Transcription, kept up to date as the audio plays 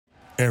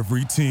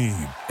Every team,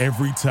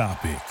 every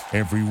topic,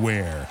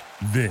 everywhere.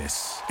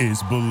 This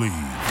is Believe.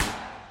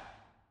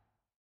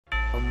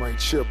 I'm Mike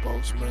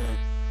Chipos, man.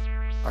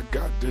 I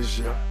got this,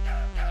 yeah.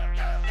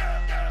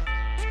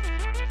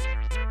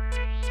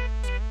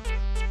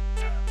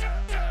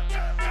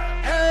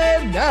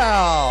 And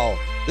now,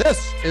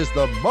 this is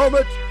the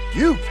moment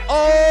you've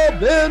all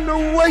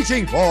been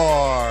waiting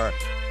for.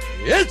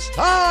 It's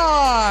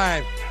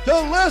time to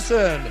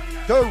listen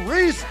to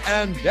Reese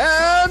and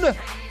Dan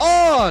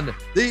on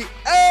the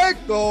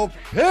Ankle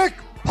Pick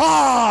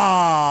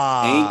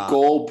Pod.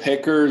 Ankle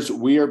Pickers,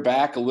 we are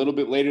back a little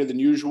bit later than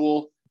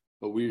usual,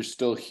 but we are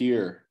still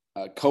here.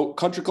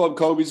 Country Club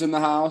Kobe's in the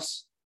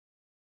house.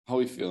 How are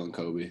we feeling,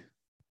 Kobe?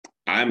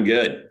 I'm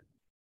good.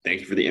 Thank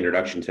you for the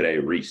introduction today,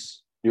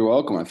 Reese. You're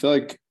welcome. I feel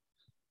like,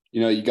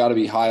 you got to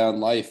be high on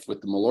life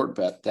with the Malort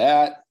bet.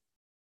 That.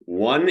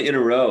 One in a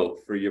row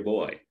for your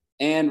boy.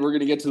 And we're going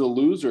to get to the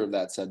loser of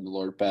that said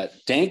Malort bet.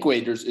 Dank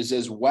Wagers is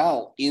as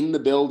well in the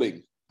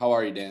building. How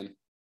are you, Dan?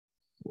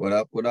 What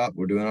up? What up?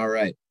 We're doing all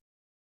right.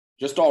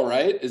 Just all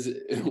right?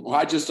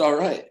 Why just all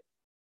right?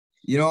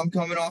 I'm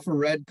coming off a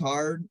red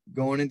card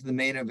going into the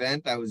main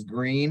event. I was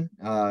green,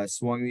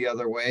 swung the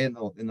other way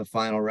in the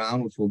final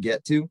round, which we'll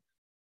get to.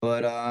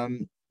 But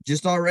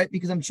just all right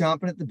because I'm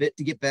chomping at the bit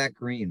to get back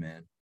green,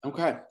 man.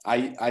 Okay.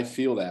 I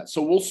feel that.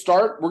 So we'll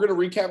start. We're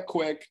going to recap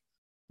quick.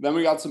 Then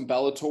we got some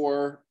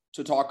Bellator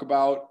to talk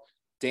about.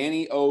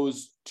 Danny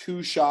owes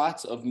 2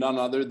 shots of none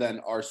other than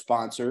our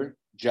sponsor,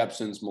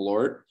 Jeppson's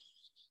Malort.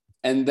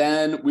 And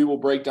then we will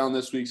break down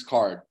this week's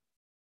card.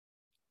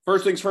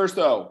 First things first,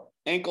 though.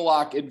 Ankle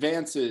lock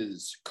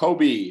advances.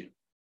 Kobe.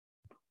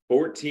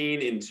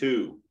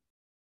 14-2.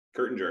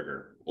 Curtain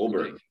jerker.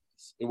 Olberg.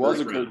 It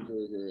was a curtain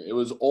jerker. It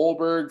was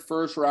Olberg,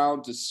 first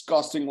round,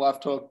 disgusting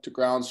left hook to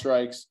ground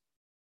strikes.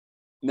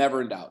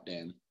 Never in doubt,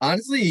 Dan.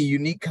 Honestly, a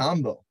unique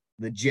combo.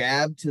 The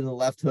jab to the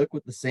left hook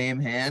with the same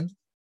hand.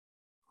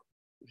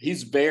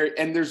 There's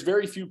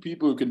very few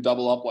people who can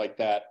double up like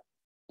that,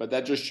 but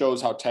that just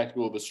shows how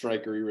technical of a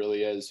striker he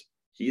really is.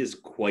 He is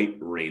quite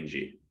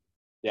rangy.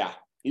 Yeah,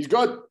 he's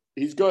good.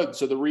 He's good.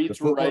 So the reads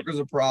were right. The footwork was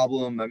a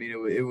problem. I mean,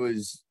 it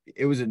was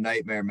a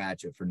nightmare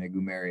matchup for Nigu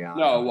Mariano.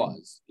 No, it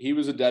was. He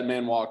was a dead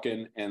man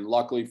walking, and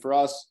luckily for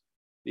us,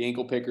 the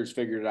ankle pickers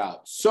figured it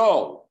out.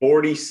 So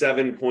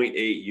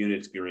 47.8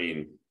 units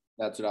green.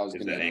 That's what I was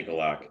going to say. Ankle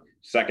lock.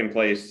 Second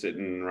place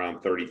sitting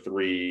around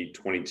 33,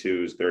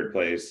 22 is third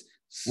place.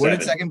 What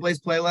did second place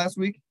play last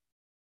week?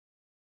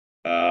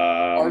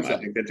 I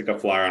think they took a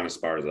flyer on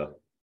Esparza.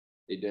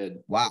 They did.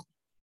 Wow.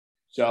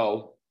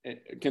 So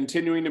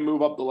continuing to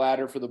move up the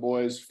ladder for the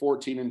boys,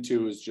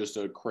 14-2 is just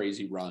a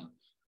crazy run.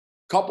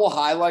 Couple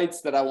highlights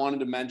that I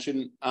wanted to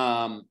mention.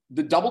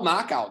 The double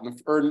knockout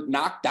or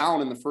knockdown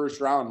in the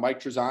first round.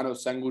 Mike Trizano,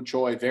 Sengwoo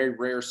Choi, very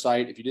rare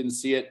sight. If you didn't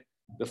see it,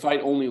 the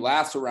fight only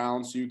lasts a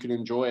round, so you can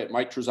enjoy it.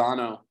 Mike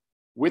Trizano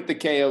with the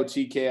KO,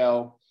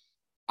 TKO.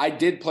 I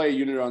did play a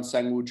unit on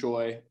Sengwoo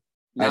Choi.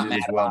 Not mad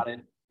about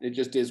it. It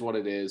just is what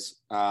it is.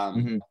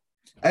 I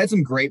had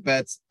some great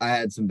bets. I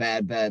had some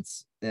bad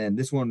bets. And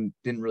this one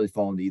didn't really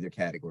fall into either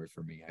category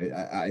for me.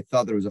 I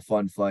thought there was a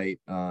fun fight.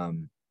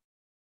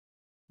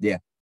 Yeah.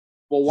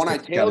 Well, when I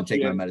tailed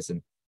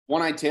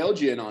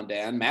you in on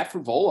Dan, Matt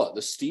Frivola,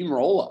 the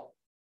steamroller,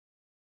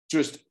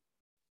 just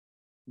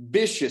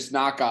vicious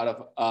knockout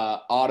of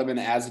Ottoman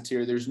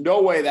Azatir. There's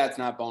no way that's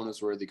not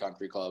bonus worthy,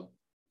 Country Club.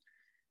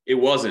 It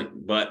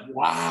wasn't, but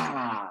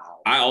wow.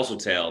 I also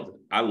tailed.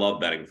 I love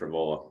betting for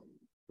Vola.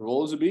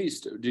 Frivola's a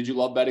beast. Did you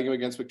love betting him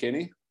against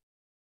McKinney?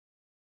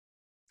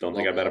 Don't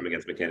think I bet him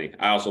against McKinney.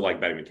 I also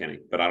like betting McKinney,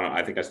 but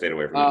I think I stayed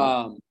away from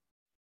him.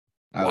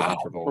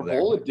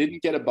 Frivola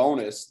didn't get a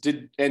bonus.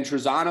 And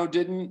Trizano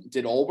didn't?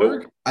 Did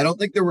Olberg? I don't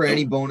think there were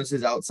any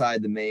bonuses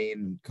outside the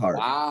main card.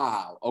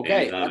 Wow.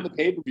 Okay. And the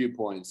pay-per-view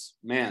points.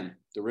 Man,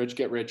 the rich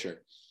get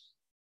richer.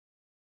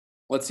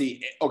 Let's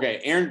see. Okay,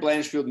 Aaron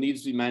Blanchfield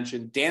needs to be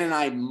mentioned. Dan and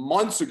I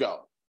months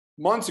ago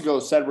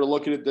said we're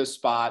looking at this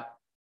spot.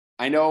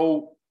 I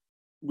know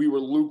we were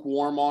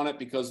lukewarm on it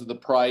because of the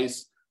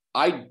price.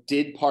 I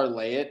did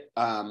parlay it.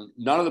 None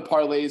of the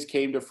parlays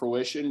came to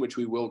fruition, which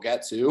we will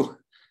get to.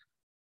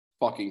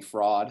 Fucking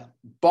fraud.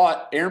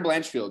 But Aaron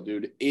Blanchfield,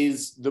 dude,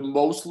 is the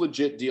most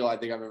legit deal I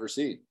think I've ever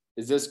seen.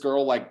 Is this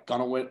girl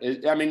gonna win?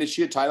 Is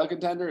she a title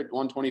contender at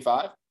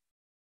 125?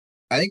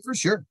 I think for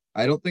sure.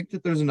 I don't think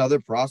that there's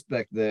another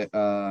prospect that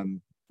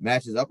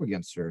matches up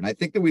against her. And I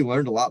think that we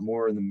learned a lot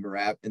more in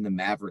the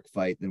Maverick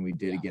fight than we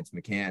did against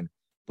McCann.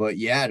 But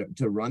yeah,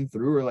 to run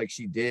through her like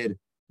she did,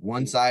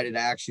 one-sided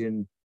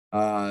action.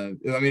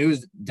 It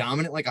was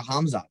dominant like a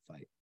Hamzat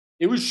fight.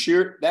 It was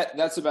sheer,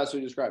 that's the best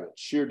way to describe it.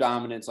 Sheer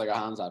dominance like a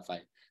Hamzat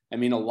fight. I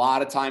mean, a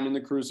lot of time in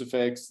the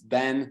crucifix.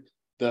 Then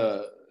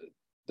the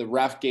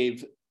ref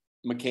gave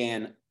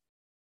McCann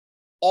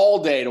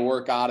all day to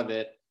work out of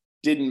it.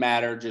 Didn't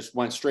matter, just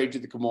went straight to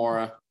the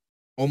Kimura.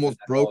 Almost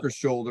broke her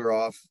shoulder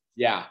off.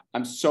 Yeah,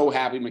 I'm so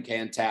happy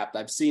McCann tapped.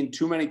 I've seen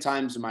too many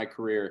times in my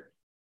career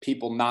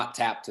people not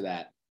tap to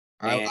that.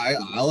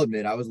 I'll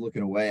admit, I was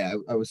looking away.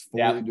 I was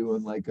fully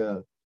doing like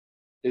a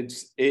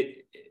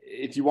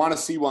If you want to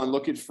see one,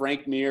 look at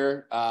Frank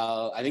Mir.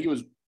 I think it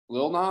was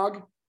Lil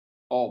Nog.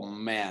 Oh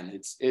man,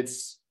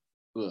 it's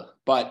ugh.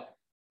 But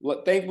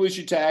thankfully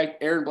she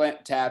tagged.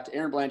 Tapped.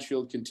 Aaron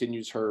Blanchfield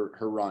continues her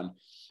run.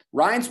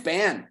 Ryan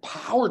Spann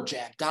power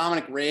jack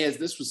Dominic Reyes.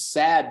 This was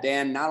sad,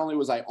 Dan. Not only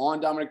was I on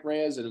Dominic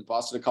Reyes and it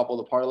busted a couple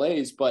of the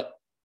parlays, but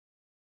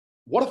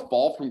what a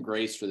fall from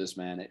grace for this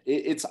man.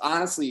 It's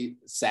honestly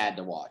sad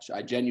to watch.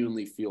 I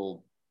genuinely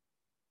feel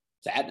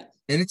sadness.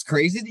 And it's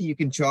crazy that you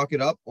can chalk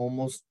it up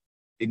almost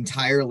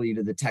entirely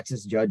to the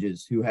Texas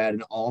judges, who had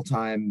an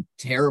all-time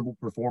terrible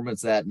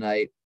performance that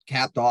night,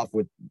 capped off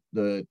with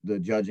the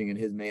judging in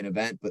his main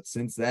event. But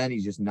since then,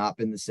 he's just not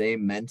been the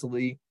same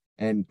mentally.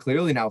 And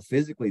clearly now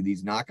physically,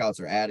 these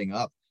knockouts are adding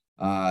up.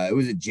 It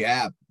was a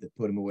jab that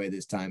put him away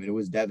this time, and it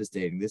was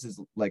devastating. This is,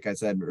 like I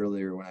said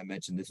earlier when I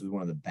mentioned, this was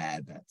one of the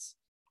bad bets.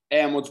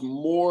 And what's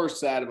more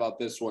sad about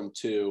this one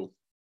too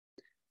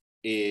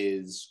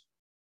is,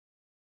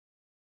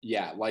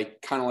 yeah,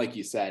 kind of like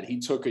you said, he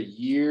took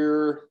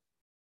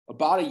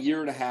about a year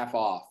and a half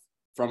off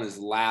from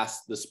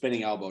the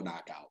spinning elbow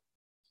knockout.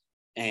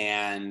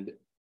 And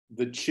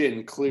the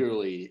chin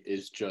clearly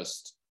is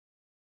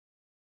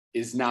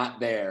not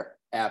there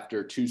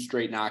after 2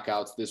 straight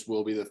knockouts. This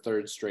will be the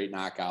 3rd straight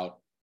knockout.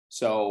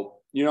 So,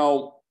 I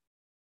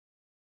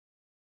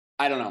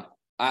don't know.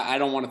 I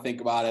don't want to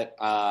think about it.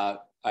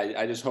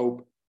 I just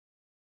hope.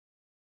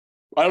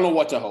 I don't know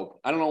what to hope.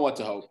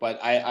 But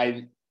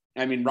I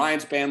mean, Ryan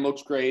Spann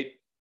looks great.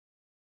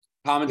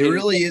 It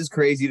really is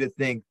crazy to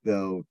think,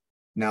 though,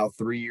 now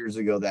 3 years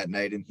ago that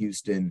night in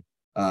Houston,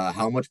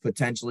 how much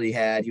potential he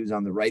had. He was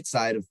on the right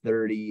side of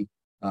 30,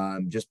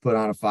 just put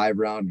on a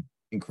 5-round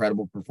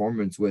incredible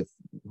performance with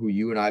who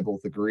you and I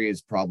both agree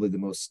is probably the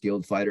most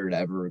skilled fighter to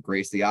ever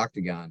grace the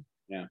octagon.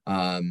 Yeah.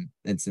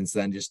 And since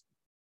then just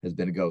has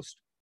been a ghost.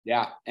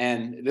 Yeah.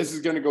 And this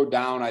is going to go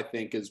down, I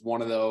think, as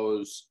one of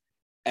those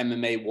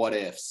MMA what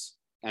ifs.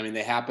 I mean,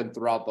 they happen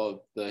throughout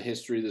the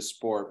history of the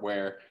sport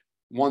where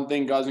one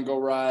thing doesn't go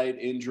right,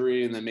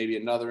 injury, and then maybe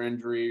another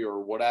injury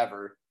or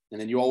whatever.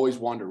 And then you always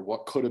wonder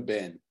what could have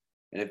been.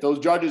 And if those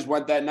judges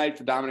went that night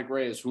for Dominic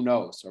Reyes, who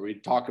knows? Are we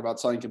talking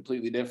about something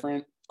completely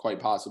different? Quite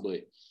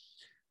possibly.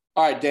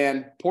 All right,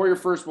 Dan, pour your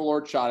first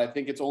Malort shot. I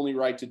think it's only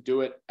right to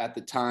do it at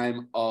the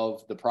time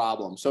of the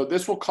problem. So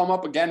this will come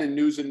up again in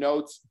news and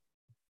notes.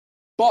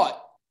 But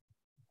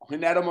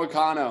Renato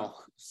Moicano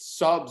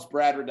subs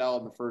Brad Riddell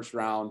in the first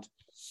round.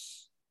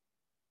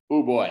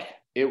 Oh, boy.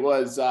 It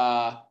was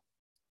the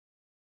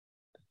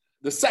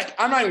second.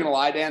 I'm not even going to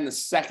lie, Dan. The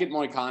second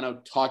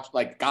Moicano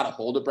got a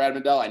hold of Brad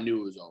Riddell, I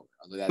knew it was over.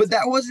 But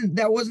that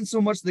wasn't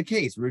so much the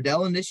case.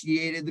 Riddell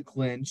initiated the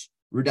clinch.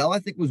 Riddell, I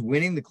think, was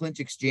winning the clinch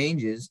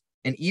exchanges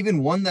and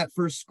even won that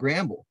first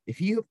scramble. If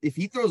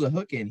he throws a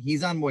hook in,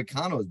 he's on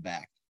Moicano's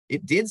back.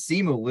 It did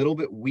seem a little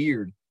bit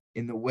weird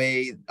in the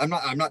way. I'm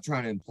not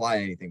trying to imply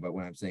anything, but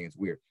when I'm saying it's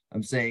weird,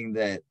 I'm saying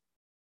that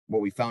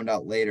what we found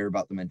out later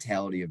about the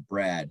mentality of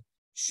Brad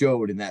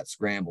showed in that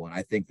scramble. And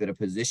I think that a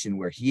position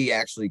where he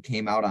actually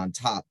came out on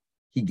top,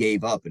 he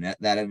gave up, and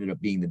that ended up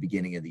being the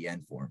beginning of the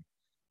end for him.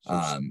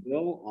 So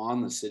still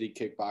on the City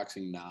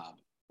Kickboxing knob.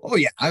 Oh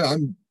yeah,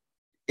 I'm.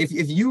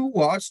 If you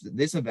watched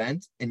this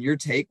event and your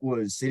take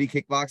was City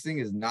Kickboxing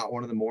is not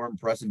one of the more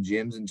impressive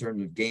gyms in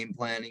terms of game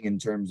planning, in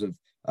terms of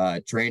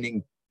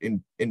training,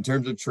 in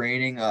terms of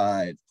training,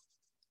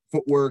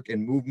 footwork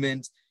and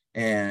movement,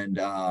 and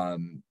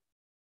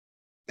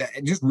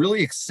just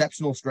really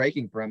exceptional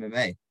striking for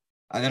MMA,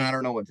 then I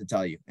don't know what to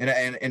tell you.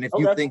 And if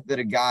you think that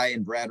a guy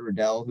in Brad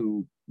Riddell,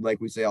 who,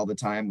 like we say all the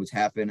time, was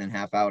half in and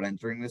half out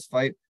entering this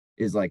fight,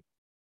 is like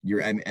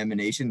your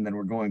emanation, then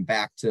we're going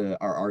back to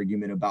our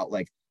argument about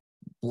like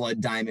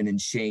Blood Diamond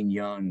and Shane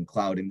Young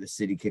clouding the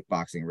City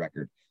Kickboxing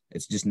record.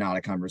 It's just not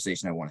a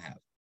conversation I want to have.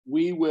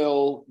 We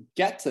will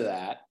get to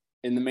that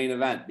in the main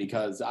event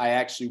because I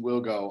actually will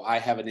go. I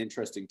have an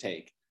interesting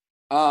take.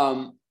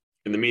 In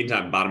the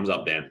meantime, bottoms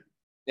up, Dan.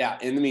 Yeah,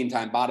 in the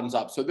meantime, bottoms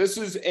up. So this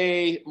is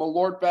a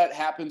Malort bet,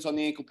 happens on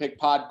the Ankle Pick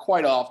Pod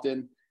quite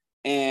often.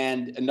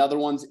 And another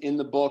one's in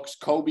the books.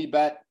 Kobe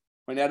bet,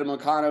 Renato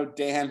Moicano,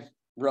 Dan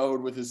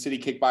rode with his City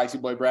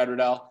Kickboxing boy, Brad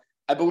Riddell.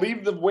 I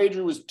believe the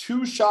wager was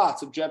 2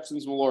 shots of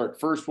Jeppson's Malort.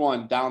 First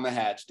one down the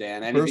hatch,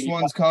 Dan. First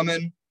one's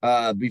coming.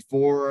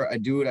 Before I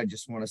do it, I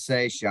just want to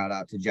say shout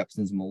out to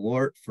Jeppson's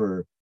Malort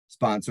for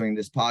sponsoring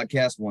this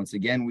podcast once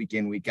again, week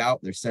in, week out.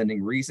 They're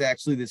sending Reese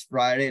actually this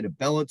Friday to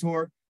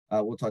Bellator.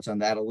 We'll touch on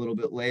that a little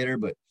bit later,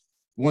 but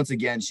once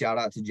again, shout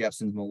out to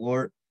Jeppson's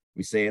Malort.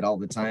 We say it all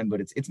the time,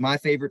 but it's my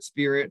favorite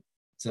spirit.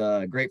 It's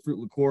a grapefruit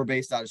liqueur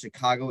based out of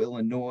Chicago,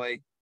 Illinois.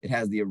 It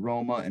has the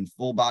aroma and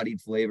full-bodied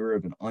flavor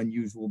of an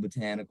unusual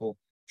botanical.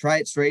 Try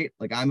it straight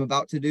like I'm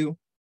about to do.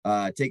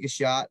 Take a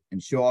shot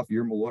and show off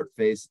your Malort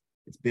face.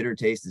 Its bitter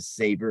taste is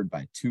savored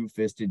by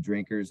two-fisted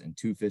drinkers and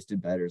two-fisted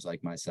bettors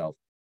like myself.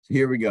 So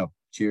here we go.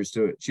 Cheers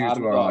to it. Cheers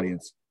to our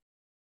audience.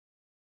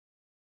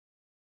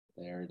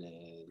 There it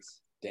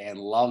is. Dan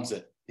loves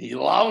it. He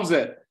loves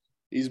it.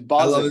 He's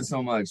buzzing. I love it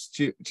so much.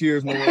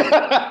 Cheers, Malort.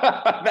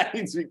 That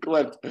needs to be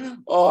clipped.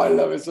 Oh, I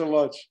love it so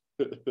much.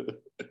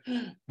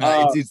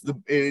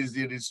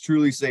 It is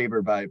truly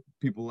savored by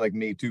people like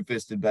me,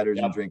 two-fisted bettors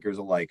and drinkers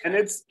alike. And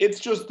it's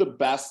just the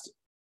best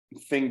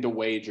thing to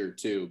wager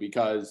too,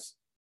 because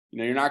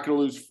you're not going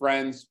to lose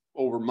friends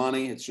over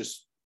money. It's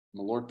just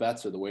Malort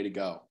bets are the way to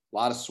go. A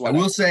lot of sweat. I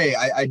will say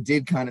I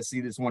did kind of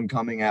see this one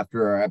coming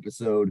after our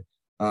episode.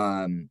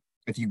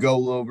 If you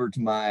go over to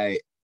my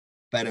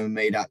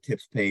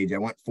BetMMA.tips page, I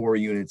went 4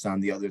 units on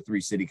the other 3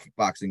 city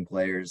kickboxing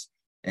players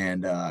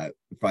and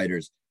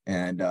fighters,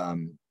 and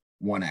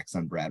 1x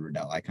on Brad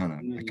Riddell. I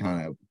kind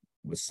of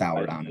was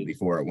soured on it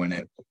before it went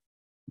in,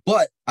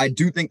 but I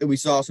do think that we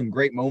saw some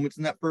great moments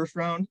in that first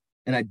round,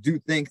 and I do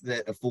think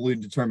that a fully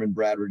determined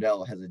Brad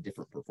Riddell has a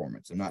different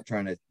performance. I'm not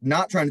trying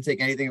to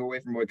take anything away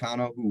from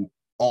Moicano, who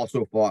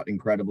also fought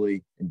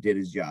incredibly and did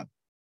his job.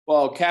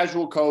 Well,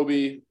 Casual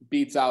Kobe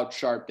beats out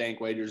Sharp Dank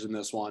Wagers in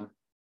this one.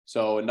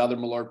 So another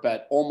Malort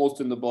bet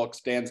almost in the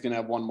books. Dan's going to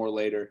have one more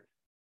later.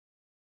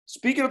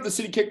 Speaking of the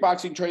city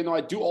kickboxing train, though,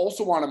 I do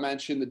also want to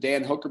mention the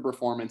Dan Hooker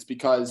performance,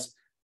 because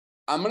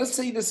I'm going to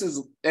say this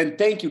is, and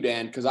thank you,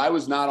 Dan, because I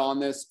was not on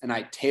this and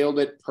I tailed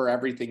it per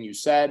everything you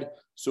said.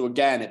 So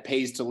again, it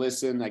pays to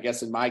listen. I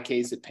guess in my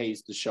case, it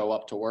pays to show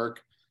up to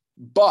work.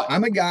 But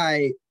I'm a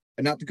guy,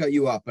 not to cut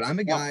you off, but I'm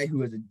a guy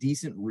who has a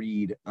decent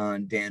read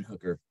on Dan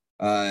Hooker.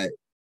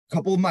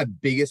 Couple of my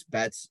biggest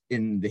bets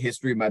in the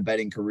history of my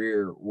betting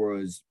career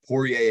was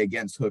Poirier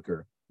against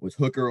Hooker, was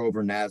Hooker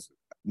over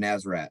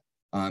Nasrat,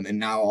 and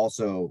now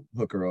also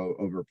Hooker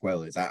over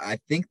Puelles. I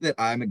think that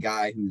I'm a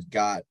guy who's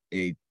got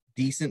a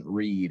decent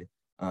read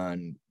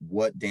on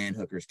what Dan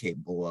Hooker's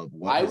capable of,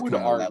 what his kind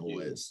of level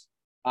is.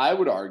 I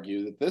would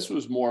argue that this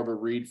was more of a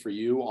read for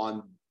you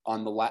on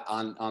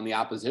the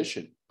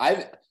opposition.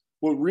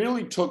 What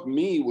really took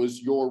me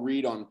was your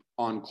read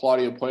on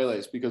Claudio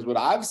Puelles, because what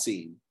I've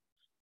seen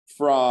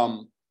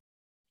from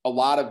a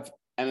lot of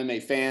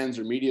MMA fans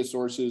or media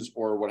sources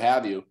or what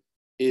have you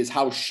is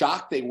how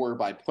shocked they were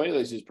by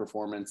Puelles'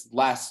 performance,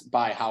 less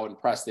by how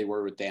impressed they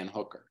were with Dan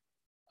Hooker.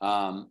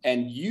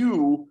 And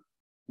you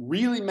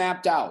really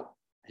mapped out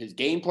his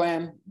game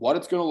plan, what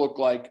it's going to look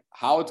like,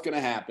 how it's going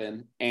to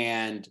happen.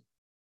 And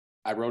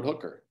I rode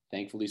Hooker,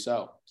 thankfully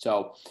so.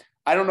 So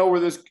I don't know where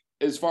this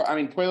is far. I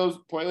mean,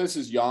 Puelles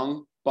is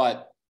young,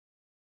 but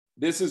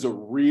this is a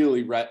real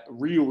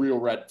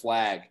red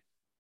flag,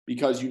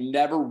 because you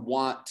never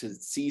want to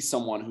see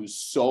someone who's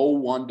so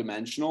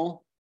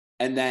one-dimensional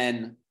and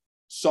then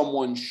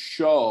someone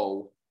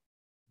show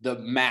the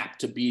map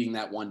to beating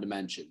that one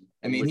dimension.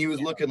 I mean, he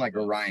was looking like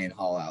Orion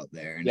Hall out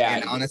there.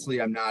 And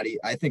honestly,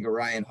 I think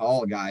Orion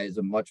Hall guy is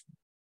a much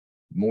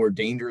more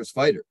dangerous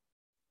fighter.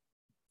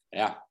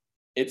 Yeah,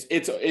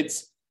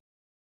 it's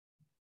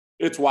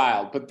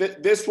wild. But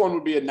this one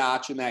would be a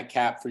notch in that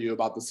cap for you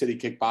about the city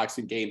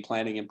kickboxing game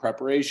planning and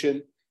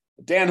preparation.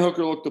 Dan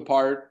Hooker looked the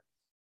part.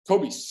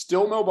 Kobe,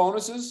 still no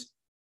bonuses?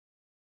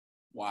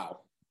 Wow.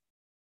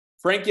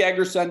 Frank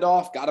Yeager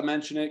send-off, got to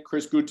mention it.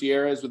 Chris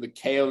Gutierrez with a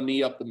KO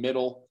knee up the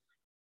middle.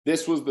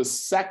 This was the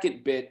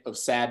second bit of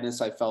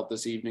sadness I felt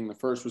this evening. The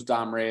first was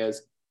Dom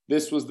Reyes.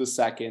 This was the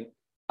second.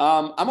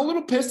 I'm a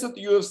little pissed at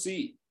the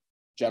UFC,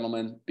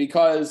 gentlemen,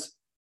 because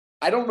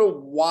I don't know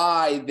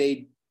why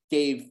they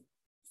gave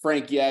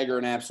Frank Yeager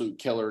an absolute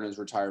killer in his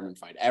retirement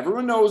fight.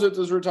 Everyone knows it's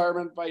his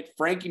retirement fight.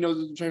 Frankie knows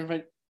it's his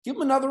retirement fight. Give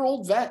him another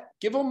old vet.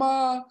 Give him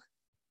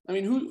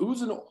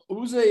who's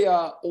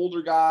a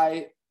older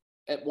guy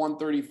at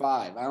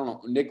 135? I don't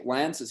know. Nick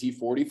Lentz, is he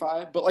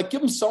 45? But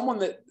give him someone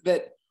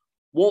that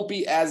won't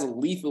be as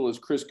lethal as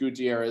Chris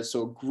Gutierrez.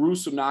 So a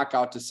gruesome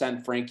knockout to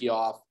send Frankie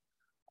off.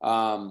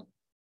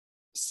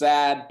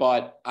 Sad,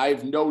 but I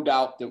have no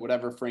doubt that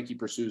whatever Frankie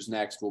pursues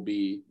next will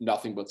be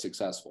nothing but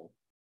successful.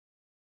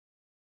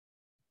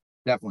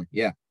 Definitely.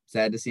 Yeah.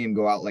 Sad to see him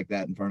go out like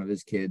that in front of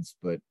his kids,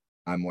 but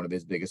I'm one of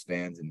his biggest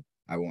fans and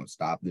I won't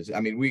stop this. I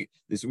mean, we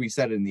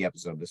said it in the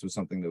episode. This was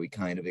something that we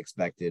kind of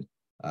expected,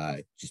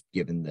 just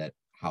given that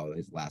how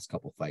his last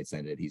couple fights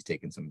ended. He's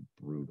taken some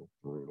brutal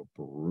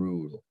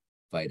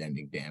fight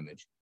ending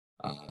damage.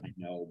 I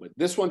know, but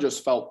this one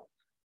just felt,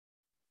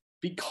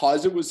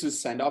 because it was his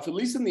send off, at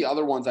least in the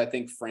other ones, I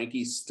think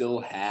Frankie still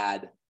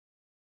had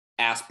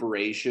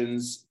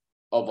aspirations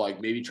of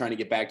maybe trying to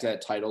get back to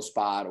that title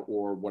spot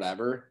or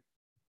whatever.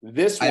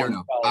 This one, I don't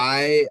know.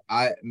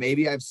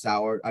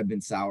 I've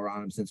been sour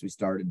on him since we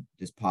started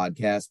this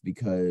podcast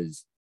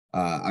because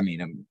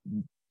I'm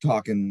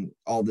talking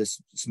all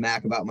this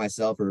smack about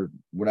myself or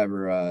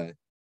whatever,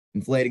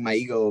 inflating my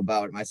ego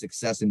about my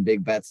success in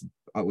big bets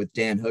with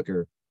Dan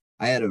Hooker.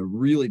 I had a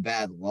really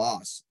bad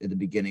loss at the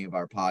beginning of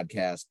our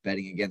podcast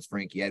betting against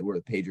Frankie Edward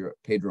with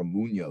Pedro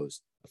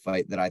Munoz, a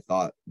fight that I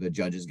thought the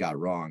judges got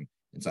wrong.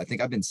 And so I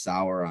think I've been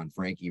sour on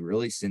Frankie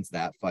really since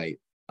that fight.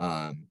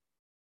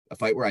 A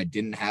fight where I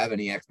didn't have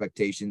any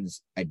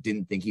expectations. I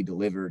didn't think he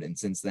delivered. And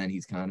since then,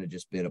 he's kind of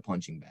just been a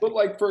punching bag.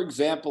 But for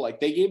example,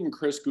 they gave him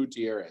Chris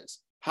Gutierrez.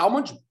 How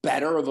much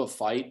better of a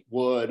fight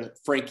would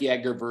Frankie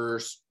Edgar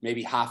versus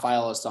maybe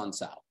Rafael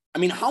Assunção? I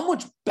mean, how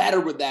much better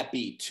would that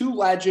be? Two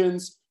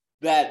legends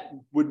that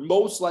would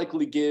most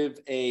likely give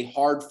a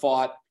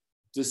hard-fought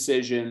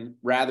decision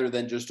rather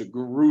than just a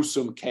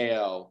gruesome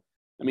KO.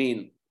 I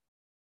mean,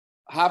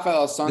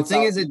 Rafael Santos. The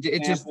thing is,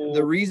 it just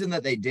the reason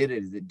that they did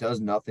it is it does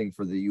nothing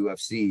for the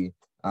UFC.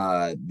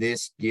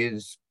 This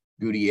gives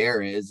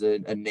Gutierrez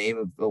a name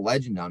of a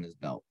legend on his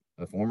belt,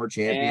 a former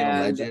champion,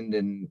 a legend,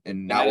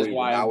 and now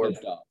we're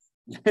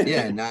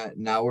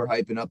now we're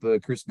hyping up a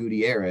Chris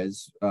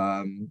Gutierrez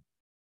for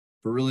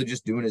really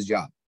just doing his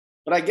job.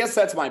 But I guess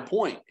that's my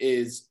point,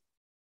 is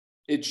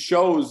it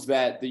shows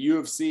that the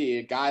UFC,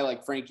 a guy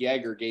like Frankie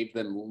Edgar, gave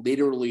them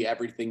literally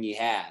everything he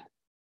had,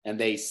 and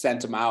they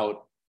sent him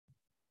out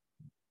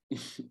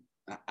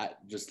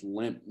just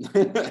limp.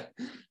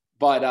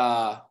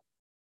 But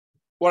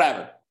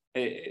whatever.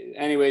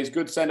 Anyways,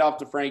 good send off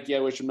to Frankie. I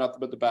wish him nothing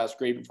but the best.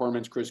 Great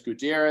performance, Chris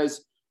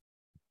Gutierrez.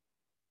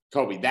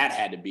 Kobe, that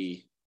had to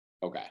be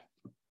okay.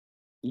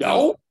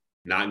 No,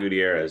 not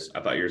Gutierrez.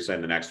 I thought you were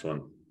saying the next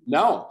one.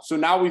 No. So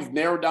now we've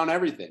narrowed down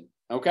everything.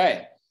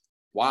 Okay.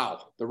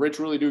 Wow. The rich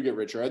really do get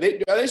richer. Are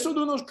they still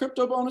doing those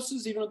crypto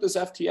bonuses even with this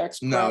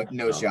FTX?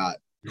 No shot.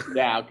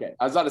 Yeah. Okay.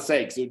 I was about to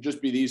say, because it would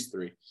just be these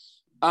three.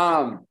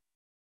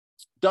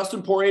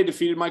 Dustin Poirier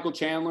defeated Michael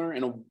Chandler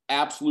in an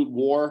absolute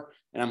war.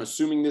 And I'm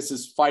assuming this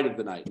is fight of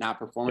the night, not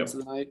performance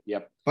of the night.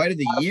 Yep. Fight of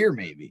the year,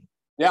 maybe.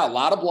 Yeah. A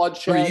lot of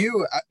bloodshed. For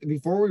you,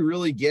 before we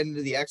really get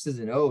into the X's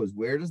and O's,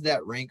 where does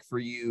that rank for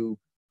you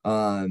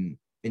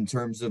in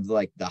terms of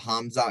like the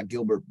Hamzat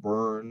Gilbert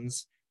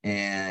Burns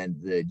and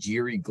the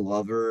Jiri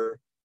Glover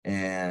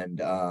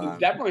and it's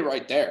definitely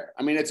right there.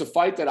 I mean, it's a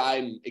fight that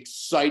I'm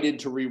excited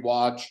to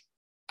rewatch.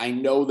 I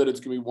know that it's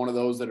gonna be one of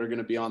those that are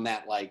gonna be on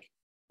that like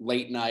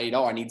late night.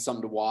 Oh, I need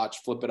something to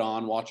watch. Flip it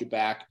on, watch it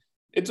back.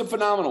 It's a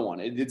phenomenal one.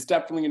 It's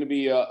definitely going to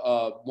be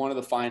one of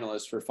the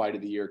finalists for Fight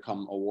of the Year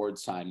come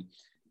awards time.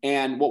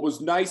 And what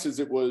was nice is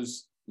it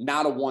was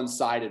not a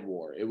one-sided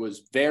war. It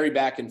was very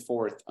back and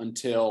forth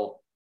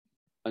until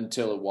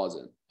it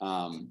wasn't.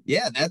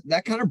 Yeah,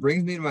 that kind of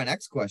brings me to my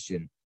next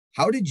question.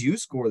 How did you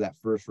score that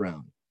first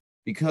round?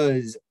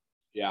 Because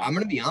I'm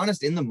going to be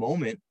honest, in the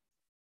moment,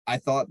 I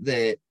thought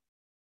that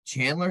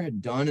Chandler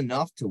had done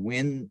enough to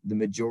win the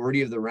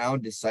majority of the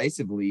round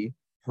decisively,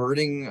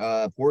 hurting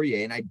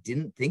Poirier, and I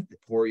didn't think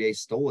that Poirier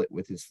stole it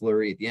with his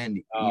flurry at the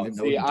end, even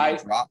though he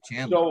dropped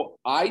Chandler. So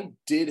I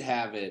did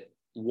have it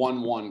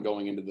 1-1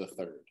 going into the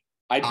third.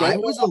 I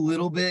was a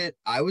little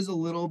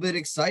bit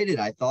excited.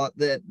 I thought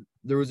that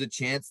there was a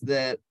chance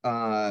that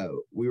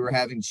we were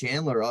having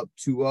Chandler up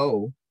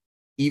 2-0,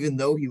 even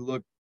though he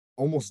looked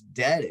almost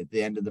dead at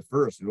the end of the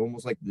first. It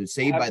almost like the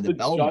Saved by the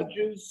Bell.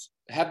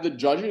 Have the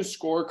judges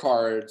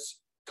scorecards?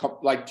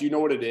 Like, do you know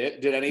what it is?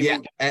 Did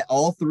anyone? Yeah,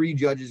 all three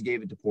judges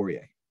gave it to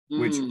Poirier,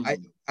 which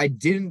I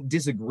didn't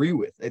disagree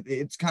with.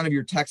 It's kind of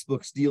your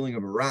textbook stealing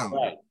of a round.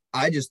 Right.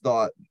 I just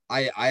thought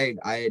I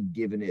had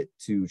given it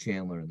to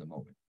Chandler in the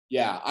moment.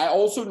 Yeah, I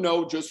also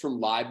know just from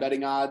live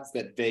betting odds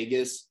that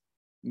Vegas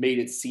made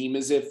it seem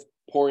as if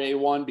Poirier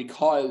won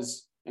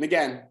because, and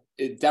again,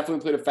 it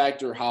definitely played a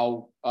factor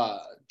how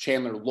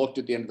Chandler looked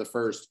at the end of the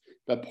first.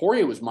 But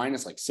Poirier was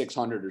minus like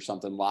 600 or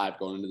something live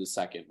going into the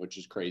second, which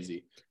is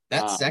crazy.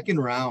 That second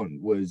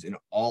round was an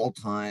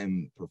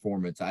all-time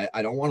performance.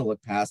 I don't want to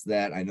look past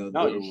that. I know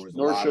there was a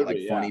lot of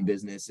funny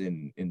business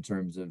in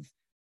terms of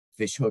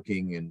fish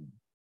hooking and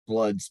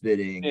blood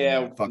spitting.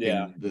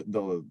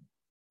 The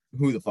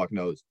who the fuck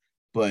knows.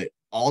 But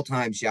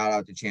all-time shout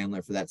out to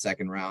Chandler for that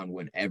second round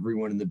when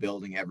everyone in the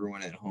building,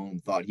 everyone at home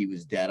thought he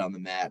was dead on the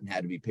mat and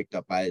had to be picked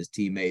up by his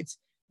teammates.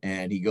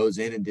 And he goes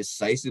in and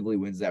decisively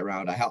wins that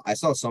round. I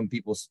saw some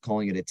people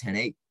calling it a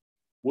 10-8.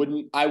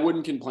 I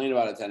wouldn't complain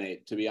about a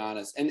 10-8, to be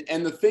honest.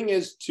 And the thing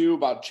is too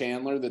about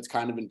Chandler that's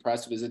kind of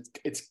impressive is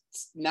it's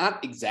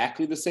not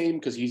exactly the same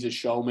because he's a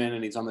showman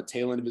and he's on the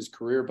tail end of his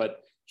career,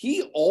 but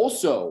he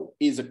also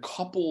is a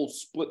couple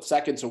split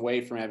seconds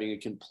away from having a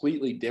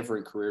completely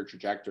different career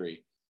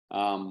trajectory.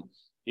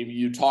 If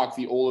you talk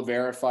the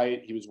Oliveira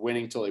fight, he was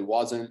winning till he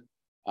wasn't.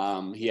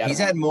 He's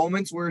had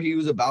moments where he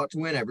was about to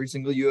win every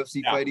single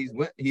UFC fight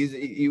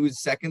he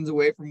was seconds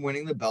away from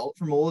winning the belt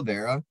from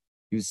Oliveira.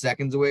 He was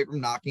seconds away from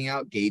knocking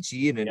out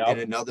Gaethje in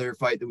another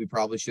fight that we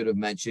probably should have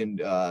mentioned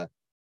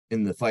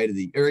in the fight of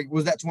the, or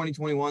was that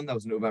 2021? That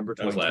was November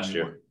 2021. That was last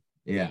year.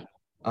 Yeah.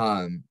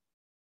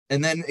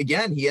 And then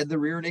again, he had the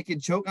rear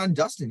naked choke on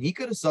Dustin. He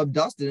could have subbed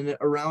Dustin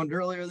a round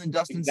earlier than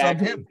Dustin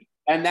subbed him.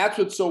 And that's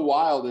what's so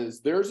wild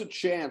is there's a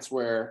chance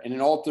where in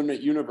an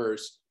alternate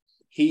universe,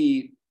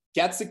 he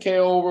gets the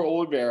KO over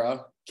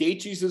Oliveira.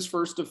 Gaethje's his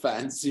first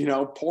defense.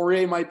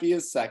 Poirier might be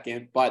his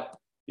second, but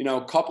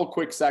a couple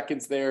quick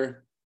seconds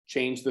there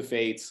change the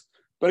fates.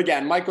 But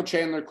again, Michael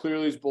Chandler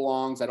clearly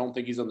belongs. I don't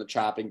think he's on the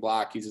chopping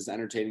block. He's as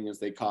entertaining as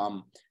they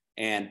come.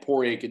 And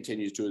Poirier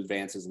continues to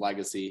advance his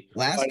legacy.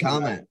 Last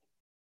comment.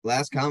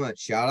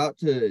 Shout out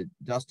to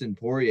Dustin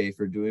Poirier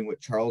for doing what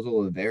Charles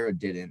Oliveira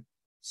didn't,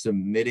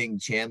 submitting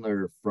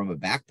Chandler from a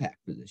backpack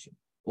position.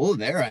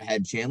 Oliveira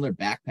had Chandler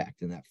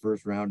backpacked in that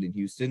first round in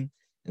Houston,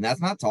 and that's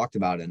not talked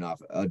about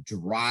enough. A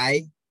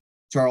dry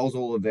Charles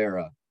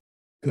Oliveira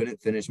couldn't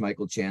finish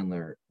Michael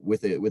Chandler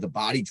with a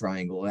body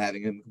triangle,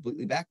 having him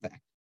completely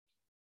backpacked.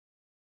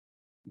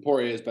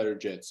 Poirier is better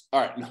jits.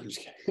 All right, no, I'm just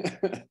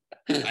kidding.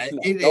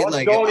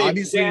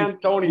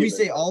 Obviously, we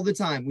say all the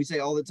time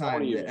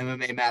Don't that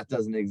MMA math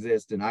doesn't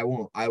exist, and I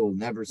will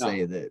never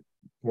say that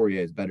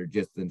Poirier is better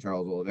jits than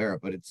Charles Oliveira,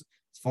 but it's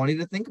funny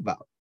to think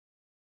about.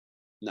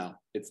 No,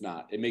 it's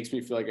not. It makes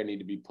me feel like I need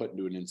to be put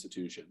into an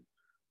institution.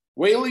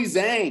 Weili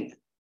Zhang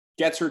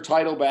gets her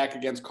title back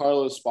against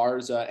Carla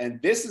Esparza, and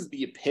this is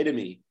the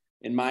epitome,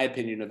 in my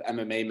opinion, of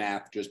MMA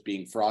math just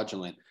being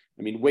fraudulent.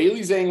 I mean, Weili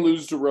Zhang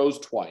loses to Rose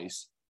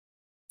twice.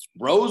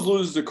 Rose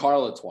loses to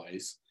Carla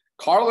twice.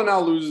 Carla now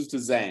loses to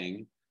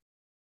Zhang.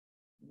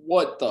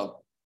 What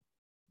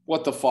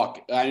the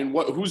fuck? I mean,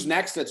 who's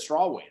next at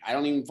strawweight? I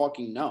don't even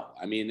fucking know.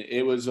 I mean,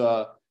 it was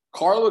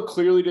Carla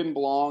clearly didn't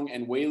belong,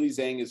 and Weili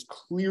Zhang is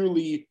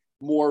clearly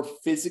more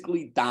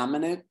physically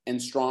dominant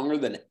and stronger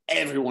than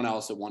everyone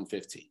else at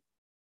 115.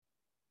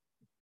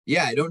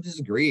 Yeah, I don't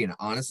disagree. And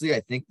honestly,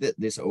 I think that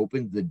this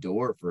opens the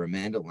door for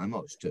Amanda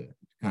Lemos to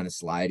kind of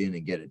slide in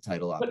and get a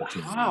title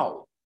opportunity. But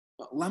how?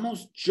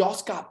 Lemos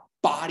just got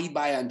bodied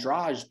by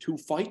Andrade 2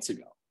 fights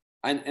ago.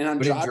 And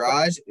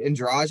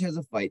Andrade has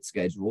a fight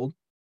scheduled,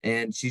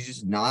 and she's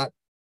just not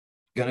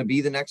going to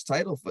be the next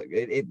title fight.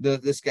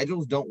 The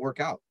schedules don't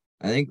work out.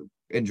 I think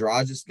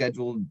Andrade is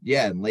scheduled,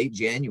 in late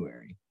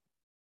January.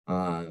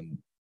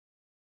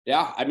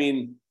 Yeah, I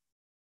mean,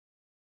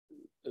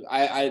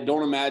 I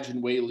don't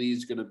imagine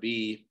Weili's going to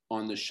be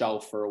on the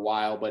shelf for a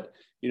while, but,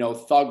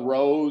 Thug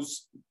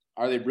Rose,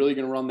 are they really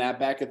going to run that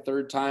back a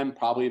third time?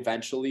 Probably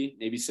eventually,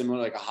 maybe similar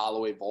like a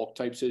Holloway Volk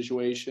type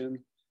situation.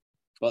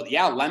 But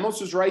yeah,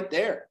 Lemos is right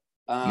there.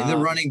 They're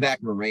running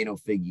back Moreno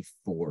Figgy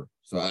 4.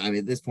 So, I mean,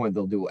 at this point,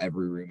 they'll do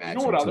every rematch. You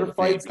know what other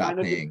fight kind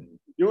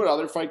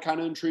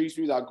of intrigues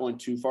me without going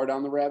too far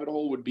down the rabbit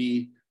hole would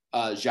be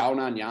Zhao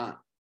Nanyan.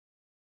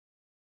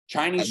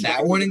 Chinese.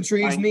 That one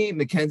intrigues me.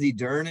 Mackenzie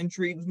Dern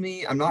intrigues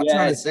me. I'm not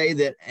trying to say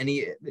that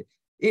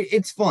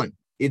it's fun.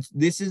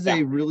 This is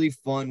a really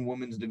fun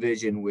women's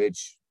division,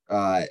 which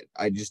I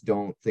just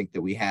don't think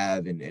that we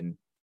have in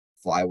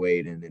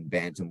flyweight and in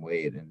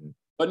bantamweight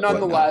but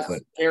nonetheless,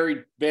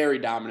 very, very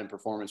dominant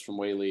performance from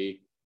Weili.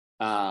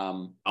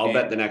 I'll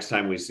bet the next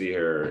time we see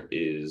her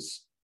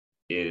is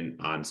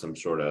on some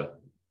sort of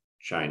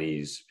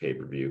Chinese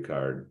pay-per-view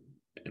card,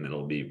 and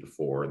it'll be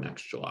before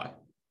next July.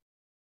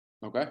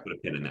 Okay. Put a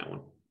pin in that one.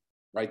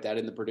 Write that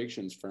in the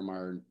predictions from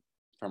our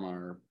I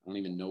don't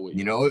even know what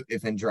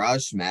if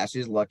Andrade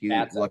smashes Lucky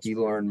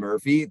Lauren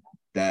Murphy,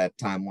 that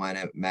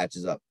timeline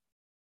matches up.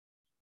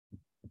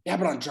 Yeah,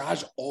 but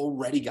Andrade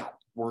already got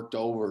worked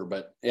over.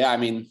 But yeah, I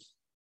mean,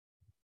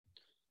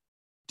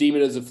 deem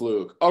it as a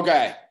fluke.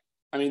 Okay.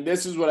 I mean,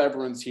 this is what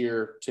everyone's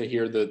here to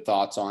hear the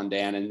thoughts on,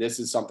 Dan, and this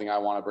is something I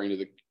want to bring to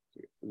the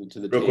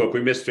real quick.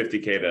 We missed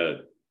 50K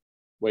to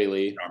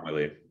Weili.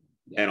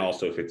 And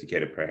also 50K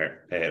to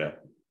Pereira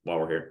while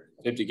we're here.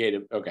 50K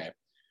to okay.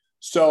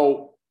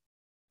 So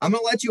I'm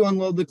gonna let you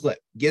unload the clip.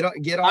 Get off.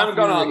 I'm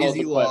gonna unload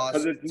the clip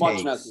because it's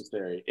much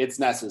necessary. It's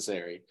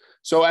necessary.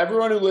 So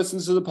everyone who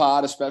listens to the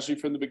pod, especially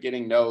from the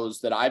beginning,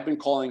 knows that I've been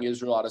calling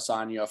Israel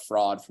Adesanya a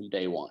fraud from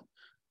day one.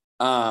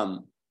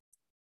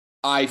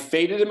 I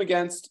faded him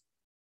against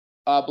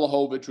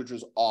Blachowicz, which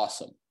was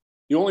awesome.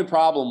 The only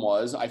problem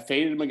was I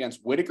faded him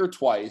against Whitaker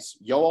twice,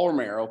 Yoel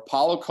Romero,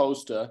 Paulo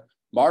Costa,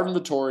 Marvin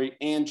Vettori,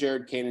 and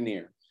Jared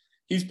Cannonier.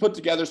 He's put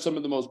together some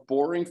of the most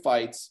boring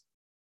fights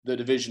the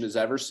division has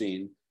ever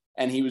seen,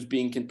 and he was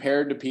being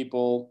compared to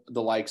people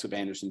the likes of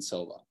Anderson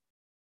Silva.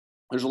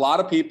 There's a lot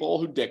of people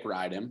who dick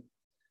ride him,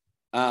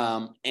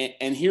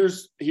 and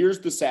here's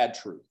the sad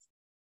truth.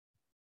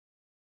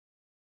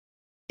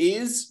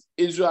 Is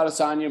Israel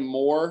Adesanya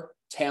more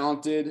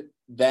talented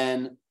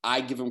than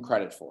I give him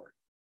credit for?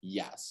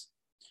 Yes.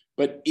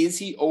 But is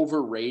he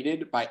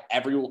overrated by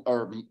everyone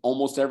or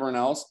almost everyone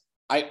else?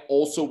 I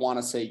also want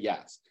to say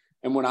yes.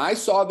 And when I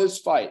saw this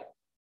fight,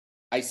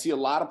 I see a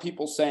lot of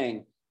people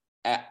saying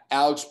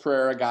Alex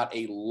Pereira got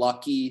a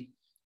lucky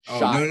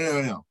shot.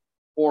 No.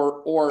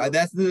 Or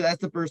that's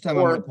the first time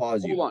I'm going to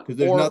pause you because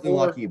there's nothing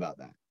lucky about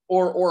that.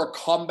 Or a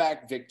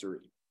comeback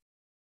victory.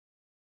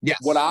 Yes,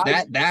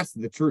 that's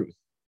the truth.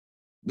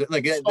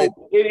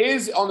 It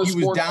is on the. He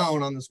was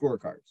down on the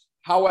scorecards.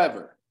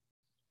 However,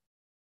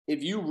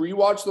 if you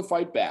rewatch the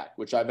fight back,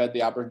 which I've had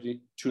the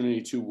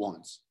opportunity to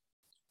once,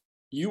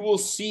 you will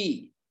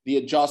see the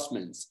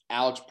adjustments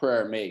Alex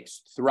Pereira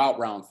makes throughout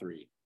round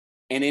 3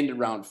 and into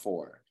round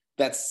 4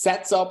 that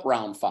sets up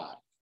round 5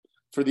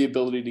 for the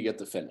ability to get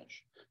the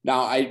finish.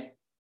 Now, I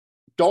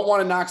don't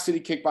want to knock City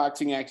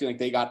Kickboxing acting like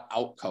they got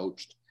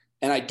out-coached,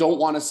 and I don't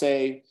want to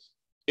say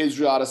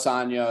Israel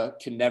Adesanya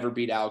can never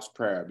beat Alex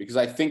Pereira because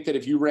I think that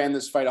if you ran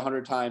this fight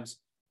 100 times,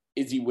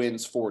 Izzy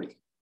wins 40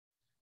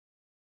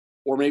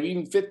 or maybe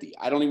even 50.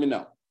 I don't even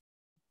know.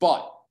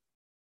 But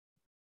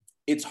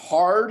it's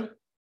hard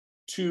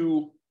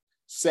to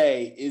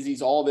say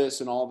Izzy's all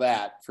this and all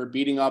that for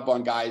beating up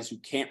on guys who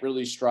can't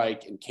really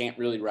strike and can't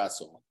really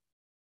wrestle.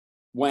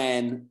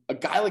 When a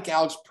guy like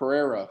Alex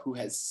Pereira, who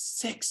has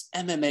 6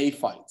 MMA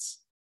fights,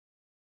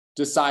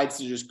 decides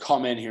to just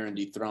come in here and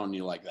dethrone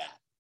you like that.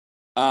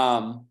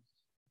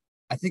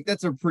 I think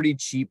that's a pretty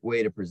cheap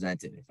way to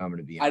present it, if I'm going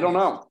to be honest.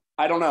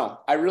 I don't know.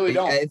 I really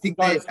don't.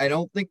 I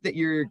don't think that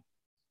you're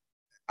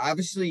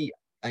obviously,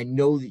 I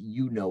know that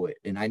you know it,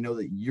 and I know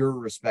that you're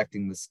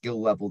respecting the skill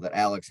level that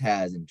Alex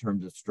has in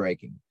terms of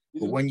striking.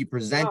 But when you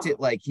present it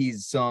like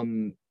he's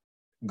some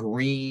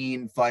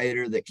green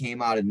fighter that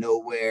came out of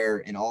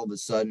nowhere and all of a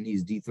sudden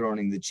he's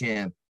dethroning the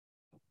champ,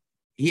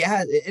 he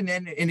has, and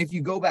if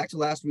you go back to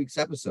last week's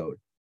episode,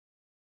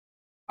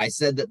 I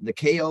said that the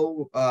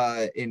KO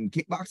in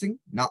kickboxing,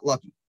 not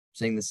lucky.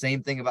 Saying the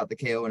same thing about the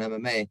KO in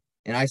MMA.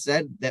 And I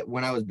said that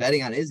when I was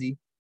betting on Izzy,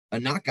 a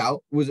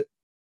knockout was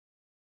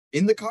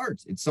in the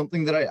cards. It's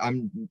something that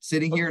I'm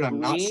sitting here and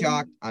I'm not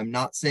shocked. I'm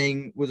not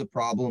saying was a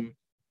problem.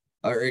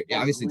 Or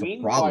obviously it's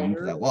a problem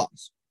because I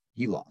lost.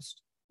 He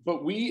lost.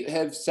 But we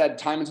have said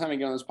time and time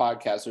again on this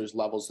podcast, there's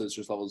levels to this,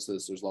 there's levels to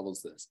this, there's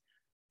levels to this.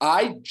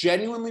 I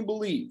genuinely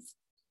believe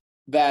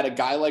that a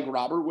guy like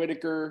Robert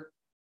Whittaker,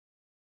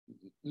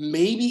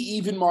 maybe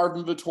even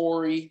Marvin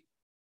Vettori,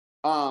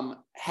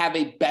 have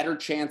a better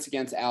chance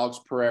against Alex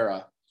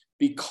Pereira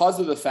because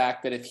of the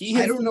fact that if he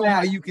I don't know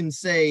how you can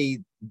say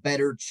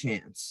better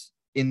chance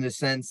in the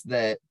sense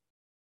that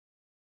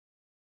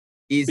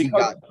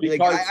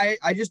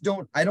I just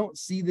don't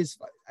see this,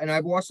 and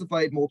I've watched the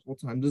fight multiple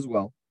times as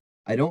well.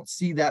 I don't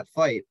see that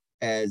fight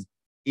as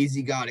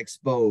Izzy got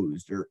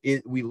exposed or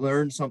we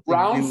learned something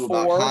new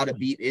about how to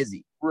beat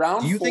Izzy.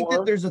 Do you think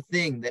that there's a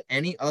thing that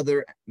any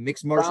other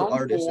mixed martial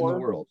artist in the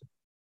world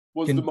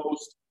was the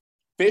most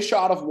fish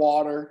out of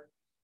water?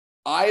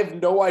 I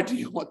have no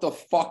idea what the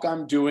fuck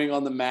I'm doing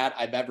on the mat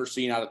I've ever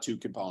seen out of two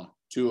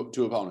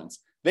opponents.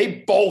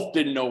 They both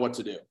didn't know what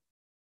to do.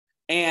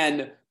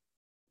 And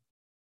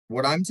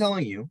what I'm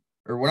telling you,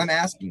 or what I'm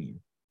asking you,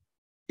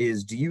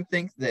 is do you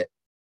think that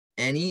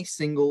any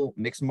single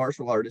mixed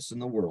martial artist in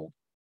the world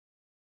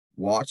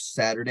watched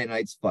Saturday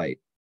night's fight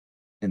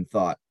and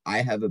thought,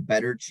 I have a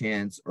better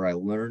chance or I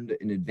learned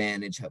an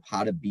advantage of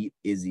how to beat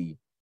Izzy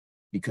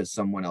because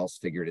someone else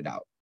figured it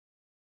out?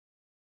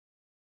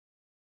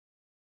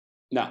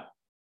 No.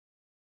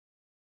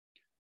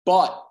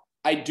 But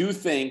I do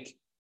think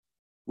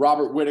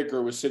Robert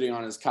Whittaker was sitting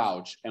on his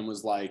couch and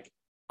was like,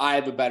 I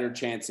have a better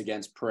chance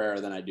against Pereira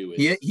than I do.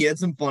 He had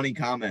some funny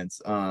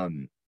comments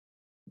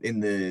in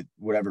the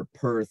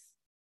Perth.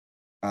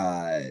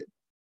 It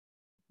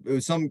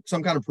was some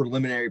kind of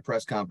preliminary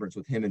press conference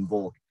with him and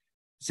Volk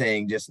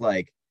saying just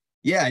like,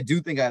 yeah, I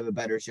do think I have a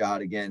better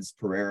shot against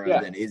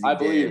Pereira than Izzy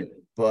did.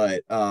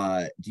 But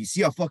do you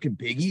see how fucking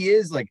big he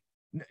is? Like,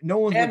 no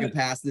one's looking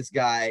past this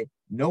guy.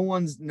 No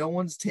one's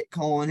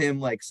calling him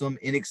like some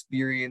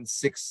inexperienced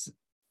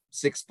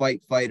six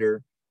fight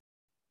fighter.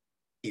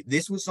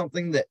 This was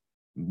something that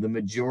the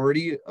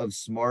majority of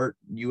smart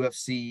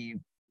UFC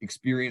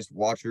experienced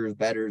watchers,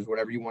 bettors,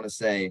 whatever you want to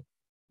say,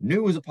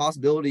 knew was a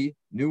possibility,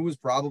 knew was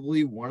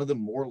probably one of the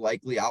more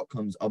likely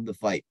outcomes of the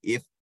fight.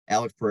 If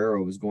Alex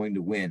Pereira was going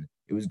to win,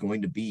 it was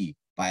going to be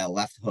by a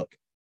left hook,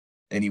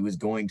 and he was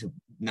going to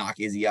knock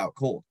Izzy out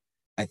cold.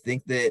 I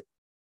think that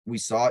we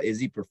saw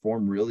Izzy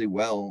perform really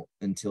well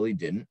until he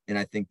didn't, and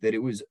I think that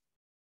it was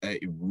a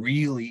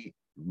really,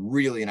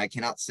 really, and I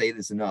cannot say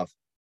this enough,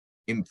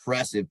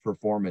 impressive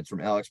performance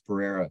from Alex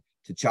Pereira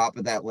to chop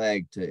at that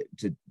leg, to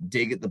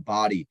dig at the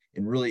body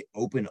and really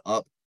open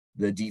up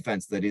the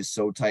defense that is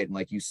so tight and,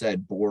 like you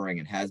said, boring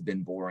and has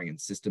been boring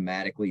and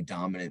systematically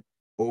dominant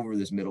over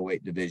this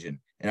middleweight division.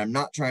 And I'm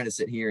not trying to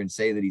sit here and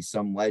say that he's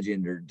some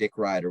legend or dick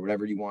ride or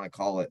whatever you want to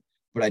call it,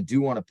 but I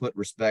do want to put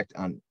respect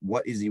on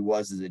what Izzy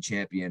was as a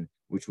champion,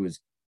 which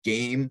was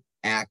game,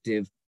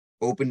 active,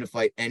 open to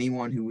fight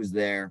anyone who was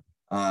there,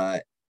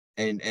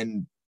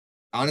 and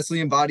honestly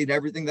embodied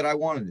everything that I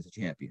wanted as a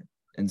champion.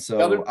 And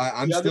so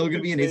I'm still going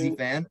to be an Izzy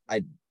fan.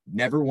 I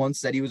never once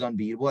said he was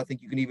unbeatable. I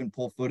think you can even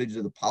pull footage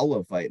of the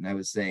Paulo fight, and I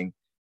was saying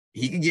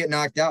he can get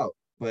knocked out,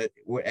 but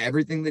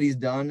everything that he's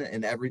done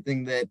and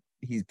everything that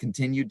he's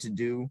continued to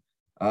do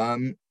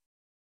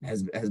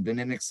has been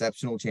an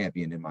exceptional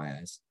champion in my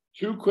eyes.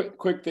 Two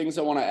quick things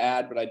I want to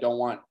add, but I don't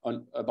want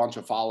a bunch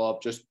of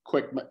follow-up, just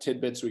quick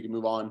tidbits so we can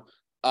move on.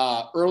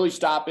 Early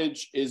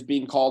stoppage is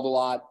being called a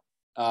lot.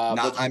 I'm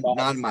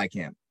not in my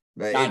camp.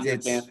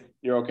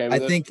 You're okay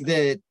with it? I think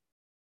that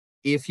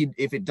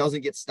if it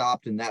doesn't get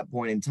stopped in that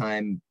point in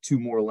time, two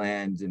more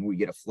lands and we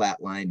get a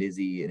flatlined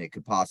Izzy and it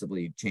could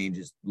possibly change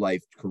his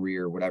life,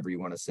 career, whatever you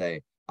want to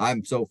say,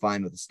 I'm so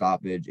fine with the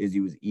stoppage. Izzy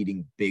was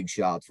eating big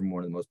shots from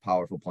one of the most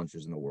powerful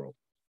punchers in the world.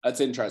 That's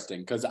interesting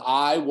because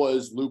I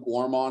was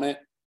lukewarm on it,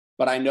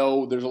 but I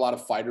know there's a lot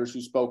of fighters who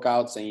spoke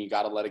out saying you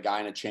got to let a guy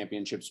in a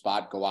championship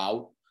spot go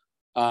out.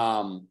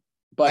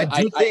 But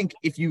I think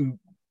if you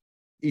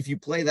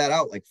play that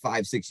out like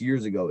 5-6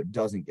 years ago, it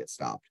doesn't get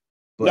stopped.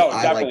 But no,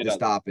 I like the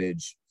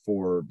stoppage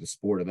for the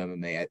sport of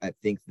MMA. I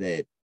think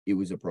that it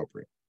was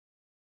appropriate.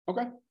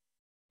 Okay.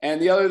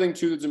 And the other thing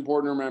too that's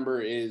important to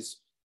remember is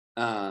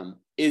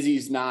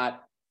Izzy's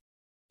not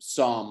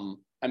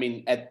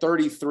at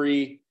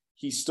 33,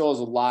 he still has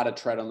a lot of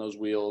tread on those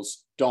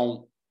wheels.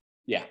 Don't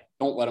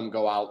let him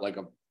go out like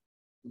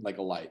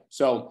a light.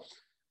 So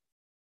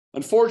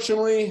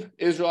Unfortunately,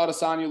 Israel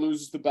Adesanya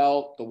loses the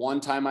belt. The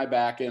one time I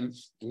back him,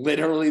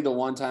 literally the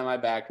one time I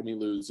back him, he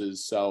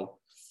loses. So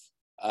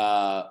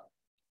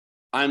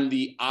I'm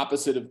the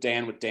opposite of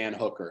Dan with Dan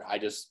Hooker. I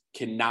just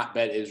cannot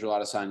bet Israel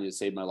Adesanya to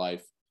save my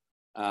life.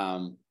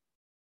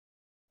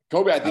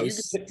 Kobe, I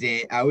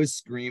think I was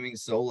screaming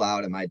so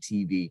loud at my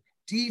TV,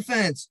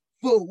 defense,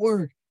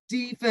 footwork,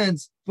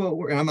 and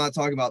I'm not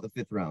talking about the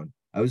 5th round.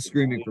 I was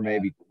screaming for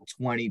maybe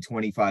 20,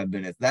 25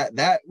 minutes.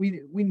 That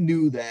we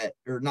knew that,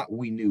 or not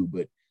we knew,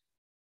 but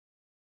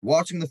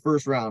watching the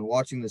 1st round,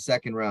 watching the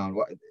 2nd round,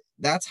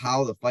 that's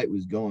how the fight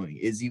was going.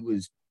 Izzy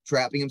was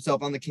trapping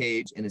himself on the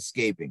cage and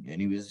escaping,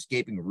 and he was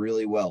escaping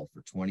really well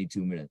for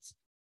 22 minutes.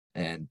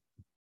 And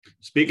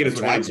speaking of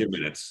 22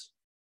 minutes,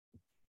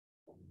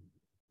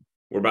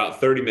 we're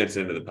about 30 minutes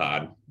into the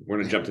pod. We're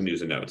going to jump to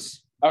news and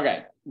notes.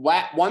 Okay.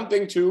 One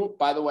thing too,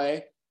 by the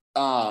way,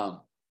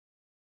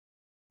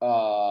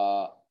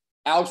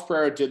 Alex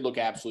Pereira did look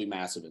absolutely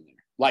massive in there.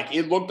 Like,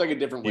 it looked like a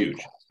different weight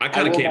class. I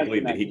kind of can't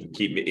believe that he can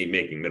keep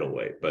making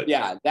middleweight, but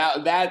yeah,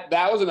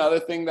 that was another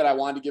thing that I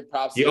wanted to give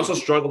props to. He also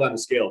struggled on the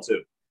scale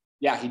too.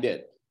 Yeah, he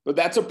did. But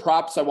that's a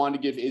props I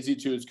wanted to give Izzy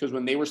to, is because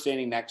when they were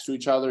standing next to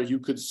each other, you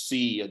could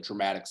see a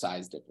dramatic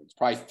size difference.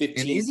 Probably 15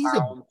 And Izzy's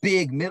pounds. a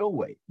big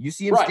middleweight. You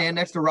see him stand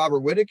next to Robert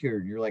Whittaker,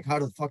 and you're like, how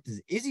the fuck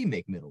does Izzy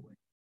make middleweight?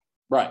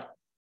 Right.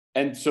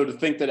 And so to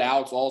think that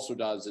Alex also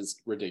does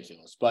is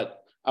ridiculous.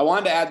 But I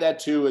wanted to add that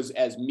too,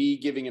 as me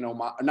giving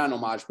not an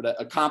homage, but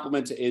a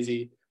compliment to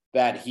Izzy,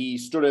 that he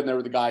stood in there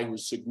with a guy who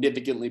was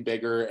significantly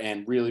bigger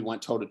and really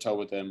went toe-to-toe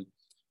with him.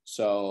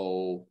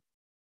 So,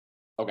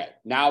 okay,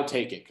 now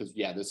take it, because,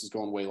 yeah, this is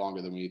going way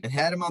longer than we... And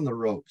had him on the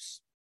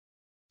ropes.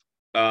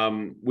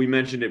 We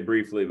mentioned it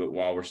briefly, but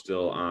while we're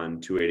still on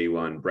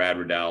 281, Brad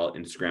Riddell,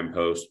 Instagram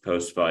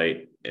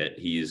post-fight,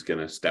 he's going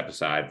to step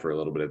aside for a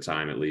little bit of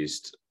time at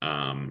least.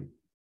 That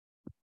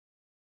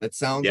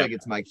sounds like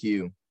it's my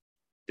cue.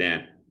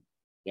 Dan.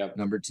 Yep.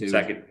 Number 2.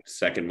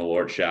 Second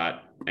Malort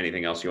shot.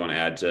 Anything else you want to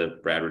add to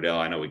Brad Riddell?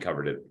 I know we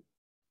covered it.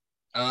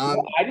 I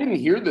didn't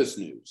hear this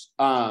news.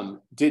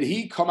 Did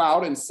he come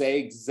out and say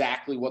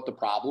exactly what the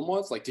problem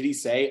was? Like, did he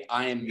say,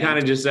 I am... He kind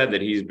of just said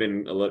that he's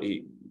been a little...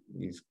 He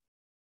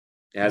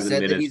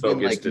hasn't been as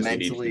focused as he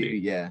needs to be.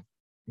 Yeah.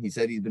 He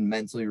said he's been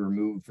mentally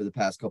removed for the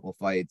past couple of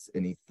fights,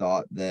 and he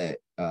thought that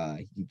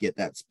he could get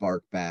that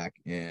spark back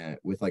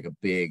with like a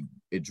big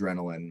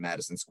adrenaline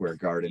Madison Square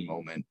Garden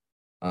moment.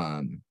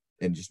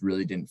 And just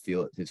really didn't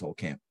feel it his whole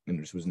camp, and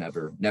just was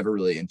never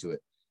really into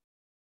it.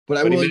 But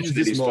I will use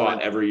this he's moment.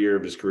 Fought every year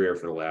of his career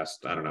for the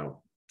last,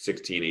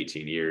 16,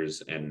 18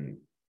 years, and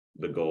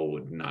the goal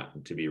would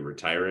not to be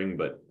retiring,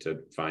 but to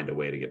find a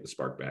way to get the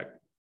spark back.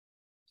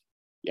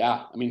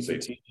 Yeah, I mean,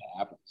 fatigue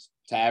happens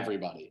to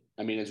everybody.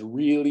 I mean, it's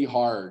really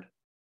hard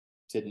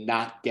to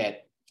not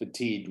get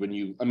fatigued when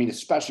you,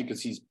 especially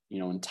because he's,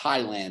 in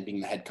Thailand being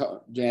the head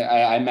coach.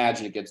 I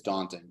imagine it gets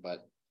daunting,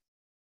 but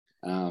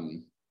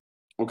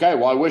okay,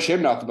 well, I wish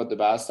him nothing but the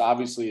best.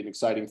 Obviously, an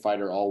exciting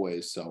fighter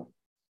always. So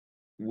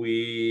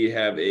we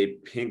have a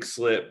pink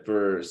slip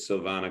for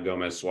Silvana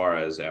Gomez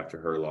Suarez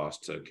after her loss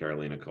to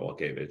Karolina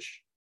Kowalkiewicz.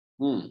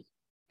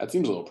 That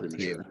seems a little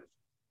premature.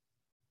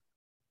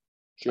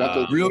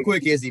 Real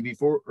quick, Izzy,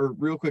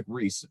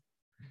 Reese,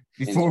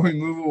 before we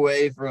move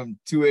away from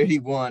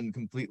 281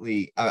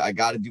 completely, I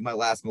got to do my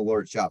last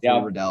Malort shot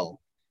for Riddell.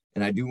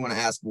 And I do want to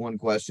ask one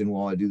question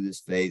while I do this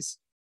face.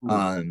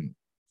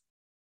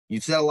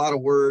 You've said a lot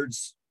of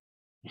words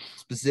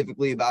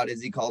specifically about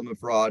Izzy, called him a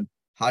fraud.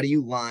 How do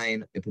you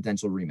line a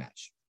potential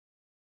rematch?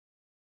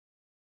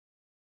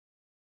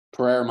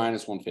 Pereira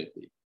minus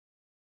 150.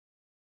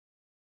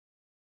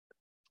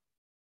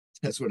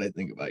 That's what I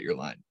think about your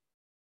line.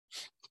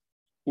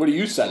 What do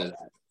you set it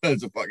at?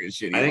 That's a fucking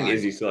shitty line. I think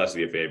Izzy still has to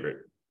be a favorite.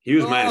 He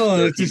was minus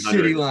 1,300. That's a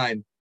shitty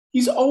line.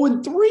 He's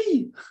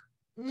 0-3.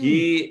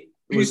 He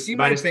you see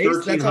my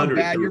face? That's how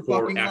bad your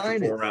fucking after line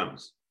 4 is.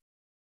 rounds.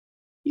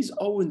 He's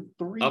 0-3.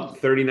 Up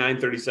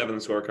 39-37 in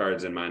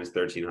scorecards and minus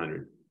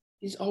 1,300.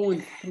 He's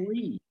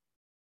 0-3.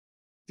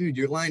 Dude,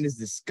 your line is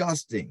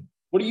disgusting.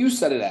 What do you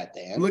set it at,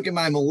 Dan? Look at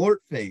my Malort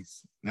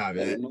face. No,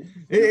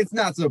 it's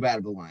not so bad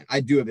of a line. I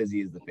do have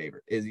Izzy as the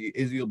favorite.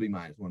 Izzy will be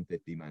minus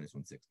 150, minus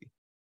 160.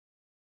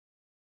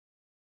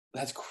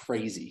 That's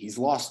crazy. He's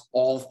lost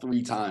all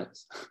 3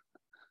 times.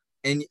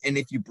 And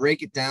if you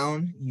break it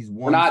down, he's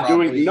won. We're not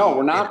breaking it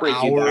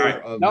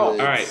down. All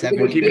right.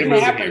 We're keeping it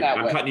moving here.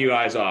 I'm cutting you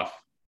guys off.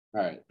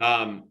 All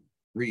right.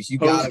 Reese, you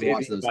gotta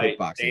watch those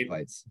kickboxing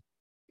fights.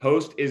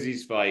 Post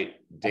Izzy's fight,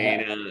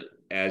 Dana,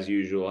 as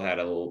usual, had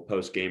a little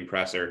post-game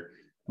presser.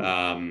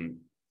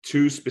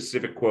 2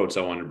 specific quotes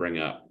I wanted to bring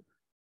up.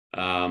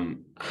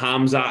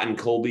 Hamzat and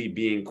Colby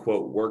being,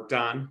 quote, worked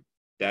on.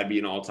 That'd be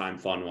an all-time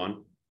fun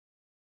one.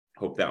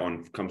 Hope that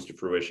one comes to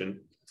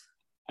fruition.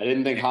 I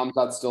didn't think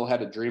Hamzat still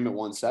had a dream at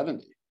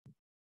 170.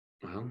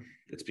 Well,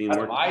 it's being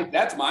worked.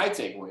 That's my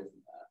takeaway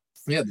from that.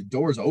 Yeah, the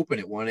door's open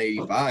at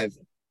 185.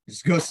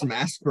 Just go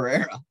smash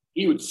Pereira.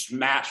 He would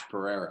smash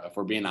Pereira, if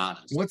we're being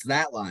honest. What's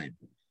that line?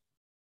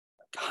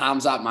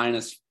 Hamzat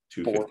minus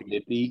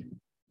 450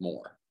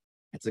 more.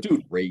 That's a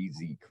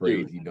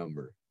crazy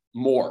number.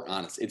 More,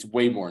 honestly. It's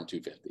way more than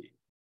 250.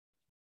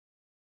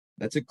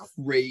 That's a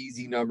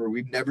crazy number.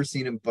 We've never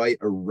seen him fight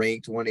a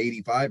ranked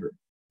 185er.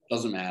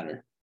 Doesn't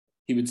matter.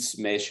 He would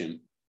smash him.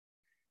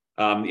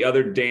 The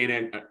other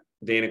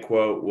Dana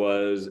quote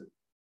was,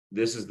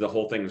 this is the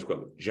whole thing is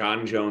quote,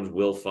 John Jones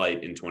will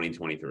fight in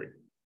 2023.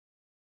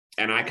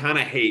 And I kind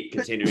of hate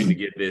continuing to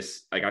get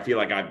this. Like, I feel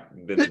like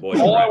I've been the boy.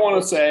 All I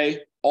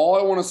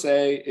want to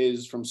say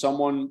is from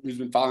someone who's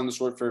been following the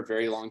sport for a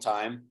very long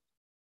time,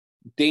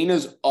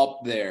 Dana's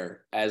up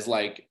there as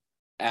like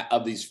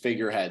of these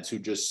figureheads who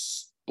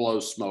just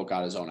blows smoke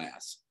out his own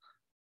ass.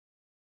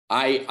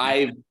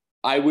 I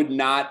would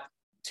not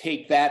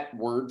take that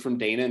word from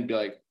Dana and be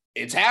like,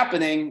 it's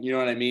happening. You know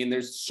what I mean?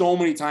 There's so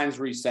many times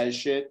where he says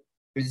shit.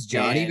 Is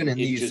John even in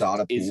the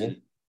USADA pool?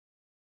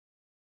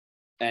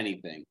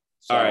 Anything.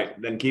 So, all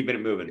right, then keeping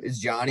it moving. Is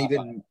John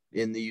even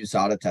in the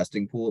USADA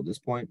testing pool at this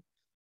point?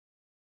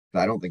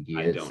 I don't think he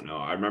is. I don't know.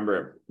 I remember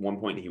at one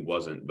point he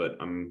wasn't, but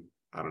I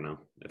don't know.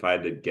 If I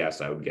had to guess,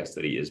 I would guess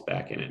that he is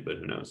back in it, but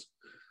who knows?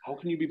 How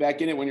can you be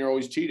back in it when you're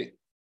always cheating?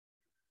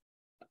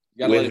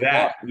 With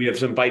that, we have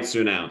some fights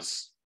to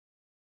announce.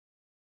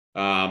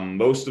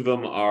 Most of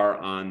them are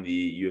on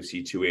the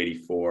UFC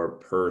 284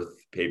 Perth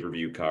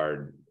pay-per-view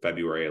card,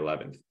 February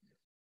 11th.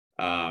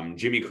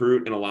 Jimmy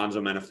Crute and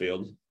Alonzo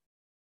Menifield.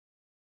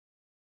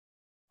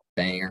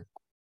 Banger.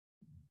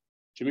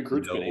 Jimmy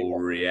Crute's been AWOL.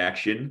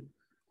 Reaction.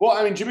 Well,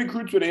 I mean, Jimmy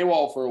Crute's been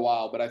AWOL for a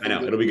while, but I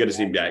think it'll be good to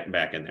see him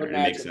back in there. It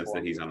makes sense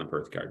that he's on the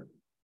Perth card.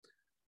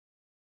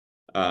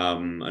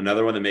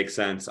 Another one that makes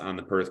sense on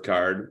the Perth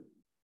card,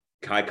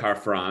 Kai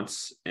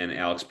Kara-France and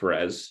Alex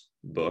Perez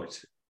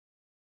booked.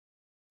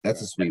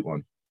 That's a sweet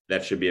one.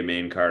 That should be a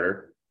main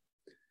Carter.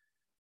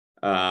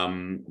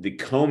 The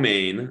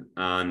co-main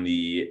on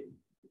the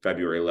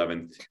February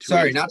 11th.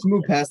 Sorry, not to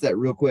move past that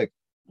real quick.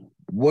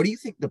 What do you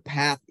think the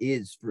path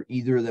is for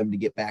either of them to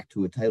get back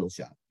to a title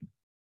shot?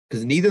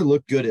 Because neither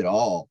looked good at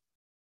all.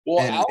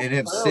 Well, and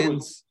have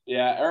since.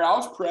 Or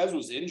Alex Perez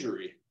was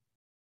injury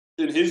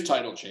in his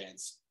title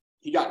chance.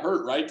 He got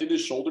hurt, right? Did his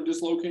shoulder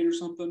dislocate or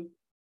something?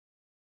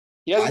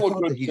 He hasn't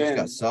looked good. He just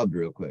got subbed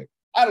real quick.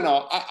 I don't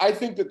know. I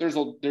think that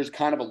there's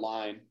kind of a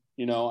line,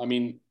 you know. I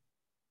mean,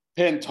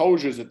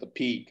 Pantoja's at the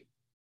peak.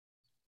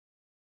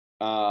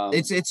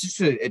 It's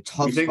just a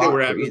tough spot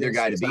for either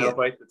guy to be in.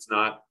 Fight that's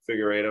not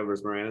Figueiredo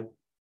versus Moreno.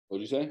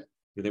 What'd you say?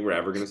 You think we're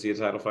ever going to see a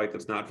title fight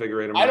that's not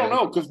Figueiredo? I don't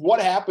know, because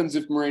what happens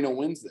if Moreno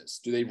wins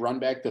this? Do they run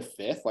back to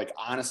fifth? Like,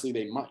 honestly,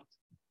 they might.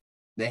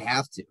 They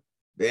have to.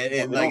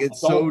 They're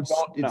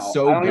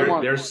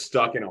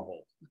stuck in a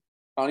hole.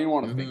 I don't even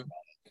want to think about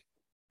it.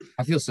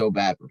 I feel so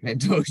bad for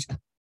Pantoja.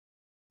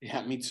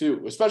 Yeah, me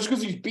too. Especially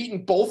because he's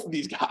beaten both of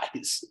these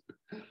guys.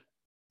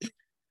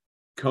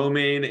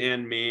 Co-main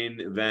and main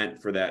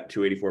event for that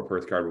 284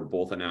 Perth card were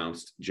both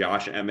announced.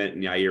 Josh Emmett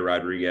and Yair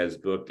Rodriguez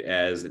booked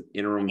as an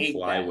interim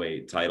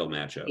flyweight title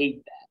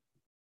matchup.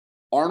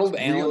 Arnold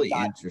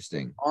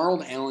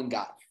Allen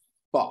got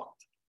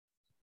fucked.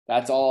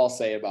 That's all I'll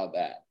say about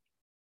that.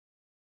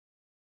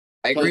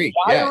 I agree.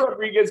 Yair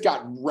Rodriguez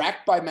got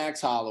wrecked by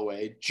Max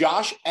Holloway.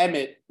 Josh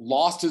Emmett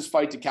lost his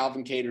fight to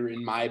Calvin Kattar,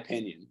 in my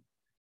opinion.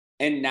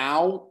 And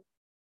now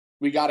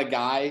we got a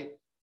guy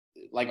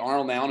like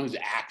Arnold Allen, who's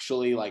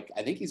actually like,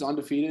 I think he's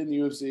undefeated in the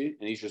UFC,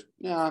 and he's just,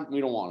 we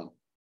don't want him.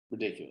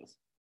 Ridiculous.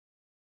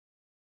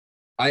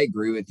 I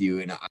agree with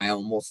you, and I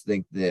almost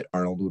think that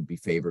Arnold would be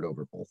favored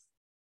over both.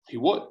 He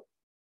would.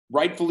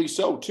 Rightfully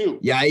so, too.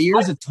 Yeah,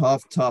 Yair's a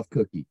tough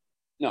cookie.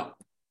 No.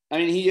 I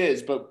mean, he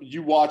is, but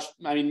you watched,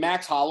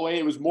 Max Holloway,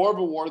 it was more of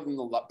a war than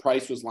the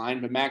price was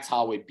lined, but Max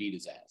Holloway beat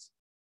his ass.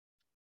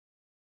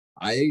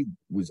 I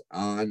was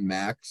on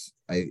Max,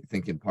 I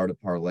think in part of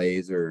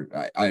parlays, or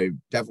I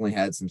definitely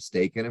had some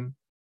stake in him.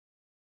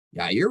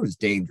 Yair was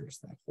dangerous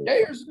that whole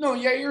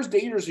Yair's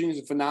dangerous. He's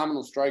a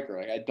phenomenal striker.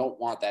 Like, I don't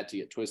want that to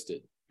get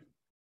twisted.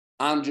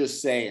 I'm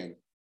just saying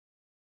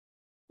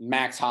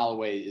Max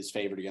Holloway is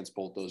favored against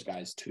both those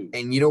guys too.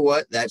 And you know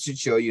what? That should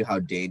show you how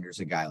dangerous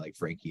a guy like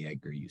Frankie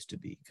Edgar used to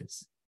be,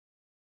 because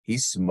he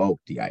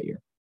smoked Yair.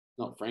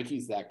 No,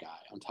 Frankie's that guy.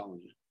 I'm telling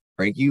you.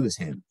 Frankie was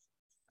him.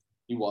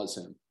 He was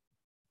him.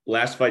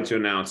 Last fight to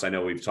announce, I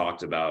know we've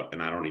talked about,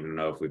 and I don't even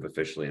know if we've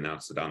officially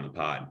announced it on the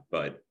pod,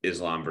 but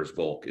Islam versus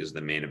Volk is the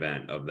main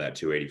event of that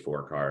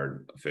 284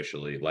 card,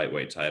 officially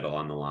lightweight title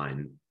on the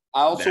line.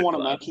 I also want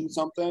to mention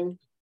something.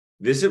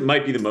 This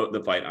might be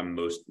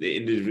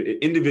the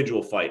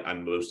individual fight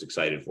I'm most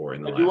excited for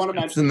in the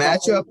last. It's the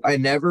matchup I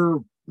never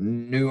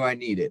knew I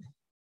needed.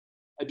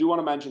 I do want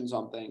to mention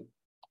something.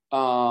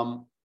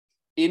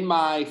 In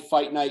my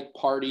fight night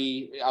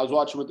party, I was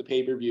watching with the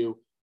pay-per-view.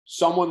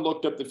 Someone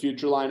looked up the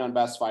future line on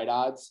Best Fight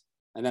Odds,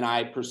 and then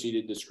I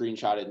proceeded to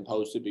screenshot it and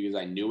post it because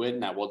I knew it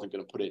and I wasn't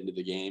going to put it into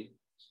the game.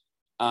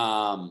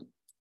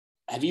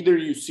 Have either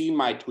of you seen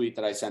my tweet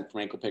that I sent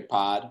from Ankle Pick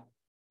Pod?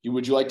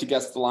 Would you like to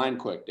guess the line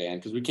quick, Dan?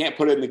 Because we can't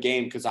put it in the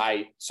game because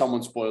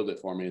someone spoiled it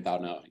for me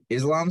without knowing.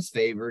 Islam's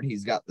favored.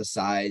 He's got the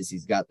size.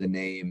 He's got the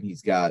name.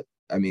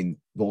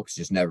 Volk's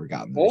just never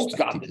gotten the Volk's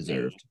respect got he the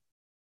deserved. name.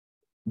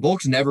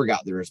 Volk's never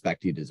got the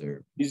respect he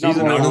deserved. He's None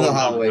number of one the pound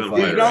Holloway for pound.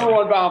 fighters. He's number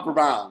one pound for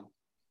pound.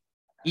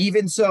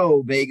 Even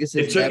so, Vegas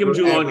It has took him never,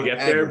 too long ever, to get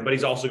there, ever- but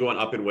he's also going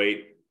up in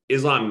weight.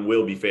 Islam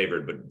will be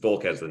favored, but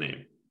Volk has the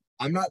name.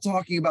 I'm not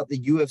talking about the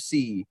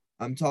UFC.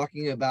 I'm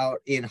talking about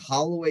in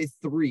Holloway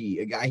 3,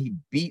 a guy he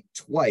beat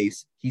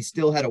twice. He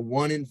still had a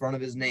 1 in front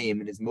of his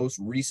name in his most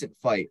recent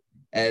fight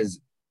as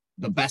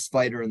the best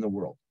fighter in the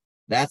world.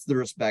 That's the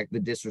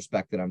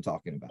disrespect that I'm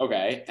talking about.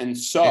 Okay, and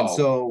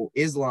so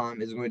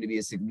Islam is going to be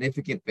a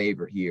significant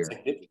favorite here.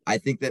 I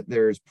think that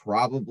there's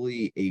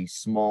probably a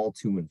small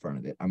 2 in front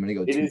of it. I'm going to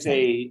go. It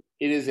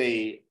is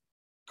a.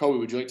 Kobe,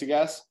 would you like to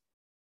guess?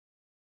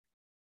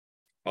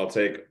 I'll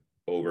take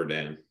over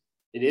Dan.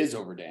 It is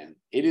over Dan.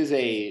 It is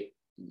a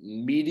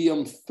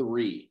medium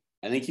 3.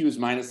 I think he was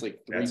minus like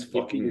 350 That's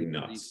fucking or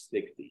nuts.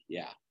 360.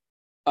 Yeah.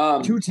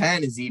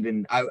 210 is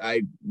even.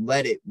 I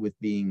led it with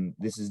being.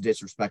 This is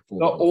disrespectful.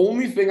 The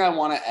only thing I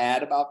want to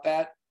add about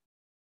that,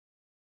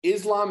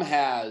 Islam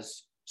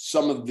has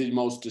some of the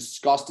most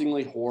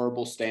disgustingly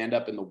horrible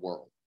stand-up in the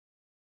world,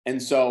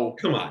 and so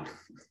Come on.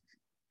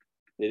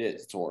 it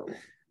is. It's horrible.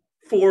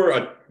 For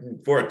a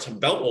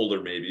belt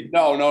holder, maybe.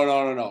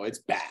 No. It's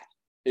bad.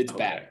 It's Okay.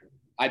 bad.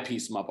 I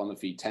piece him up on the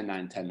feet.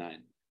 10-9, 10-9.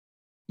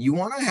 You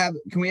want to have,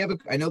 can we have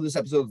I know this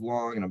episode is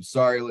long and I'm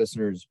sorry,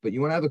 listeners, but you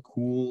want to have a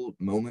cool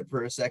moment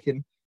for a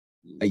second.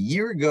 A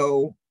year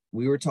ago,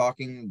 we were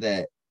talking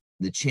that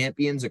the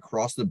champions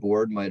across the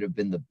board might have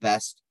been the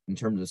best in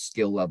terms of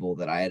skill level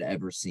that I had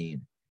ever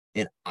seen.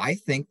 And I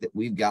think that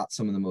we've got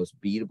some of the most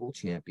beatable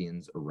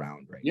champions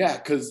around right Yeah,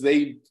 because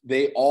they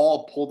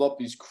all pulled up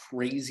these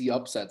crazy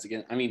upsets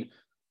again. I mean,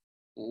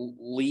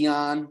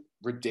 Leon,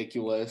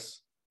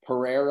 ridiculous.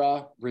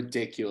 Pereira,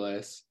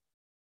 ridiculous.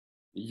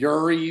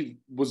 Yuri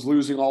was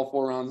losing all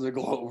 4 rounds of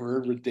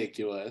Glover,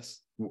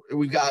 ridiculous. now.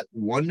 We've got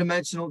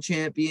one-dimensional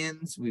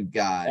champions. We've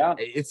got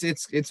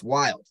it's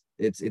wild.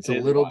 It's a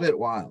little bit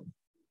wild.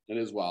 It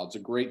is wild. It's a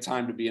great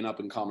time to be an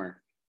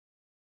up-and-comer.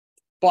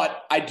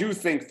 But I do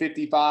think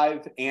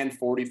 55 and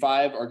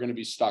 45 are going to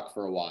be stuck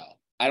for a while.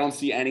 I don't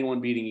see anyone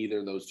beating either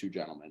of those 2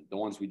 gentlemen, the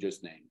ones we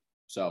just named.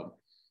 So,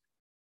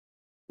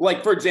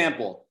 like, for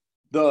example,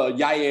 the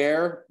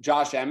Yair,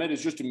 Josh Emmett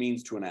is just a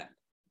means to an end,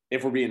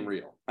 if we're being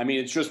real. I mean,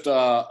 it's just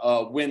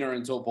a winner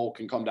until Volk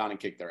can come down and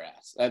kick their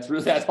ass.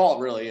 That's all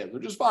it really is,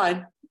 which is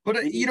fine. But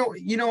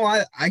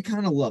I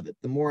kind of love it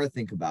the more I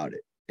think about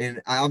it.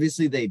 And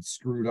obviously they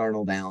screwed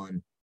Arnold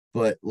Allen,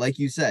 but like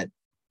you said,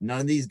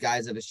 none of these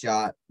guys have a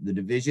shot. The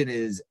division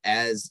is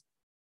as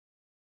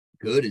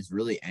good as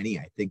really any.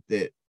 I think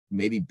that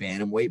maybe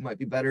bantamweight might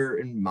be better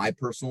in my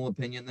personal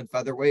opinion than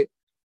featherweight,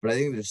 but I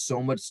think there's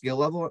so much skill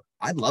level.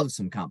 I'd love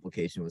some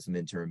complication with some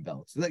interim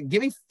belts. Like,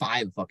 give me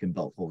 5 fucking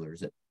belt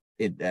holders at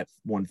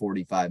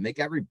 145. Make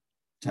every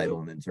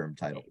title an interim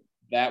title.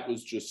 That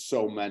was just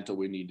so mental.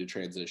 We need to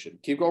transition.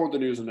 Keep going with the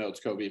news and notes,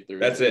 Kobe. If there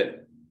is. That's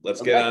it.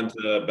 Let's get on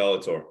to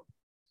Bellator.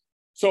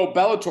 So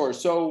Bellator.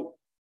 So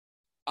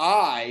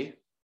I,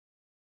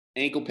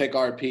 Ankle Pick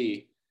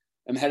RP,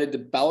 am headed to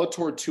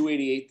Bellator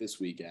 288 this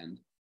weekend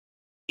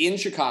in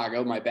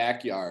Chicago, my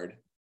backyard,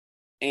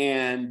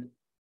 and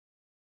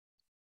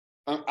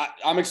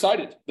I'm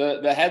excited.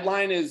 The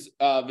headline is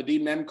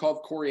Vadim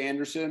Nemkov, Corey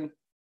Anderson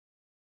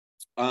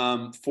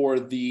for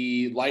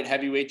the light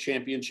heavyweight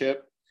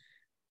championship.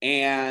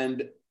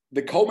 And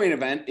the co-main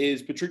event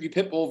is Patricky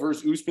Pitbull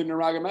versus Usman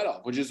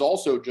Nurmagomedov, which is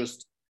also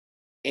just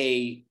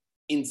a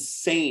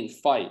insane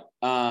fight.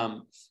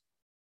 I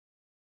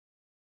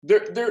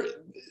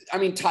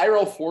mean,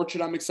 Tyrell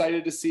Fortune, I'm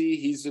excited to see.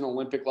 He's an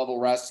Olympic level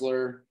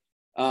wrestler.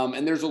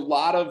 And there's a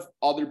lot of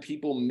other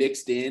people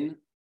mixed in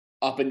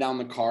up and down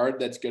the card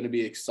that's going to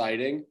be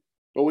exciting.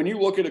 But when you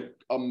look at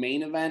a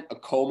main event, a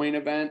co-main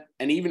event,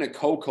 and even a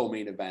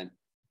co-main event,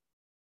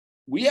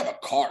 we have a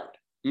card.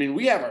 I mean,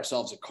 we have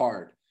ourselves a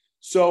card.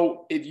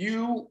 So I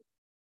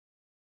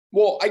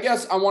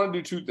guess I want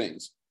to do 2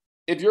 things.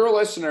 If you're a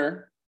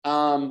listener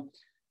and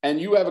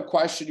you have a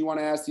question you want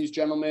to ask these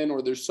gentlemen,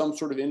 or there's some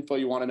sort of info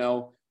you want to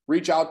know,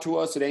 reach out to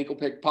us at Ankle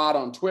Pick Pod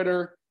on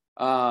Twitter,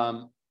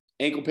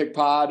 Ankle Pick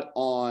Pod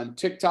on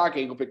TikTok,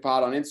 Ankle Pick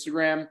Pod on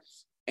Instagram,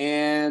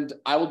 and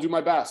I will do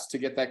my best to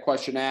get that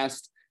question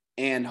asked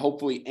and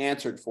hopefully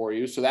answered for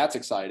you. So that's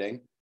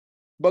exciting.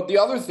 But the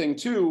other thing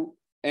too,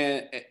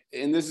 and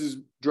this is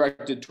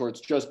directed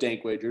towards just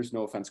Dank Wagers,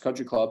 no offense,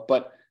 Country Club,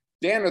 but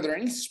Dan, are there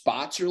any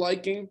spots you're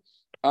liking?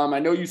 I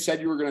know you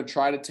said you were going to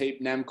try to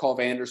tape Nemkov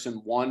Anderson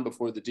 1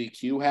 before the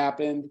DQ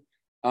happened.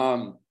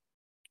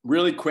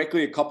 Really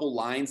quickly, a couple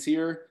lines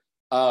here.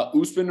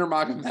 Usman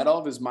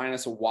Nurmagomedov is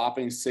minus a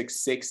whopping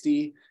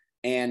 660,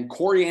 and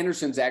Corey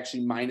Anderson's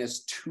actually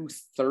minus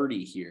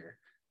 230 here.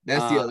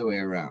 That's the other way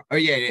around. Oh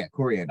yeah,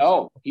 Corey Anderson.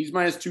 Oh, he's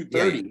minus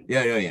 230.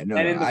 Yeah. No,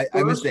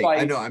 I mistake.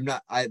 I know. I'm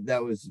not.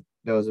 That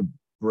was a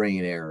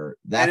brain error.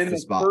 That's the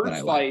spot that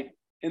I like.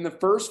 In the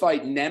first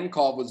fight,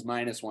 Nemkov was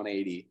minus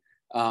 180.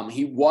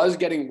 He was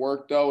getting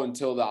work though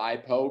until the eye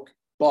poke,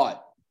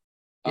 but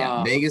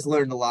Vegas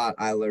learned a lot.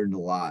 I learned a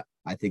lot.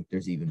 I think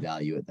there's even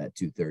value at that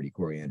 230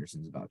 Corey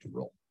Anderson's about to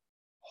roll.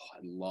 I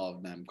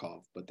love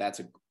Nemkov, but that's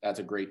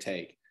a great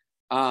take.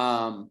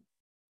 Yeah,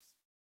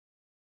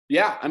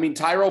 I mean,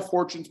 Tyrell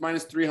Fortune's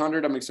minus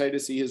 300. I'm excited to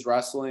see his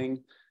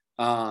wrestling.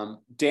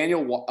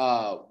 Daniel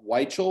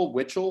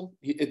Weichel,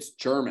 it's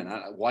German.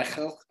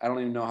 Weichel, I don't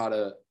even know how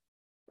to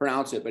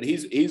pronounce it, but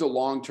he's a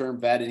long-term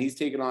vet, and he's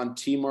taking on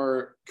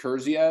Timur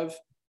Kurziev,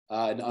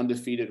 an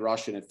undefeated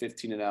Russian at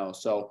 15-0.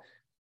 So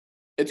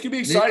it's gonna be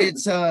exciting.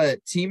 It's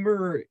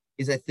Timur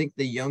is, I think,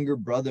 the younger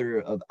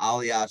brother of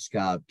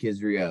Alyashkov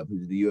Kizriev,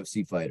 who's the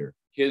UFC fighter.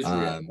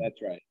 Kizriev,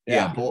 that's right.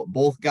 Yeah,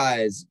 both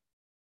guys,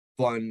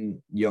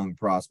 fun young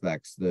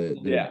prospects.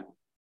 And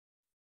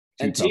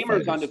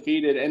Timur's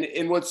undefeated.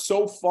 And what's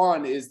so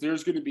fun is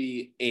there's going to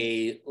be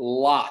a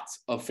lot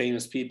of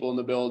famous people in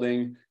the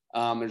building.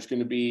 There's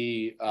going to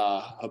be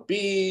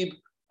Habib,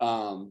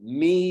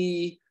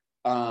 me,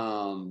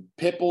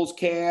 Pitbull's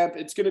camp.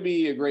 It's going to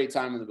be a great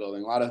time in the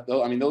building.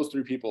 Those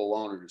three people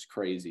alone are just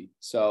crazy.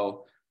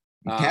 So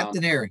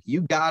Captain Eric,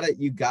 you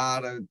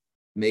gotta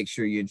make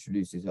sure you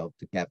introduce yourself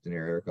to Captain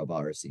Eric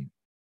Albarracin.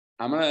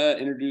 I'm gonna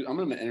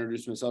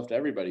introduce myself to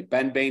everybody.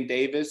 Ben Bain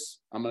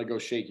Davis. I'm gonna go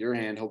shake your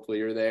hand. Hopefully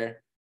you're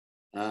there.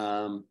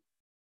 It'll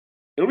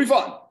be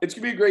fun. It's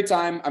gonna be a great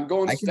time. I'm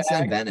going. I can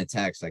send Ben a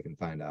text. I can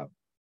find out.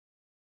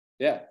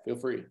 Yeah, feel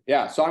free.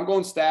 Yeah, so I'm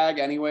going Stag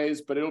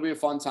anyways, but it'll be a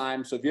fun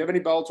time. So if you have any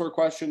Bellator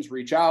questions,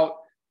 reach out.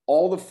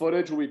 All the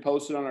footage will be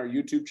posted on our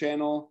YouTube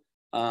channel.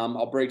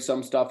 I'll break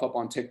some stuff up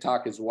on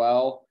TikTok as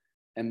well.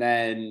 And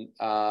then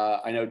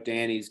I know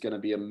Danny's going to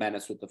be a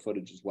menace with the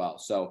footage as well.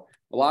 So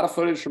a lot of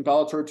footage from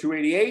Bellator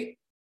 288.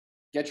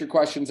 Get your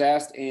questions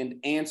asked and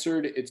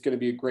answered. It's going to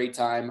be a great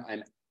time.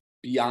 I'm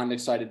beyond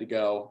excited to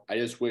go. I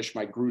just wish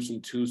my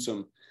gruesome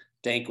twosome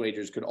dank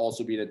wagers could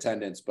also be in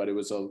attendance, but it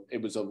was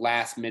a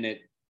last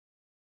minute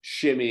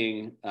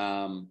shimmying,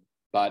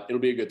 but it'll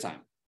be a good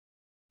time.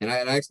 And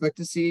I expect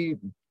to see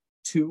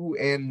 2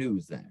 and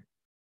news there.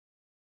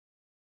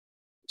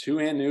 2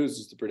 and news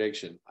is the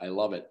prediction. I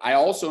love it. I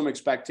also am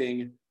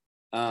expecting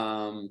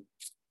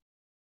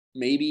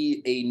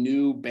maybe a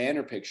new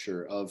banner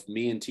picture of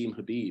me and Team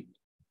Habib.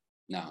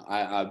 No,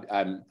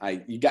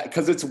 you got,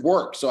 because it's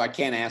work, so I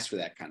can't ask for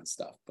that kind of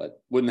stuff. But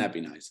wouldn't that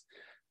be nice?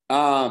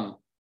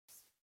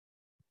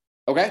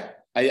 Okay.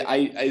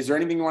 Is there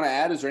anything you want to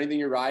add? Is there anything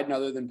you're riding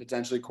other than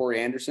potentially Corey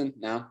Anderson?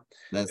 No.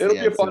 It'll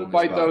be a fun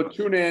fight though.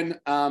 Tune in.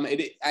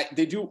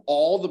 They do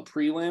all the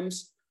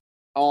prelims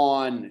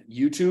on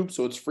YouTube,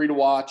 so it's free to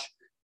watch.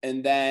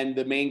 And then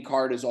the main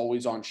card is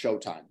always on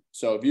Showtime.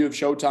 So if you have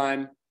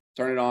Showtime,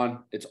 turn it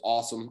on. It's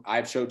awesome. I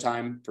have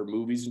Showtime for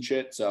movies and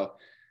shit. So,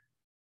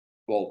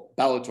 well,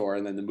 Bellator,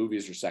 and then the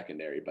movies are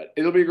secondary. But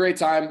it'll be a great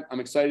time. I'm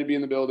excited to be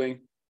in the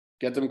building.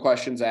 Get them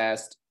questions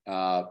asked.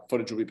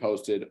 Footage will be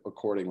posted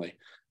accordingly.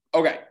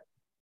 Okay.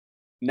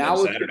 Now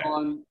let's get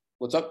on.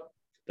 What's up?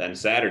 Then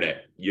Saturday,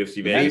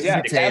 UFC Vegas.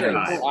 Yeah, Saturday.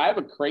 I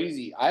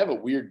have a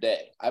weird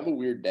day.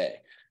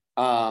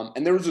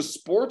 And there was a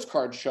sports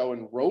card show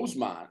in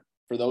Rosemont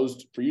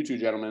for you two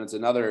gentlemen. It's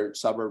another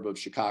suburb of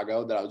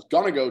Chicago that I was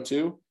going to go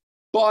to.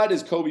 But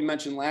as Kobe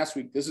mentioned last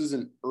week, this is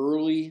an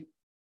early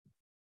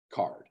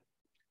card.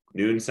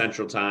 Noon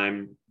Central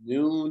Time.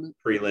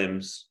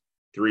 Prelims.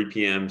 3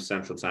 p.m.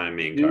 Central Time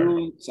main card.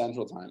 Noon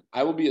Central Time.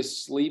 I will be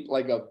asleep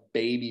like a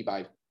baby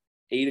by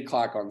 8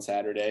 o'clock on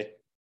Saturday.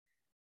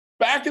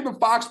 Back in the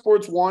Fox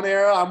Sports 1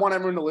 era, I want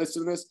everyone to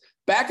listen to this.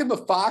 Back in the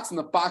Fox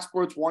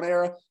Sports 1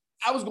 era,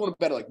 I was going to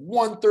bed at like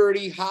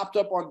 1:30, hopped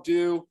up on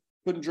Dew,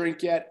 couldn't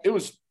drink yet. It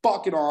was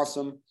fucking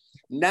awesome.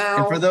 Now,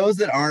 and for those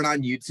that aren't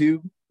on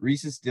YouTube,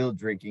 Reese is still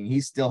drinking.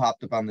 He's still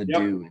hopped up on the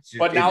Dew.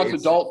 But now it's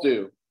adult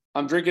Dew.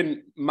 I'm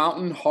drinking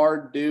Mountain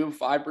Hard Dew,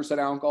 5%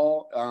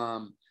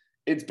 alcohol.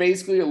 It's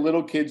basically a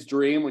little kid's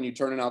dream when you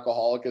turn an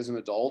alcoholic as an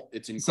adult.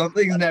 It's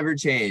something's never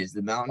changed.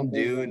 The Mountain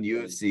Dew and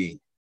UFC.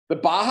 The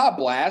Baja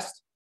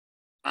Blast,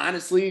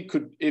 honestly,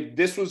 if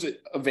this was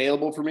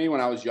available for me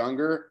when I was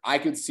younger, I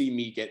could see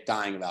me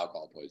dying of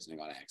alcohol poisoning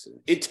on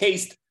accident. It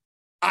tastes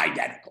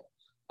identical.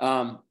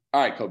 All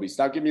right, Kobe,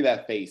 stop giving me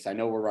that face. I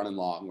know we're running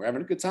long. We're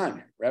having a good time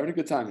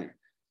here.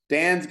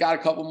 Dan's got a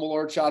couple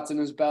Malort shots in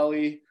his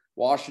belly,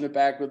 washing it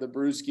back with a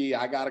brewski.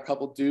 I got a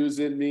couple Dews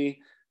in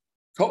me.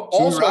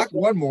 Also, rock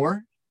one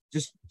more,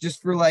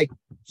 just for like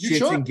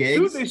shits and gigs.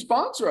 Dude, they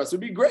sponsor us. It'd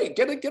be great.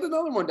 Get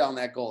another one down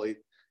that goalie.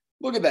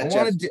 Look at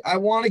that. I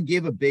want to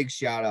give a big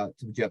shout out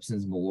to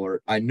Jeppson's Malort.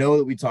 I know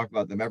that we talk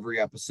about them every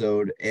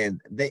episode, and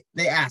they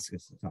ask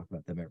us to talk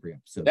about them every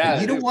episode. Yeah,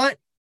 but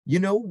you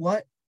know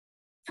what?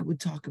 I would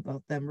talk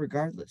about them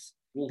regardless,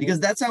 because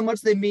that's how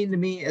much they mean to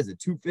me as a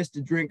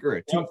two-fisted drinker,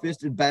 a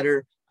two-fisted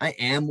better. I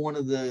am one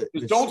of the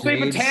don't say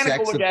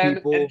botanical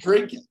again and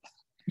drink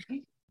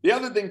it. The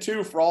other thing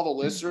too, for all the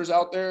listeners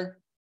out there,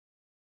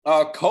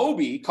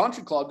 Kobe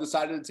Country Club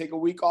decided to take a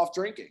week off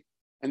drinking.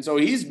 And so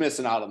he's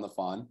missing out on the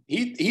fun.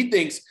 He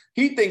thinks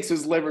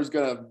his liver's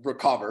gonna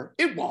recover.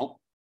 It won't.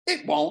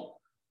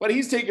 But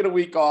he's taking a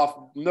week off.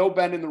 No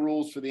bending the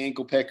rules for the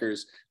ankle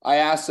pickers. I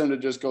asked him to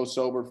just go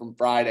sober from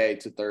Friday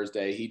to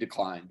Thursday. He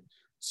declined.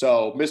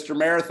 So Mr.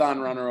 Marathon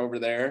runner over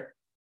there.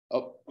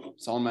 Oh,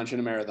 someone mentioned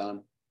a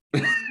marathon.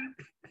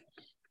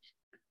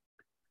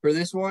 For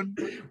this one,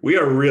 We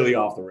are really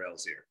off the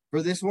rails here.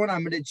 I'm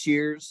going to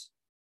cheers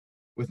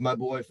with my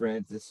boy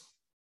Francis.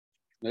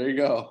 There you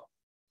go.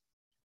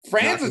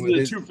 Francis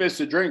is a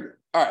two-fisted drinker.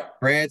 All right.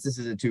 Francis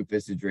is a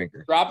two-fisted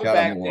drinker. Drop it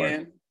back,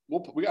 Dan.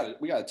 We got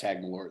to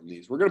tag Malort in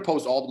these. We're going to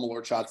post all the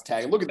Malort shots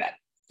tag. Look at that.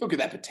 Look at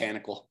that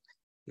botanical.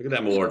 Look at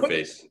that Malort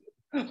face.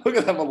 Look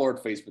at that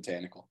Malort face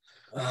botanical.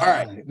 All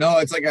right. No,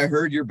 it's like I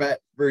heard your bet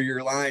for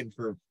your line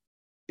for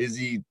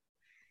Izzy.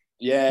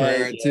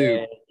 Yeah.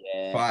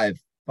 5.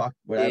 Fuck,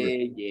 whatever.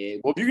 Yeah.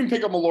 Well, if you can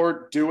pick up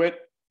Malort, do it.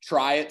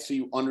 Try it so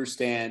you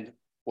understand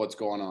what's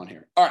going on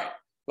here. All right.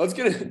 Let's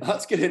get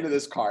into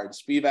this card.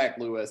 Spivak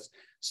Lewis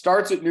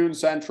starts at noon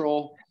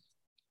Central.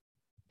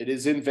 It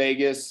is in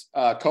Vegas.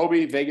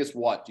 Kobe, Vegas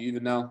what? Do you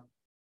even know?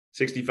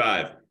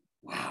 65.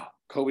 Wow.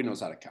 Kobe knows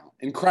how to count.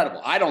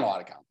 Incredible. I don't know how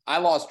to count. I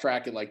lost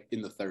track at like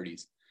in the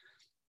 30s.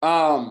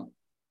 All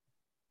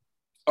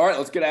right,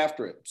 let's get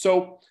after it.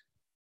 So,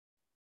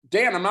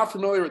 Dan, I'm not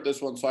familiar with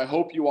this one, so I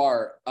hope you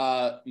are.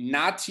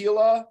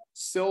 Natila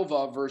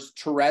Silva versus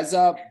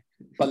Teresa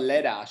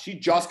Baleta. She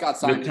just got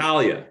signed.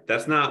 Natalia.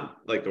 That's not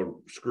like a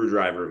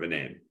screwdriver of a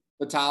name.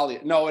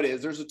 Natalia. No, it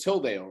is. There's a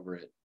tilde over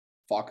it.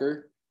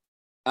 Fucker.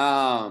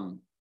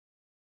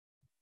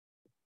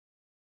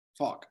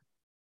 Fuck.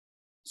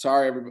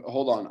 Sorry, everybody.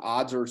 Hold on.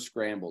 Odds are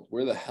scrambled.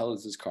 Where the hell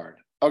is this card?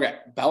 Okay.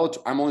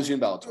 Bellator. I'm only seeing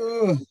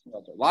Bellator.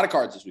 A lot of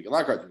cards this week.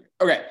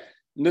 Okay.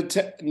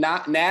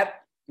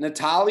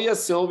 Natalia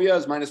Silvia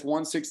is minus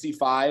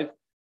 165.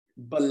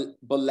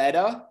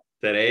 Baleta.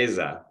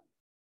 Teresa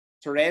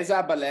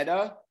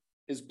Baleta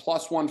is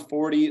plus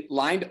 140.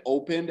 Line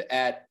opened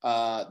at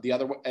the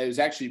other one. It was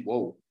actually,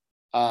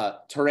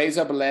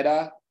 Teresa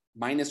Baleta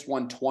minus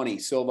 120.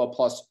 Silva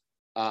plus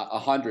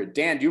 100.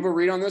 Dan, do you have a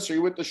read on this? Are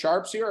you with the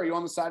sharps here? Are you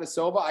on the side of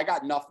Silva? I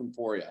got nothing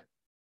for you.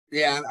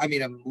 Yeah, I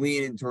mean, I'm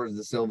leaning towards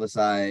the Silva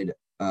side.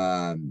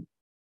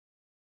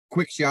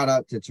 Quick shout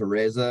out to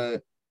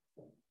Teresa.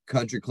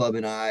 Country Club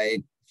and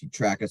I, if you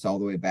track us all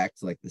the way back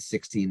to like the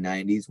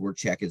 1690s, we're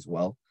Czech as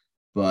well.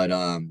 But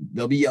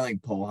they'll be yelling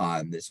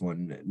Poha in this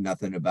one.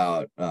 Nothing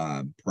about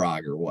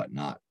Prague or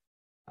whatnot.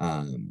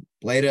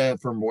 Bleda,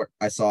 from what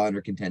I saw in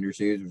her contender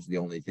series, was the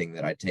only thing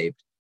that I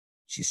taped.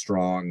 She's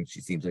strong.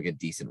 She seems like a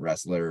decent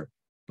wrestler,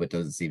 but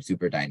doesn't seem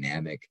super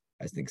dynamic.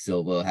 I think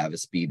Silva will have a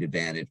speed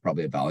advantage,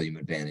 probably a volume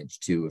advantage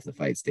too, if the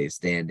fight stays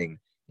standing.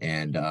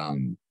 And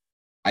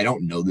I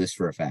don't know this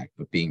for a fact,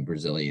 but being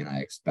Brazilian,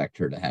 I expect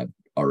her to have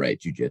all right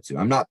jiu-jitsu.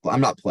 I'm not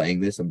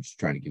playing this. I'm just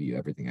trying to give you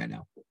everything I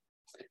know.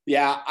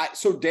 Yeah.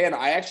 So Dan,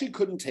 I actually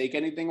couldn't take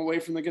anything away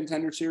from the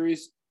contender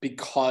series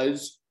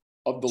because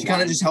of the She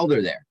kind of just held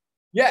her there.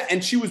 Yeah,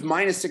 and she was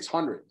minus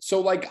 600. So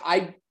like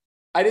I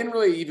didn't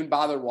really even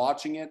bother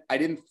watching it. I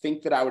didn't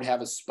think that I would have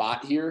a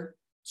spot here.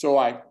 So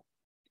I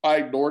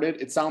ignored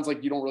it. It sounds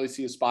like you don't really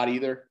see a spot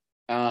either.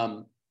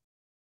 So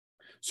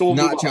we'll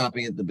not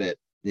chomping at the bit.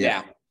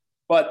 Yeah.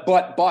 But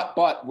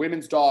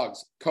women's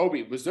dogs.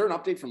 Kobe, was there an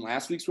update from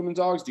last week's women's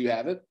dogs? Do you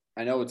have it?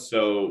 I know it's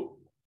so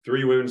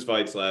 3 women's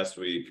fights last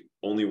week,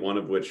 only one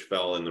of which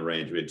fell in the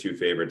range. We had 2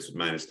 favorites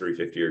minus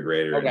 350 or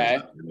greater. Okay.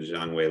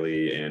 Zhang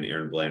Weili and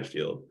Erin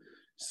Blanchfield.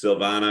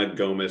 Silvana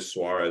Gomez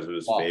Suarez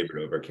was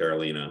favored over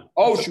Carolina.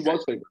 Oh, she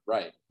was favored,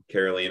 right?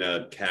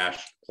 Carolina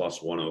cash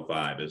plus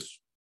 105 is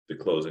the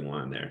closing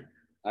line there.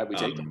 I would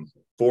take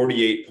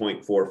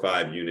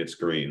 48.45 units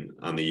green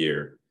on the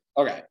year.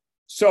 Okay.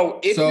 So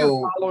if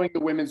you're following the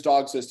women's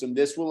dog system,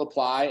 this will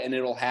apply and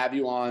it'll have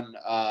you on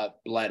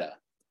Bleda.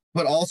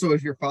 But also,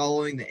 if you're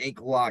following the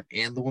ankle lock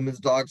and the women's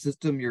dog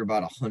system, you're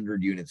about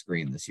 100 units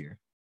green this year.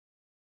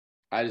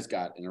 I just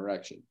got an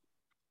erection.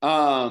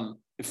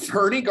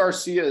 Fernie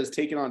Garcia is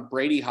taking on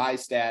Brady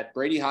Hystad.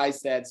 Brady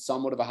Hystad,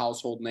 somewhat of a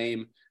household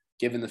name,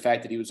 given the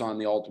fact that he was on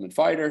The Ultimate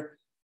Fighter.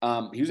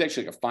 He was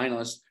actually like a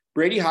finalist.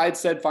 Brady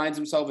Hystad finds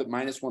himself at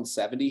minus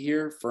 170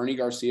 here. Fernie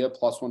Garcia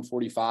plus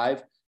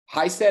 145.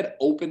 Hystad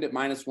opened at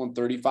minus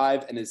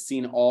 135 and has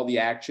seen all the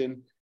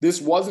action. This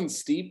wasn't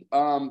steep.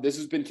 This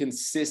has been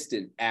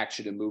consistent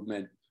action and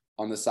movement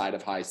on the side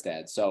of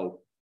Hystad. So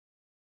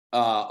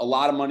a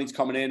lot of money's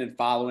coming in and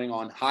following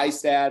on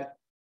Hystad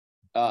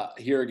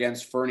here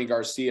against Fernie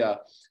Garcia.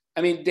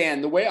 I mean,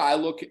 Dan, the way I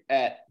look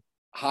at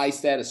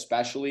Hystad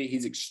especially,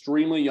 he's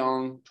extremely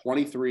young,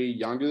 23,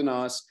 younger than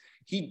us.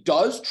 He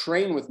does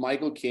train with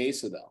Michael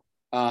Chiesa, though.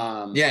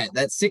 Yeah,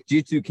 that sick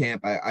jitsu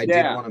camp, I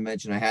did want to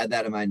mention. I had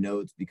that in my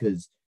notes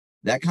because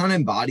that kind of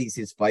embodies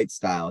his fight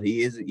style.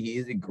 He is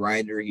a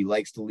grinder. He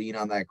likes to lean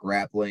on that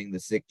grappling,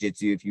 the sick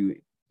jitsu.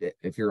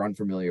 If you're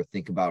unfamiliar,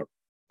 think about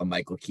a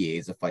Michael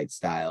Chiesa fight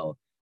style.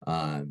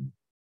 Or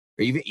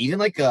even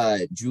like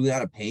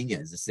Juliana Pena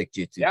is a sick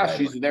jitsu. Yeah,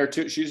 she's there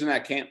too. She's in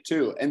that camp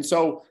too. And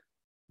so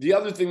the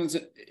other thing is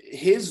that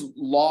his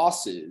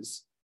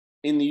losses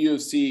in the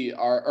UFC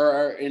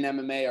or in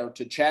MMA are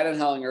to Chad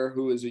Hellinger,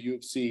 who is a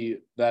UFC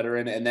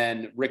veteran, and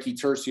then Ricky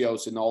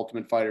Tercios in the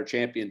Ultimate Fighter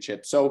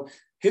Championship. So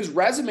his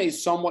resume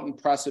is somewhat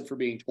impressive for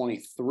being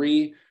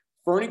 23.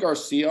 Fernie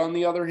Garcia, on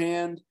the other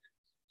hand,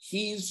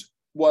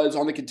 was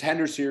on the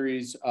Contender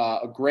Series,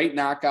 a great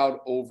knockout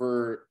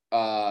over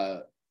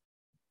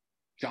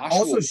Joshua.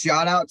 Also,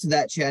 shout out to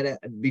that Chad.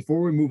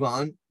 Before we move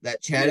on,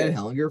 that Chad and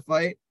Hellinger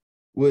fight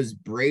was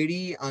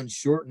Brady on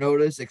short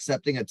notice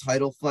accepting a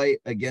title fight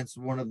against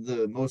one of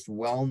the most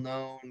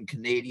well-known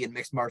Canadian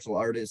mixed martial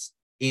artists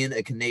in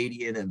a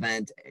Canadian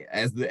event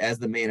as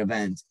the main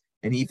event,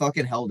 and he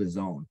fucking held his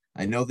own.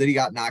 I know that he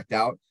got knocked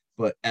out,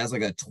 but as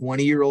like a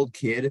 20-year-old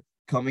kid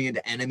coming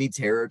into enemy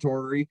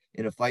territory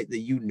in a fight that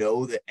you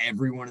know that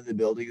everyone in the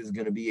building is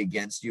going to be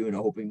against you and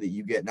hoping that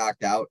you get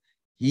knocked out,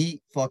 he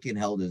fucking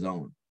held his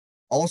own.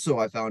 Also,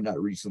 I found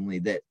out recently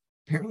that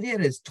apparently he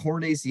had his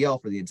torn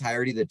ACL for the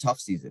entirety of the tough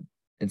season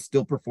and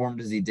still performed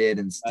as he did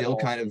and still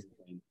kind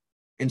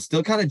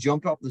of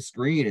jumped off the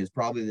screen as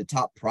probably the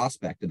top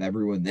prospect of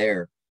everyone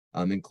there,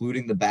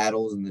 including the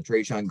Battles and the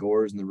Trayshawn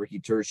Gores and the Ricky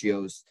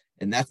Tercios.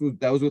 And that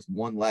was with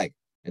one leg.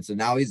 And so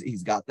now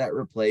he's got that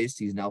replaced.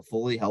 He's now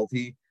fully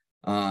healthy.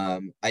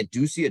 I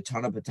do see a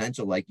ton of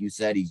potential. Like you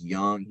said, he's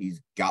young.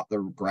 He's got the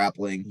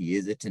grappling. He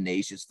is a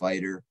tenacious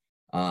fighter.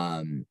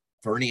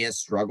 Fernie has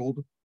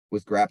struggled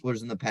with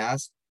grapplers in the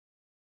past.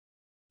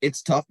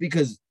 It's tough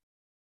because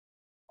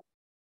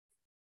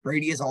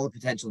Brady has all the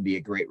potential to be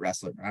a great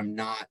wrestler. I'm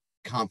not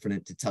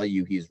confident to tell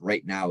you he's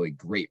right now a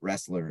great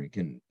wrestler and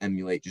can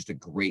emulate just a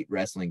great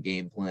wrestling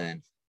game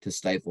plan to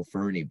stifle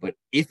Fernie. But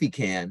if he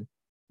can,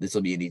 this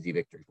will be an easy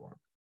victory for him.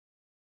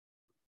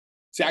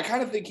 See, I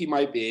kind of think he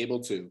might be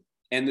able to.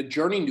 And the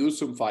Journey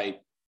Newsom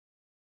fight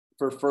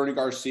for Fernie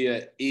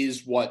Garcia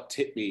is what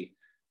tipped me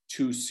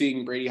to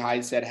seeing Brady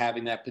Hindset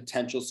having that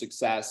potential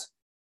success,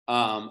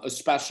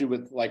 especially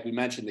with, like we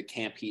mentioned, the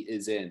camp he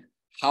is in.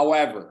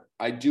 However,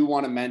 I do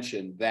want to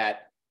mention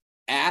that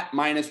at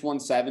minus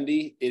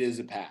 170, it is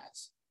a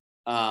pass.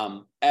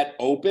 At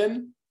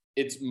open,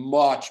 it's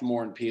much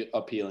more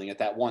appealing at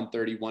that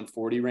 130,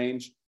 140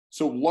 range.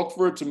 So look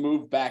for it to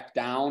move back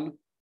down.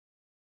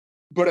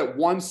 But at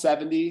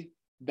 170,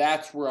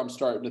 that's where I'm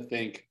starting to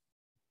think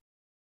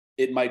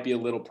it might be a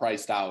little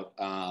priced out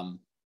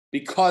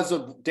because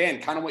of,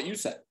 Dan, kind of what you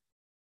said.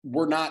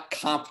 We're not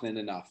confident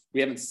enough.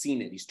 We haven't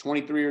seen it. He's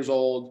 23 years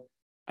old.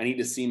 I need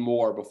to see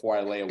more before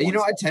I lay a. You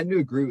know, I tend to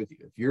agree with you.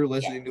 If you're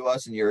listening to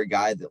us and you're a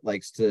guy that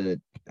likes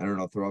to, I don't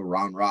know, throw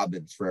round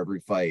robins for every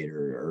fight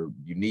or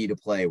you need to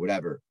play,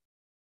 whatever,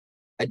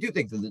 I do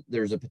think that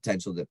there's a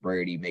potential that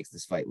Brady makes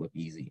this fight look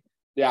easy.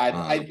 Yeah,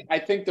 I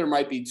think there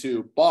might be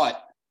too,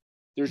 but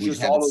there's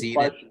just all those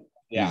questions.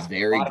 Yeah, he's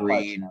very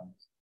green.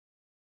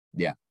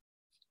 Yeah.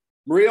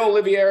 Maria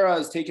Oliveira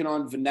is taking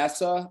on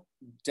Vanessa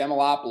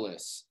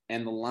Demolopoulos,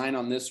 and the line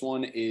on this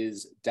one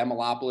is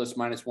Demolopoulos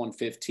minus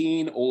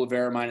 115,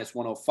 Oliveira minus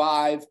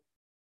 105.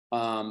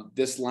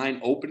 This line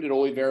opened at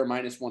Oliveira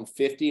minus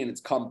 150, and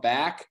it's come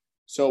back.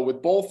 So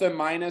with both them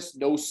minus,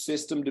 no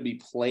system to be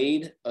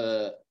played.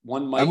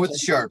 One might. I'm with the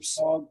sharps,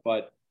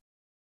 but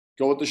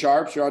go with the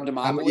sharps. You're on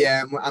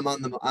Demolopoulos.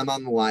 I'm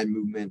on the line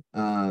movement.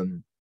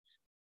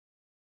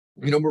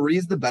 You know,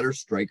 Maria's the better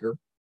striker,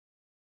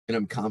 and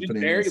I'm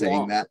confident in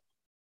saying that.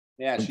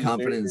 Yeah, I'm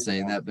confident in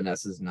saying that.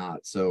 Vanessa's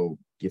not so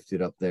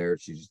gifted up there.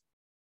 She's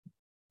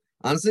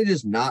honestly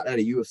just not at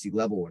a UFC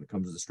level when it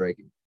comes to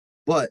striking,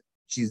 but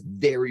she's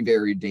very,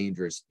 very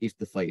dangerous if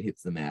the fight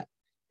hits the mat.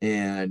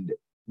 And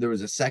there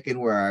was a second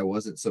where I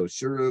wasn't so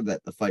sure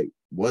that the fight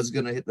was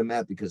going to hit the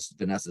mat because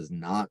Vanessa's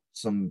not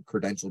some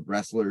credentialed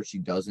wrestler. She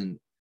doesn't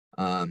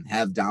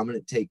have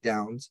dominant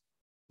takedowns,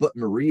 but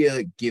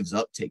Maria gives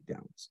up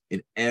takedowns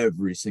in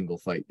every single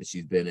fight that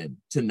she's been in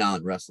to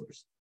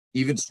non-wrestlers.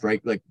 Even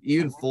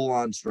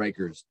full-on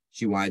strikers,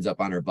 she winds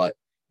up on her butt.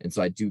 And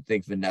so I do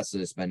think Vanessa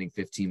is spending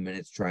 15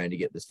 minutes trying to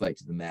get this fight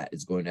to the mat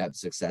is going to have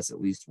success at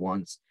least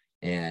once,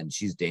 and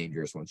she's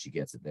dangerous once she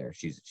gets it there.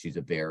 She's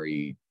a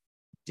very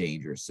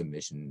dangerous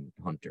submission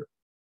hunter.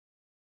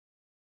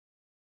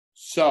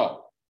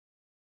 So,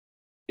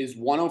 is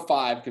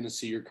 105 going to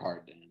see your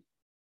card, Dan?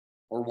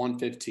 Or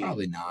 115?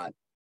 Probably not.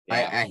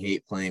 Yeah. I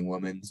hate playing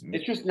women's.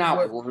 It's just not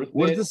worth it.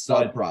 What does the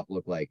sub prop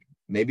look like?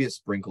 Maybe a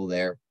sprinkle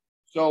there.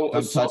 So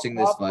I'm touching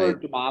this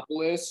fight.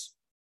 Demopoulos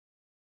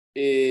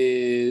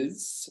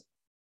is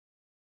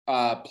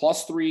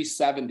plus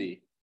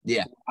 370.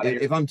 Yeah,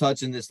 if I'm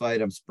touching this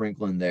fight, I'm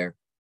sprinkling there.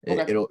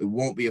 Okay. It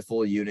won't be a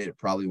full unit. It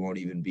probably won't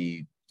even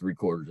be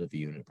 3/4 of a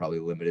unit. Probably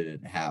limited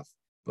at half.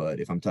 But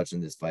if I'm touching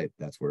this fight,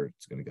 that's where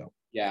it's going to go.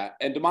 Yeah,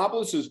 and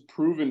Demopoulos has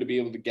proven to be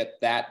able to get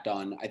that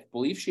done. I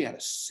believe she had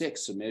a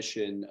 6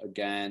 submission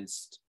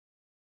against.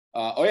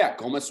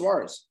 Gomez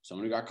Suarez,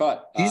 someone who got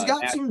cut. He's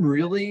got some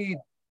really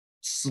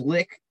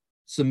slick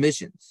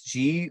submissions.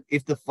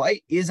 If the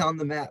fight is on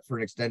the mat for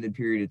an extended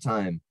period of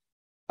time,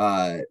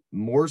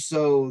 more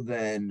so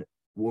than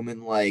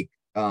women like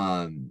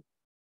Tabatha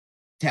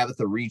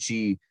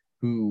Ricci,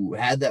 who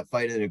had that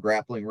fight in a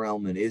grappling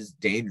realm and is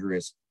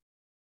dangerous,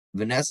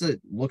 Vanessa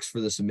looks for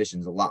the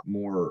submissions a lot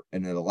more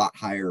and at a lot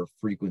higher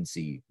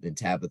frequency than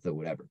Tabatha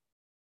would ever.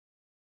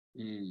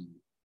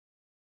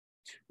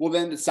 Well,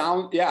 then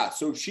so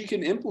if she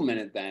can implement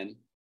it, then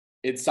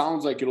it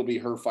sounds like it'll be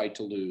her fight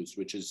to lose,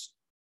 which is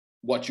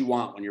what you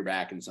want when you're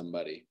backing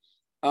somebody.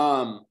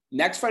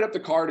 Next fight up the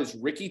card is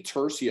Ricky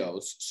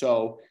Tercios.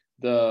 So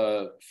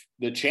the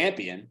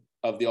champion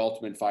of The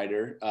Ultimate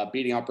Fighter,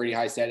 beating out Brady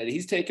Hiestand, and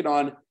he's taken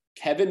on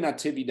Kevin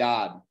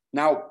Natividad.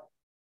 Now,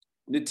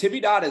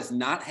 Natividad has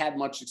not had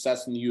much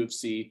success in the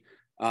UFC.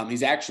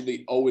 He's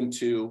actually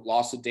 0-2,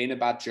 lost to Dana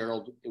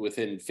Batgerald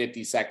within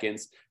 50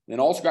 seconds, and then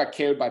also got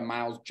KO'd by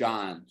Miles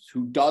Johns,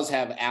 who does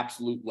have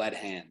absolute lead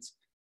hands.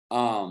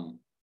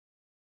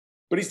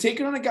 But he's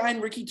taken on a guy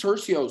in Ricky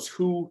Tercios,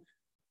 who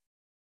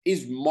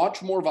is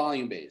much more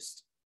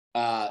volume-based.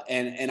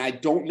 And I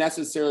don't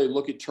necessarily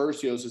look at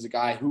Tercios as a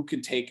guy who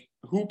can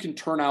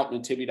turn out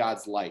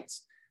Natividad's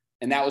lights.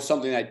 And that was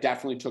something I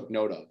definitely took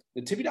note of.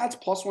 Natividad's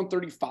plus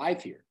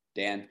 135 here,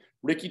 Dan.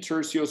 Ricky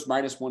Tercios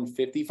minus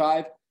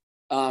 155.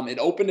 It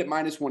opened at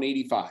minus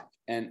 185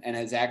 and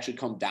has actually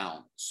come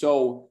down.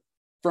 So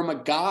from a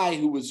guy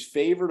who was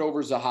favored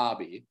over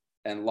Zahabi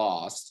and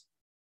lost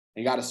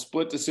and got a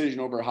split decision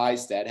over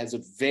Hiestand, has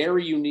a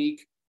very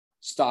unique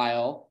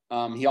style.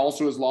 He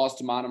also has lost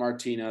to Mana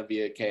Martina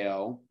via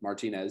KO,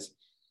 Martinez.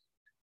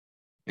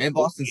 And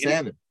Boston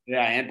Salmon.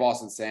 Yeah, and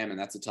Boston Salmon.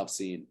 That's a tough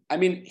scene. I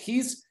mean,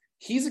 he's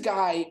a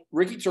guy,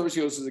 Ricky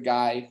Tercios is a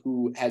guy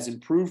who has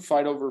improved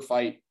fight over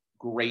fight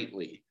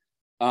greatly.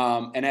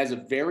 And has a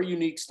very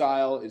unique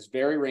style, is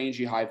very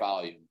rangy, high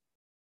volume.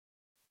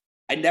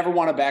 I never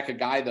want to back a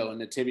guy, though, in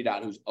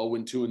Natividad who's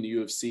 0-2 in the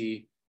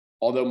UFC.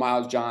 Although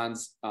Miles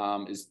Johns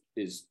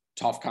is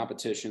tough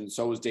competition,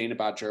 so is Dana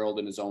Batgerald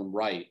in his own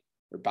right,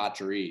 or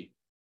Batchery.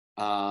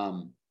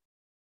 I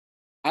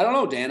don't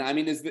know, Dan. I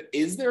mean,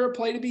 is there a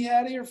play to be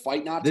had here?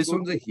 Fight not. This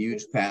one's a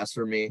huge pass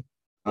for me.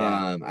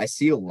 Yeah. I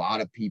see a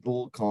lot of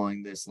people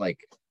calling this like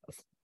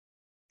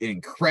an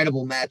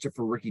incredible matchup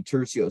for Ricky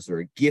Tercios or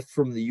a gift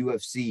from the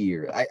UFC.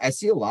 Or I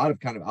see a lot of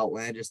kind of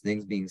outlandish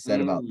things being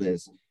said about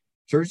this.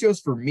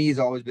 Tercios, for me, has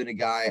always been a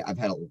guy I've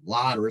had a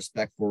lot of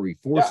respect for. He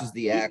forces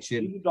the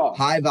action,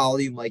 high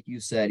volume, like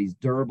you said. He's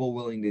durable,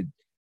 willing to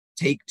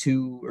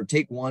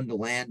take one to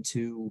land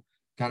two.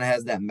 Kind of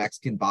has that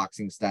Mexican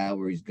boxing style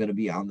where he's going to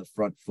be on the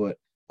front foot.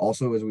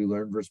 Also, as we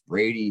learned versus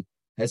Brady,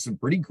 has some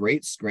pretty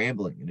great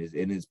scrambling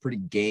and is pretty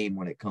game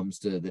when it comes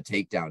to the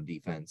takedown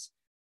defense.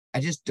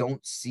 I just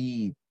don't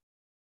see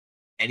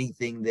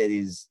anything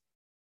that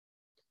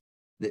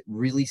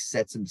really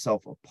sets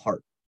himself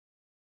apart.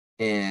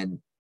 And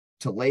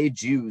to lay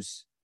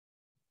juice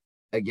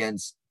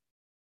against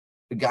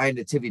a guy in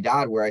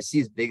Natividad, where I see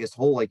his biggest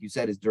hole, like you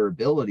said, is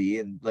durability.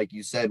 And like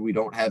you said, we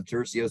don't have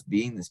Tercios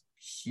being this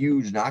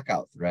huge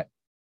knockout threat.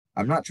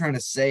 I'm not trying to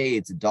say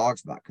it's a dog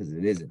spot because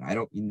it isn't.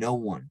 No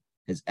one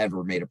has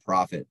ever made a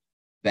profit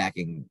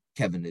backing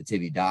Kevin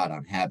Natividad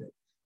on habit.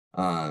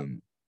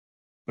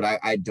 But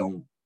I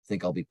don't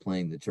think I'll be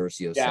playing the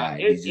Tercios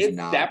side. He's just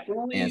not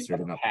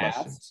answered enough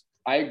questions.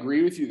 I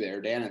agree with you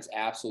there, Dan. It's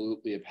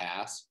absolutely a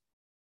pass.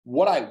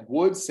 What I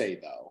would say,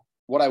 though,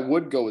 what I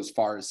would go as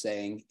far as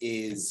saying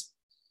is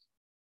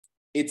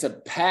it's a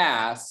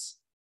pass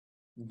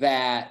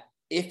that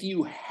if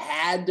you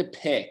had to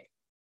pick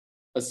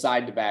a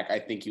side to back, I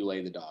think you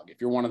lay the dog.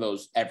 If you're one of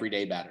those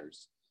everyday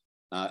bettors,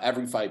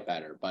 every fight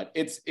better, but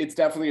it's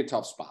definitely a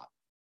tough spot.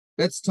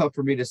 That's tough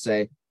for me to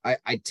say.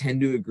 I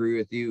tend to agree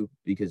with you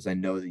because I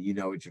know that you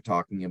know what you're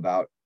talking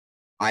about.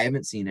 I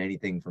haven't seen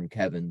anything from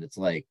Kevin that's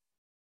like,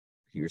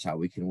 here's how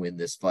we can win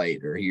this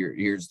fight, or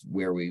here's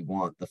where we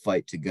want the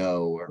fight to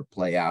go or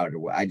play out.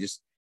 Or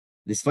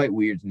this fight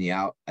weirds me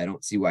out. I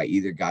don't see why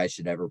either guy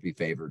should ever be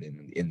favored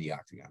in the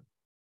octagon.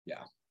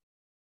 Yeah.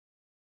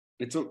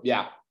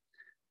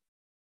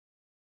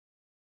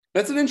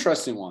 That's an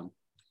interesting one,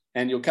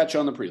 and you'll catch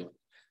on the prelim.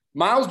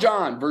 Miles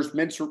John versus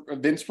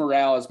Vince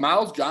Morales.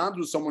 Miles Johns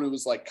was someone who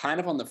was like kind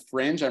of on the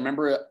fringe. I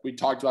remember we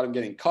talked about him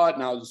getting cut.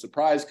 Now it was a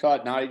surprise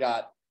cut. Now he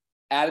got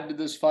added to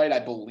this fight, I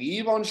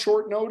believe, on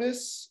short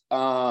notice.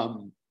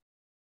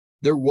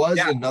 There was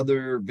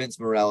another Vince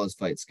Morales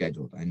fight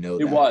scheduled. I know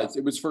it was.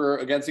 It was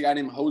against a guy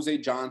named Jose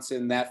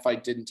Johnson. That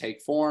fight didn't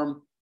take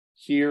form.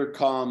 Here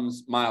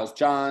comes Miles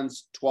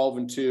Johns,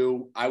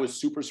 12-2. I was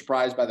super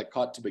surprised by the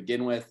cut to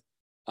begin with.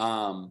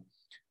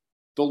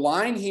 The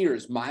line here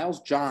is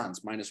Miles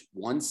Johns minus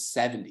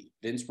 170,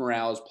 Vince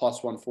Morales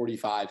plus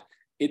 145.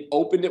 It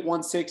opened at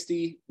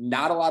 160.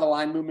 Not a lot of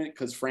line movement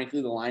because,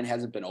 frankly, the line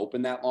hasn't been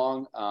open that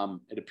long.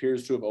 It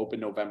appears to have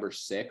opened November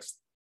 6th.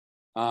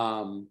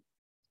 And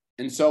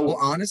so, well,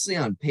 honestly,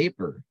 on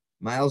paper,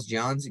 Miles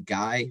Johns, a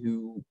guy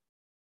who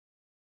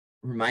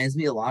reminds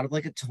me a lot of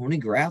like a Tony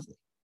Gravely,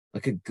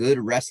 like a good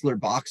wrestler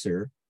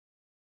boxer,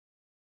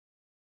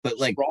 but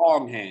like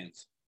strong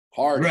hands,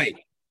 hard. Right.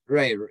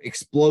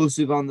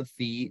 Explosive on the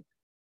feet.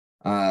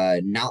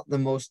 Not the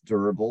most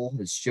durable,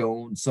 has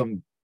shown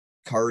some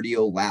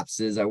cardio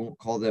lapses. I won't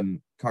call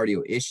them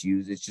cardio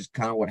issues. It's just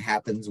kind of what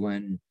happens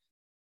when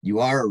you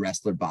are a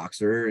wrestler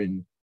boxer.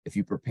 And if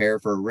you prepare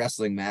for a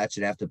wrestling match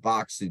and have to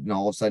box, and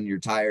all of a sudden you're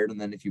tired.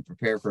 And then if you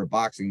prepare for a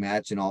boxing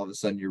match and all of a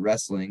sudden you're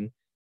wrestling,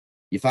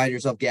 you find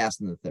yourself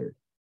gassed in the third.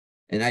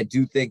 And I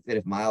do think that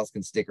if Miles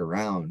can stick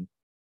around,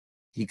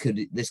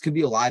 this could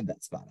be a live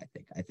bet spot.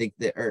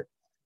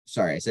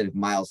 I said if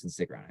Miles can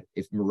stick around.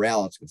 If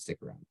Morales can stick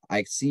around,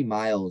 I see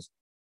Miles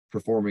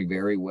performing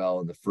very well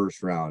in the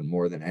first round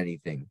more than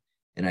anything.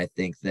 And I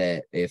think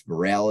that if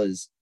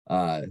Morales,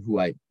 who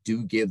I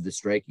do give the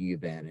striking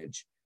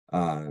advantage,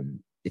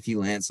 if he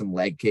lands some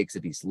leg kicks,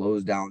 if he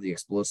slows down the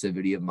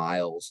explosivity of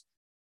Miles,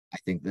 I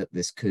think that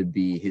this could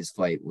be his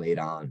fight late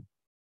on.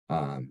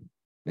 And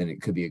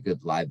it could be a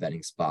good live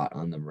betting spot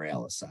on the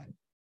Morales side.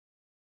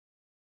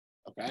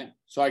 Okay.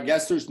 So I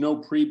guess there's no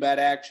pre-bet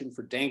action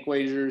for dank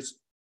wagers,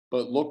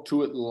 but look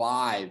to it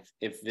live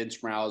if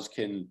Vince Morales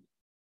can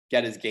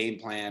get his game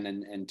plan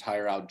and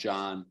tire out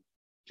Johns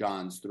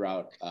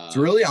throughout.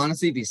 So really,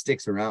 honestly, if he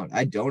sticks around,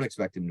 I don't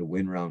expect him to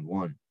win round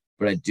 1,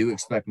 but I do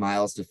expect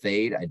Miles to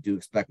fade. I do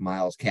expect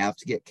Miles' calf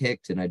to get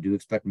kicked, and I do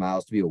expect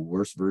Miles to be a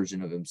worse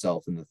version of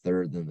himself in the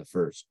third than the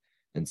first.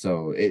 And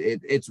so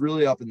it's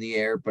really up in the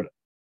air, but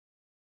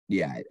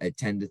yeah, I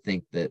tend to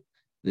think that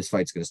this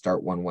fight's going to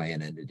start one way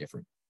and end a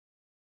different.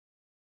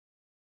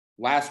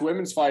 Last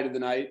women's fight of the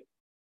night,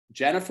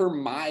 Jennifer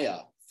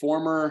Maia,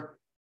 former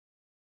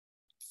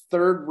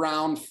third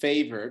round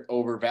favorite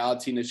over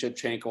Valentina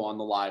Shevchenko on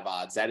the live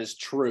odds. That is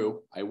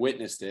true. I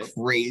witnessed it.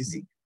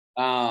 Crazy.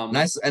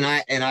 Nice. And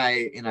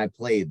I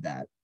played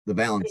that, the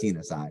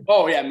Valentina side.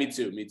 Oh yeah, me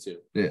too.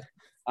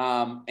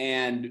 Yeah.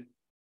 And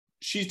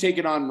she's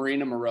taking on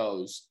Marina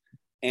Moroz,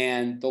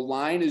 and the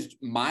line is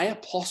Maia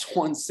plus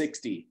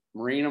 160,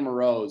 Marina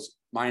Moroz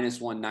minus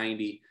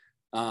 190.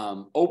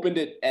 Opened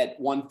it at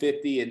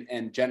 150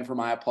 and Jennifer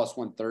Maia plus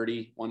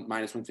 130,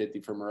 minus 150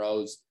 for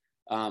Moroz.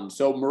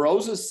 So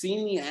Moroz has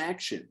seen the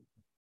action.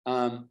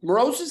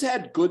 Moroz has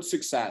had good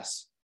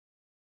success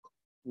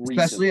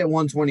recently. Especially at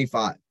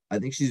 125. I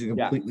think she's a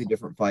completely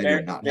different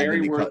fighter, not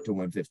having to cut to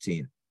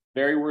 115.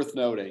 Very worth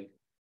noting.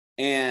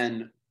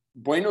 And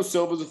Bueno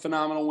Silva's a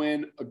phenomenal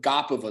win.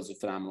 Agapova's a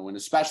phenomenal win,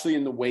 especially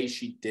in the way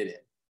she did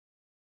it.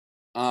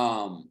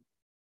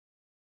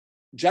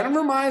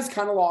 Jennifer Maia's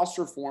kind of lost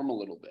her form a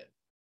little bit.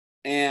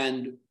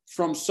 And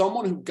from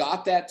someone who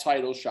got that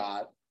title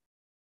shot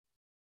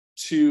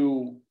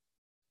to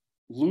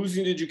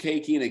losing to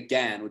Jukakian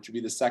again, which would be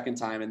the second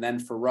time, and then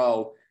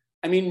Ferro,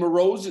 I mean,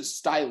 Moroz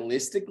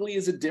stylistically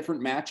is a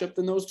different matchup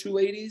than those two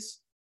ladies,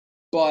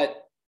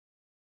 but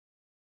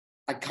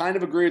I kind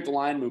of agree with the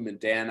line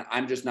movement, Dan.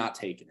 I'm just not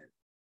taking it.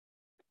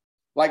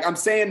 Like I'm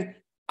saying,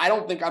 I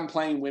don't think I'm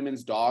playing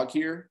women's dog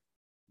here,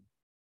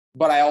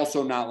 but I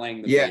also not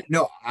laying the favorite.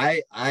 No,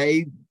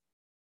 I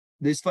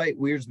this fight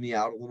weirds me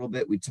out a little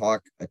bit. We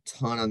talk a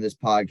ton on this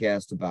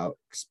podcast about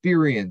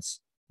experience,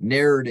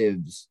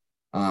 narratives,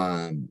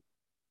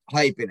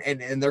 hype,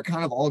 and they're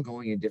kind of all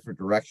going in different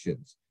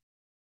directions.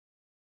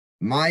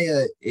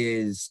 Maia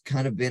is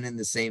kind of been in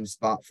the same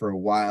spot for a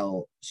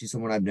while. She's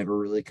someone I've never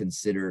really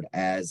considered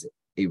as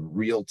a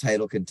real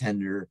title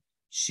contender.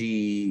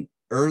 She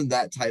earned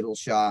that title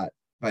shot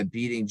by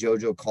beating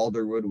JoJo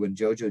Calderwood when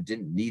JoJo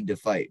didn't need to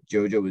fight.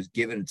 JoJo was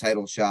given a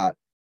title shot,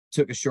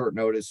 took a short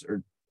notice,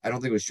 or I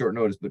don't think it was short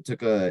notice, but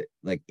took a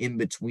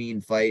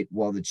in-between fight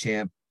while the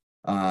champ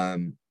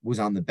was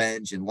on the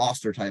bench and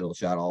lost her title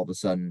shot all of a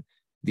sudden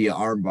via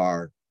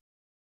armbar.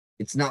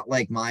 It's not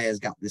like Maia's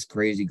got this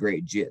crazy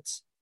great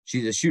jits.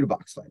 She's a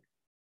shoot-a-box fighter.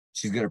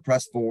 She's going to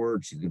press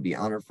forward. She's going to be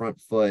on her front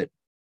foot.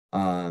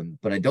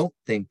 But I don't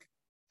think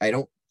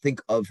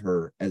of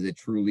her as a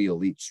truly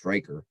elite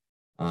striker.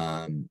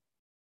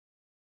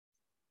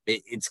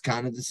 It's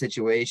kind of the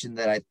situation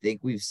that I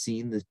think we've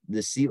seen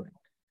the ceiling.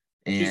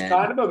 And she's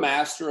kind of a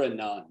master of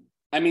none.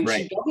 I mean,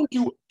 She doesn't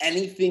do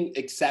anything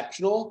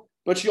exceptional,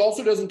 but she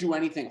also doesn't do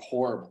anything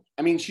horrible.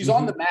 I mean, she's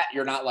on the mat.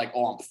 You're not like,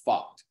 oh, I'm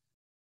fucked.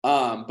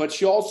 But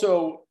she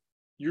also,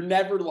 you're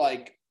never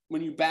like,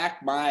 when you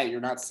back Maia,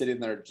 you're not sitting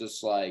there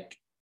just like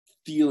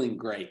feeling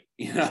great.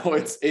 You know,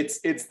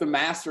 it's the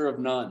master of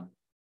none.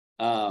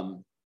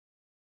 And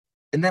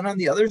then on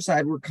the other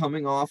side, we're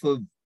coming off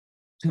of,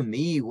 to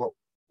me, what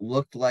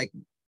looked like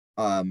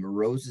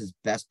Moroz's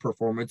best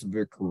performance of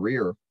her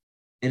career.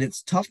 And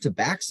it's tough to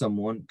back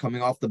someone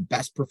coming off the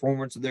best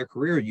performance of their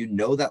career. You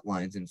know that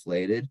line's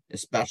inflated,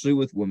 especially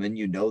with women.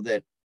 You know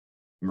that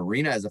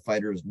Marina as a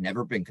fighter has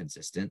never been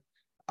consistent.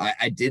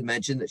 I did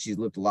mention that she's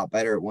looked a lot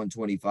better at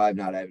 125,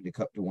 not having to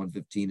cut to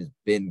 115 has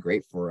been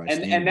great for her.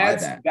 And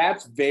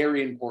that's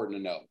very important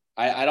to know.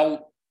 I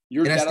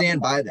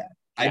stand by that.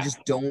 Yeah. I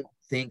just don't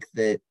think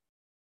that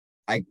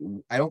I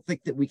don't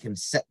think that we can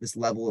set this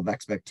level of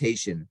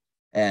expectation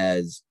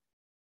as,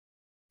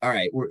 all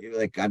right, we're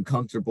like, I'm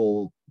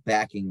comfortable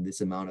backing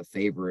this amount of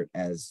favorite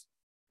I'm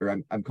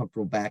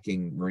comfortable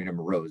backing Marina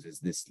Moroz as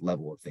this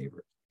level of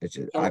favorite. It's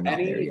just, I'm not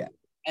there yet.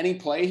 Any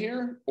play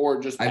here or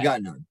just I've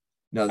got none.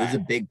 No, this is a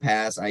big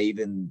pass. I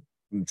even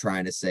am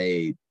trying to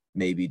say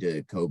maybe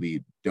to Kobe,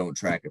 don't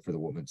track it for the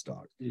woman's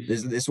dog.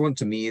 Mm-hmm. This one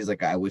to me is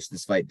like, I wish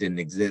this fight didn't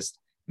exist.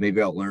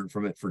 Maybe I'll learn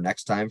from it for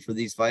next time for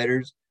these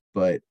fighters.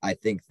 But I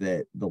think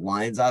that the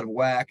line's out of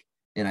whack,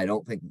 and I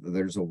don't think that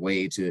there's a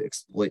way to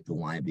exploit the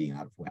line being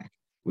out of whack,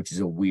 which is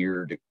a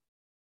weird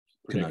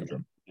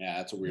conundrum. Yeah,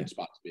 that's a weird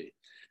spot to be.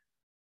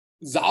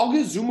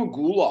 Zalga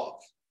Zumagulov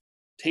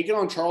taking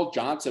on Charles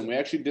Johnson. We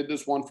actually did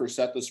this one for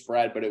Set the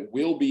Spread, but it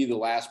will be the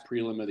last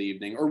prelim of the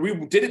evening. Or we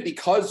did it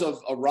because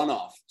of a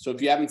runoff. So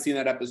if you haven't seen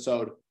that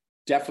episode,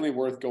 definitely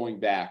worth going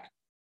back.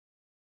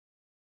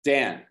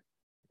 Dan,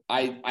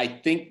 I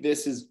think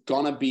this is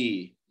gonna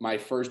be my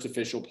first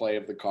official play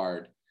of the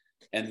card,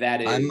 and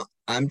that is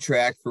I'm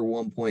tracked for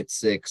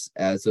 1.6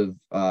 as of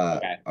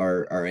okay.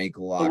 our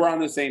ankle lock. So we're on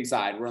the same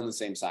side.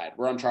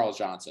 We're on Charles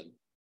Johnson.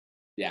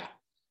 Yeah,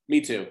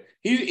 me too.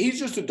 He's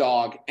just a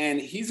dog, and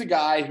he's a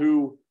guy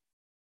who,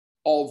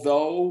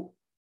 although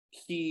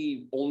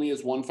he only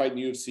has one fight in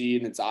the UFC,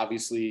 and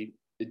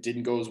it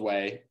didn't go his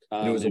way.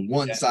 It was a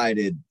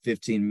one-sided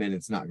 15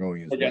 minutes not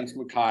going his way against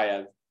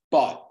Mokaev,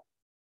 but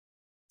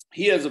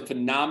he has a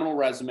phenomenal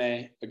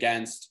resume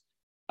against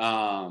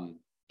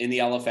in the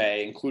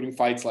LFA, including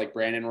fights like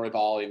Brandon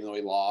Royval, even though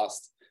he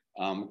lost,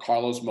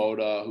 Carlos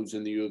Mota, who's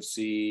in the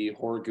UFC,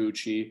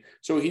 Horiguchi.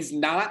 So he's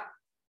not.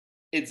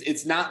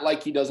 It's not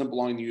like he doesn't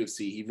belong in the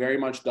UFC. He very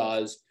much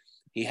does.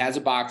 He has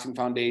a boxing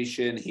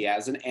foundation. He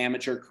has an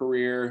amateur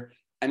career.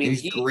 I mean,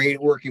 he's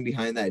great working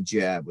behind that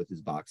jab with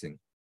his boxing.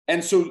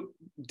 And so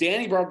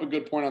Danny brought up a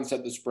good point on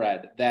Set the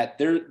Spread, that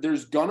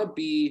there's going to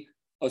be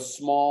a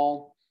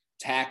small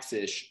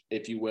tax-ish,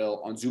 if you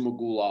will, on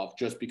Zhumagulov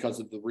just because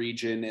of the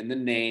region and the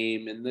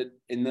name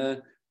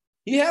and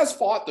he has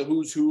fought the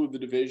who's who of the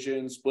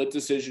division, split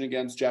decision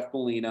against Jeff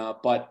Molina.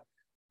 But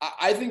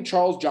I think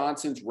Charles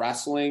Johnson's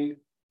wrestling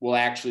will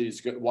actually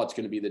is what's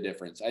going to be the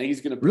difference. I think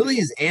he's going to really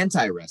is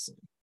anti-wrestling.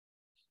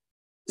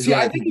 See,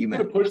 I think he's going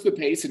to push the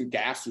pace and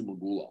gas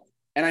Zhumagulov.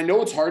 And I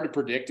know it's hard to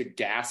predict a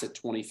gas at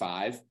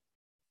 25,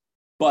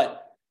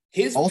 but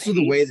his also pace,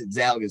 the way that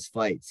Zhalgas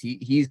fights,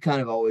 he's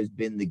kind of always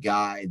been the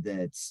guy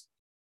that's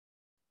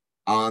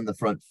on the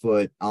front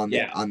foot, on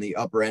the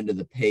upper end of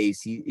the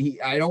pace.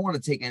 I don't want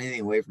to take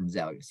anything away from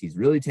Zhalgas. He's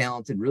really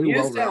talented, really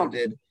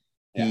well-rounded.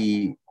 Yeah.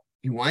 He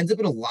winds up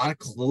in a lot of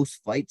close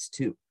fights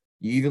too.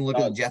 You even look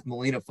at the Jeff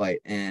Molina fight,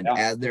 and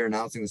as they're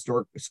announcing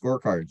the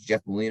scorecards,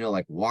 Jeff Molina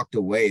like walked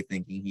away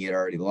thinking he had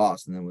already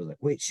lost, and then was like,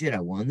 "Wait, shit,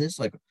 I won this!"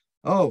 Like,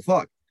 oh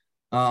fuck.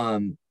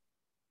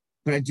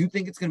 But I do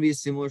think it's going to be a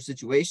similar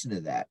situation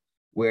to that,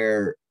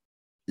 where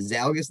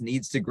Zhalgas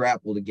needs to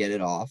grapple to get it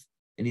off,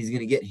 and he's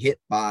going to get hit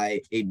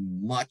by a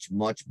much,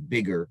 much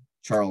bigger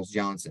Charles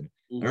Johnson.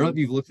 Mm-hmm. I don't know if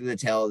you've looked at the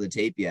tail of the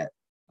tape yet.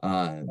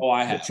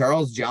 I have.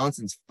 Charles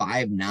Johnson's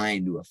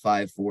 5'9" to a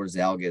 5'4"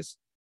 Zhalgas,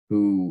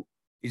 who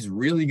is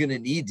really going to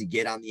need to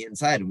get on the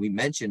inside. And we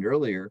mentioned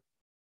earlier,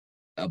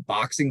 a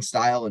boxing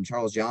style, and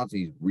Charles Johnson,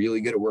 he's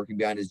really good at working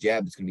behind his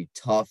jab. It's going to be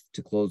tough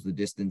to close the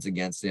distance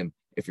against him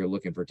if you're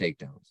looking for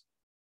takedowns.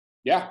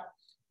 Yeah.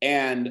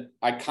 And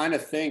I kind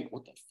of think,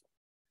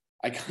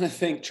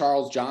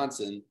 Charles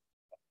Johnson,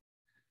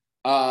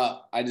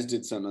 I just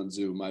did something on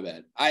Zoom, my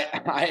bad.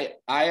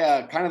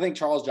 I kind of think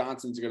Charles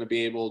Johnson's going to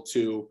be able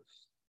to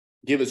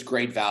give us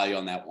great value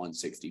on that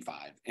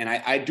 165. And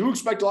I do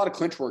expect a lot of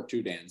clinch work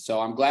too, Dan. So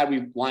I'm glad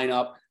we line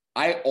up.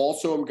 I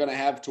also am going to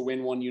have to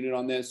win 1 unit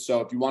on this.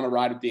 So if you want to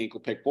ride with the ankle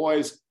pick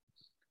boys,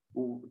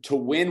 to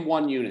win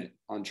 1 unit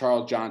on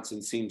Charles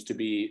Johnson seems to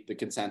be the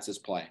consensus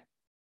play.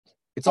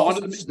 It's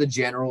also just the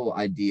general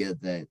idea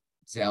that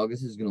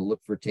Zhalgas is going to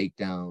look for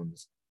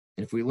takedowns.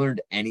 And if we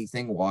learned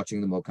anything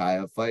watching the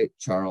Mokaev fight,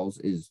 Charles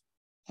is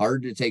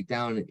hard to take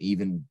down and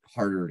even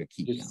harder to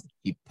keep down.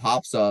 He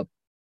pops up.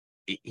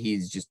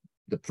 He's just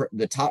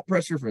the top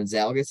pressure from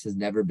Zhalgas has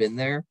never been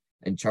there.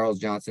 And Charles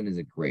Johnson is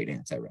a great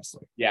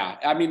anti-wrestler. Yeah.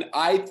 I mean,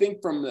 I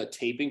think from the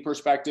taping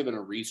perspective and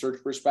a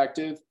research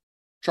perspective,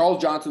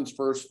 Charles Johnson's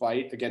first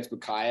fight against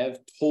Mokaev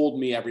told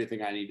me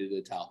everything I needed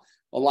to tell.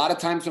 A lot of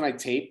times when I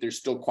tape, there's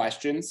still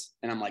questions.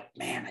 And I'm like,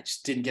 man, I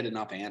just didn't get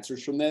enough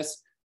answers from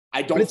this.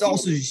 I don't. But it's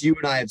also just you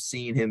and I have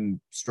seen him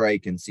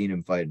strike and seen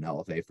him fight in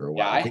LFA for a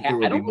while. I think there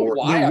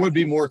would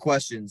be more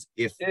questions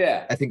if.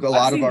 Yeah. I think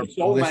I've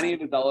seen many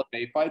of his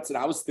LFA fights, and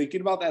I was thinking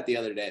about that the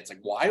other day. It's like,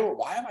 why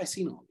have I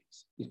seen all these?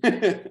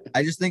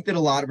 I just think that a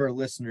lot of our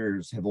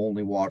listeners have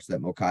only watched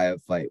that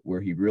Mokaev fight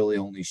where he really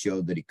only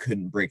showed that he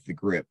couldn't break the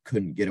grip,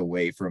 couldn't get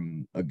away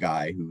from a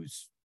guy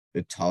who's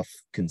a tough,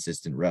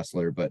 consistent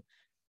wrestler. But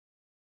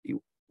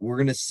we're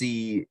going to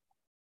see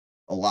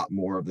a lot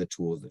more of the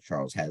tools that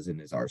Charles has in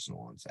his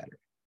arsenal on Saturday.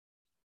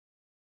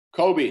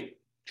 Kobe,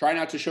 try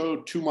not to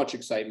show too much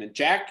excitement.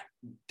 Jack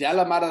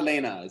Della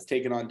Maddalena is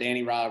taking on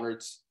Danny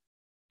Roberts,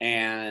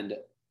 and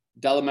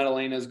Della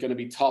Maddalena is going to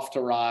be tough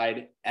to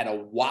ride at a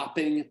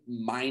whopping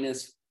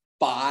minus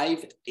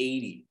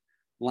 580.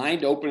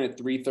 Lined open at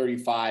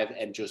 335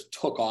 and just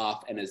took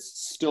off and has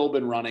still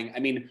been running. I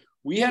mean,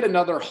 we had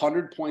another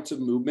 100 points of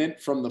movement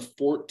from the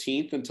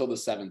 14th until the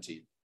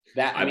 17th.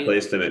 I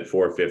placed him at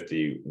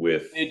 450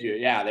 with. Did you?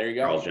 Yeah, there you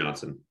go. Charles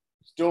Johnson.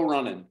 Still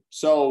running.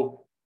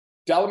 So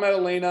Della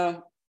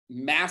Maddalena,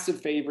 massive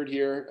favorite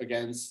here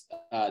against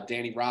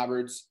Danny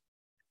Roberts.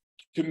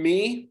 To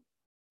me,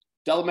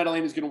 Della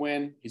Maddalena is going to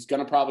win. He's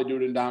going to probably do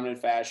it in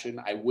dominant fashion.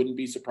 I wouldn't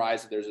be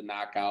surprised if there's a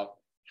knockout.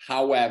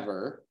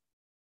 However,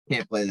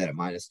 can't play that at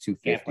minus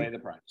 250. Can't play the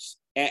price.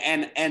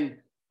 And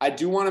I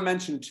do want to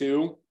mention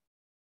too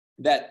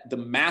that the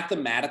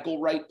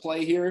mathematical right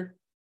play here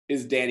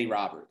is Danny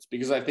Roberts,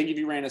 because I think if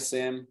you ran a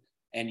sim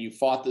and you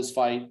fought this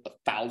fight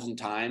 1,000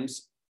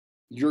 times,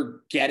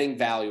 you're getting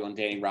value on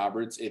Danny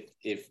Roberts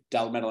if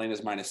Della Maddalena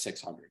is minus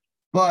 600.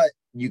 But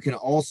you can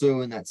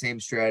also, in that same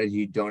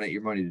strategy, donate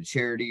your money to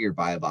charity or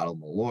buy a bottle of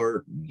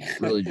Malort and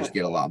really just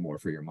get a lot more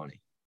for your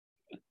money.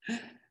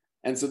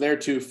 And so they're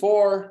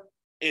 2-4.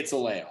 It's a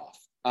layoff.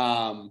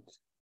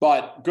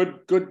 But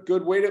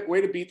good way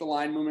to beat the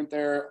line movement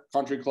there,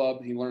 Country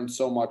Club. He learned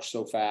so much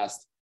so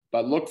fast.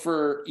 But look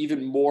for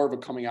even more of a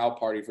coming out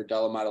party for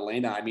Della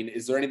Maddalena. I mean,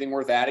 is there anything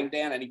worth adding,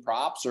 Dan? Any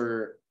props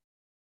or?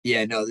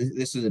 Yeah, no,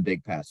 this is a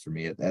big pass for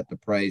me at the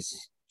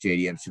price.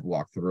 JDM should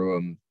walk through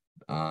him.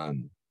 A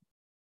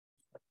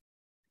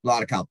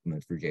lot of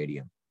compliments for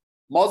JDM.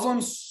 Muslim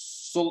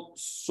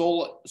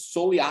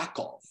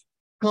Soliakov.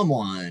 Come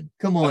on.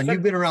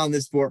 You've been around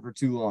this sport for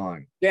too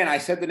long. Dan, I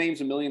said the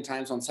names a million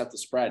times on Set the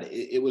Spread.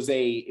 It was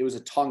a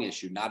tongue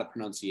issue, not a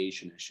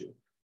pronunciation issue.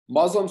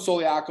 Muslim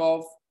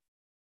Soliakov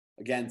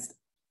against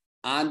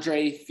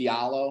Andre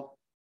Fiallo.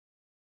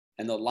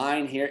 And the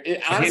line here. I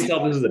can't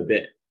tell if this is a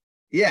bit.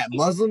 Yeah,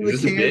 Muslim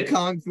the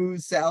Kung Fu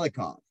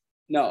Salikov.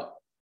 No,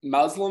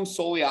 Muslim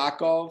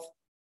Soliakov.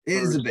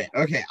 It is a bit.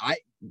 Okay,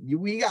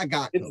 we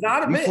got. It's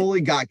not a bit.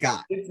 Fully got.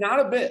 It's not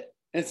a bit.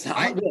 It's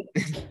not a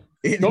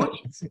bit.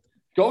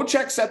 Go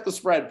check Set the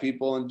Spread,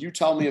 people, and you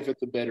tell me if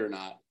it's a bit or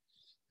not.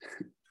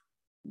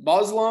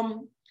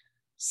 Muslim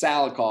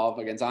Salikov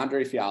against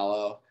Andre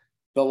Fiallo.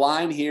 The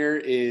line here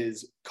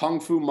is Kung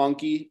Fu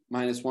Monkey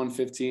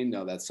 -115.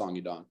 No, that's Song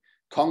Yudong.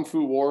 Kung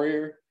Fu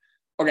Warrior.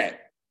 Okay.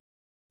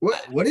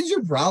 What is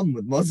your problem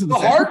with Muslim? The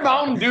hard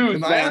mountain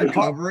dudes.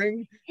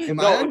 Am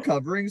I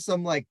uncovering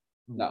some like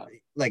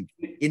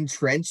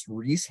entrenched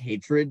Reese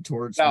hatred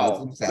towards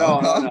Muslim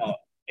Salikov? No.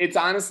 It's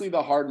honestly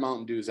the hard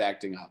mountain dews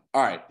acting up.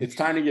 All right, it's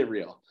time to get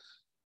real.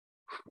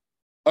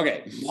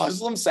 Okay,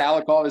 Muslim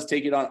Salikov is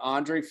taking on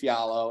Andre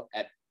Fiallo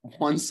at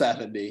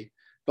 170.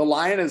 The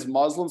line is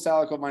Muslim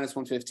Salikov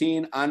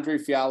 -115, Andre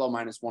Fiallo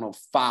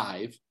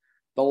 -105.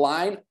 The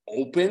line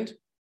opened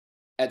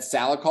at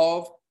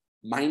Salikov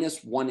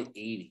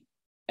 -180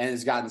 and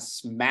has gotten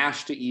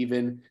smashed to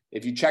even.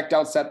 If you checked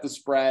out Set the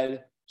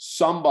Spread,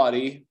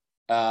 somebody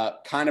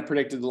kind of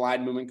predicted the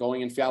line movement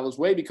going in Fiallo's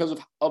way because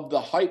of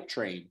the hype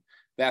train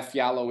that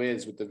Fiallo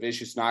is with the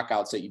vicious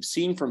knockouts that you've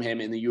seen from him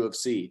in the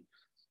UFC.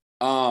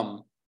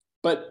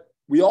 But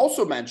we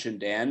also mentioned,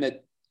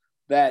 Dan,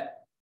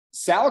 that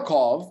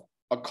Salikov,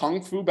 a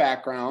Kung Fu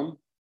background,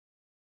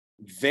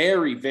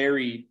 very,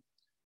 very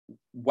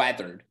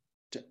weathered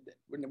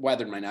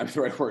might not be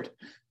the right word,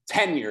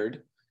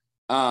 tenured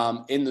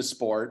in the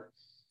sport.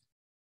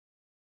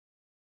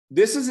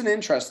 This is an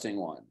interesting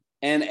one.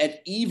 And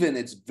at even,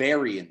 it's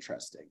very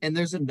interesting. And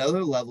there's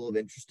another level of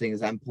interesting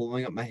as I'm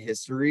pulling up my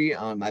history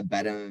on my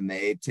Bet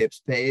MMA tips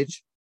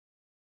page.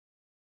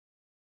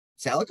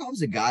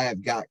 Salikov's a guy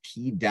I've got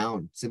keyed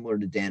down, similar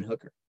to Dan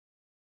Hooker.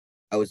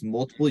 I was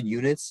multiple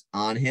units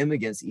on him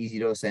against Easy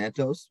Dos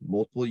Santos,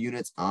 multiple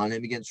units on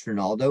him against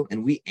Ronaldo,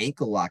 and we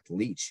ankle locked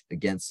Leach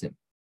against him.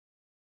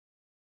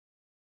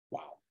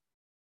 Wow.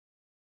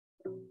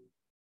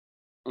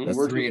 That's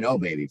 3-0,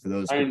 baby, for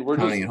those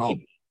counting at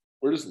home.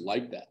 We're just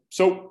like that.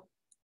 So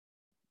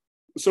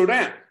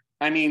Dan,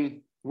 I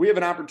mean, we have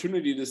an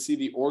opportunity to see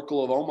the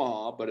Oracle of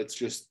Omaha, but it's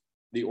just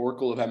the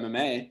Oracle of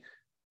MMA.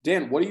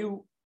 Dan, what do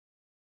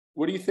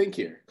you think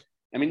here?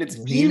 I mean, it's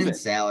even.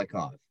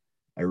 Salikov.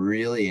 I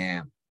really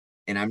am.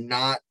 And I'm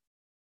not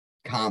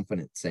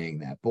confident saying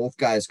that. Both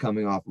guys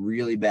coming off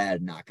really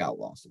bad knockout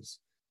losses.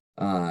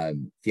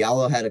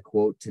 Fiallo had a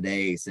quote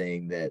today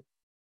saying that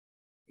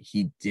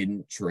he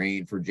didn't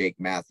train for Jake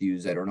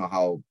Matthews. I don't know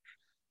how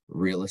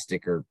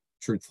realistic or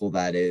truthful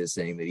that is,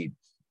 saying that he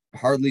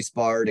hardly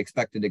sparred,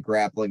 expected a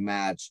grappling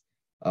match,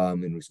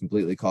 and was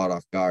completely caught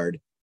off guard.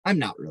 I'm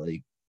not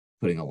really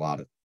putting a lot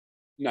of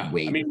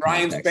weight. I mean,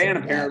 Ryan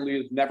Spann apparently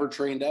has never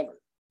trained ever.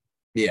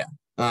 Yeah.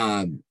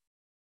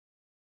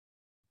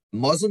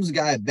 Muslim's a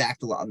guy I've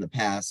backed a lot in the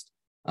past,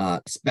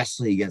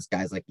 especially against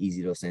guys like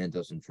Easy Dos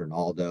Santos and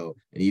Ronaldo,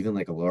 and even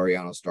like a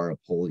Laureano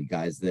Staropoli,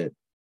 guys that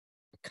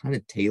are kind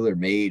of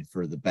tailor-made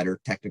for the better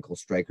technical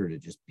striker to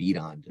just beat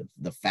on,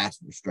 the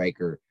faster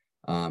striker,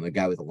 a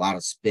guy with a lot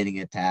of spinning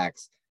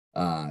attacks,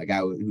 a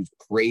guy who's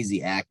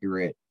crazy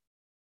accurate.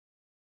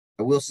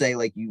 I will say,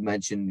 like you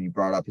mentioned, you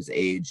brought up his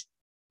age.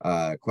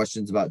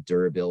 Questions about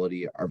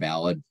durability are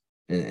valid,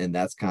 and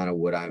that's kind of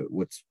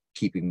what's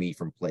keeping me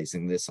from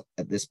placing this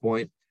at this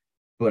point.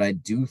 But I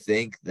do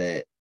think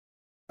that,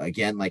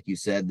 again, like you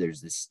said, there's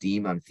this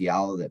steam on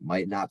Fiallo that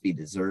might not be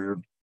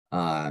deserved.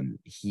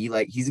 He's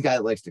a guy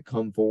that likes to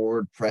come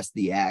forward, press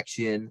the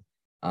action.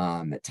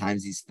 At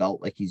times he's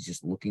felt like he's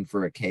just looking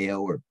for a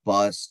KO or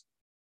bust.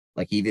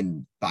 Like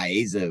even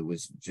Baeza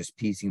was just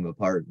piecing him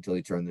apart until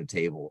he turned the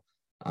table.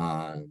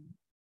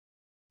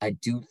 I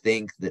do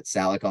think that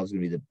Salikov is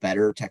going to be the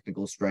better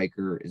technical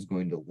striker, is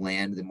going to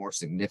land the more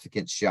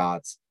significant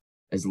shots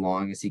as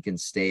long as he can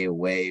stay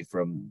away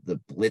from the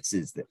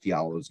blitzes that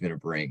Fiallo is going to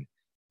bring.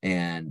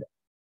 And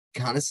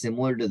kind of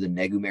similar to the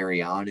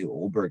Negumarianu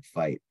Olberg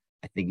fight,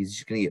 I think he's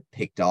just going to get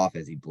picked off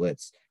as he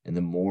blitz. And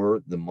the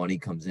more the money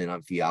comes in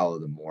on Fiallo,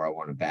 the more I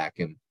want to back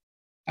him.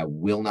 I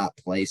will not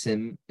place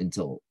him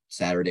until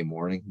Saturday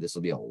morning. This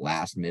will be a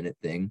last minute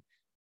thing.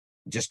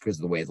 just because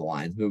of the way the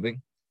line's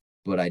moving.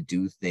 But I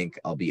do think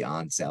I'll be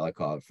on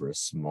Salikov for a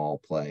small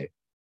play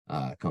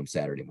come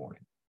Saturday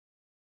morning.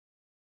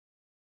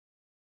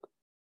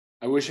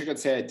 I wish I could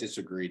say I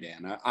disagree,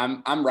 Dan.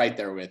 I'm right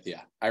there with you.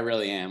 I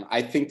really am.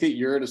 I think that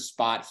you're at a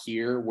spot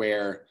here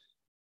where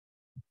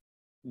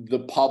the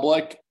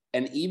public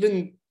and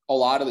even a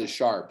lot of the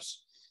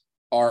sharps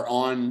are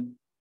on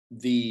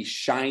the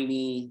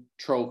shiny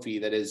trophy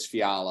that is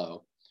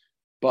Fialo,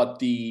 but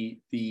the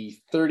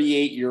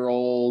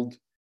 38-year-old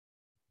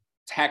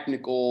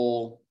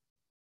technical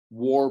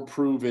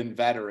war-proven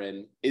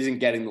veteran isn't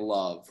getting the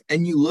love.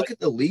 And you look at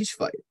the Leash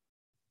fight.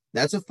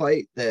 That's a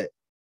fight that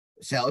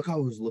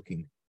Salikov was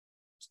looking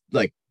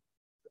like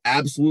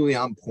absolutely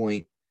on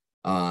point,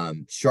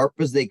 sharp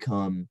as they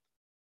come.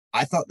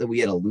 I thought that we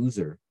had a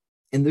loser.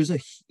 And there's a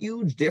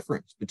huge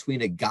difference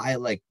between a guy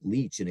like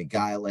Leach and a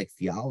guy like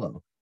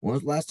Fialo. When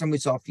was the last time we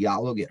saw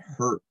Fialo get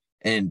hurt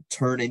and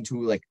turn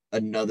into like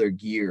another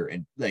gear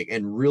and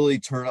really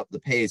turn up the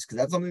pace? Because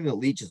that's something that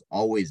Leach has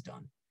always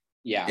done.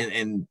 Yeah.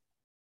 And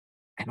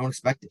I don't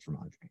expect it from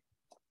Andre.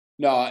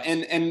 No,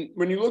 and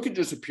when you look at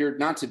just a pure,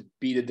 not to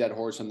beat a dead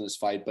horse on this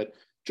fight, but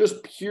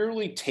just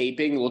purely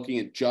taping, looking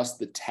at just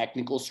the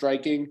technical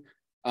striking,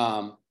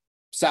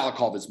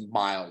 Salikov is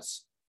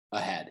miles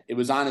ahead. It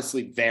was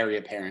honestly very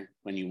apparent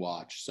when you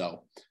watch.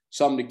 So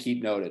something to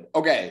keep noted.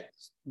 Okay.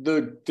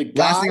 The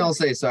guy, last thing I'll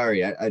say,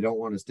 sorry, I don't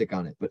want to stick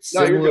on it, but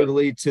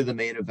similarly to the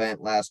main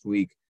event last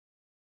week,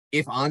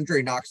 if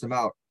Andre knocks him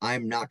out,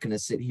 I'm not going to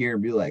sit here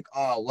and be like,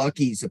 oh,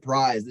 lucky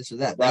surprise, this or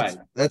that.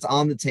 That's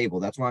on the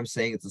table. That's why I'm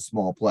saying it's a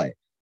small play.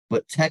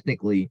 But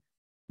technically,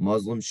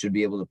 Muslims should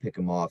be able to pick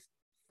him off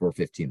for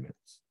 15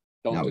 minutes.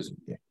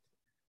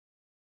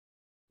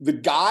 The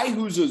guy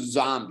who's a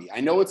zombie.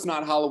 I know it's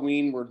not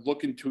Halloween. We're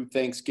looking to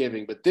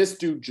Thanksgiving, but this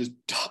dude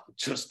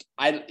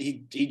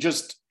he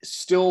just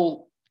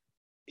still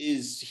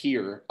is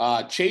here.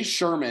 Chase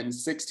Sherman,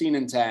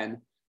 16-10,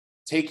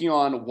 taking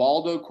on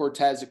Waldo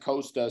Cortez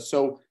Acosta.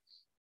 So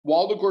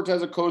Waldo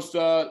Cortez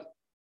Acosta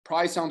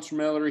probably sounds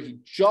familiar. He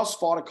just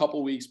fought a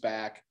couple weeks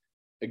back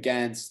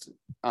against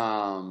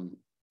Jared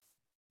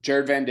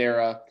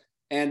Vanderaa.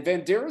 And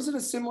Vandeera's in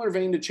a similar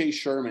vein to Chase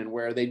Sherman,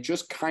 where they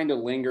just kind of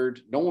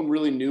lingered. No one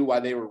really knew why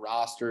they were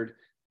rostered.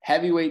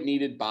 Heavyweight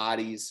needed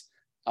bodies.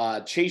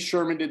 Chase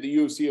Sherman did the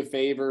UFC a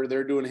favor.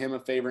 They're doing him a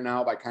favor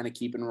now by kind of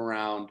keeping him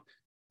around.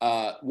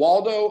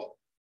 Waldo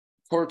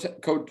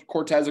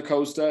Cortez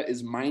Acosta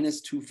is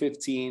minus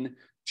 215.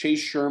 Chase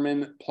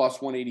Sherman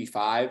plus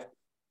 185.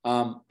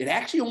 It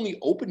actually only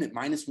opened at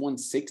minus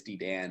 160,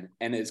 Dan,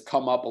 and has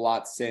come up a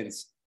lot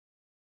since.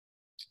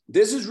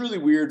 This is really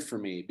weird for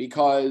me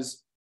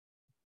because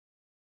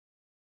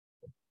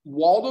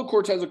Waldo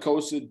Cortez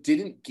Acosta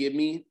didn't give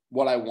me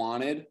what I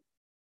wanted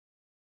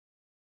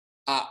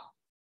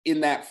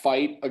in that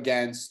fight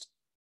against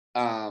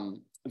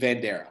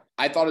Vanderaa.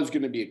 I thought it was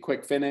going to be a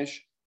quick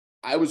finish.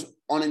 I was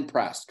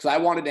unimpressed because I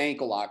wanted to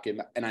ankle lock him,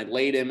 and I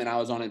laid him, and I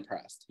was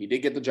unimpressed. He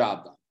did get the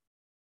job done.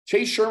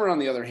 Chase Sherman, on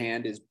the other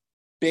hand, is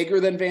bigger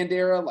than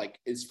Vanderaa, like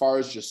as far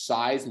as just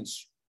size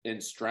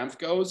and strength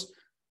goes.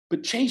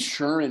 But Chase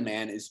Sherman,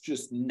 man, is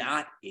just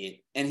not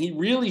it. And he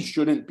really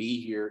shouldn't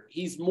be here.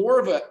 He's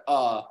more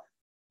of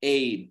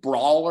a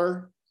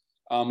brawler.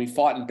 He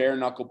fought in bare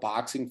knuckle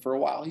boxing for a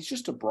while. He's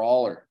just a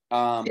brawler.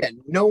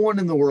 No one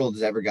in the world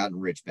has ever gotten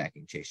rich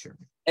backing Chase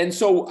Sherman. And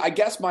so I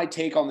guess my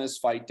take on this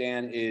fight,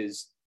 Dan,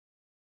 is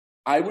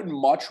I would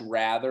much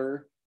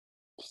rather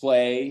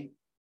play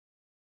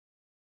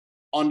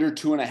under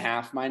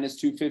 2.5 minus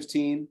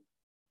 215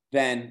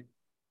 than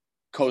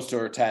Costa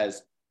Ortez.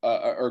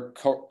 Or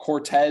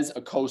Cortez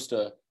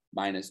Acosta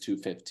minus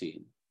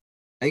 215.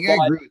 I think I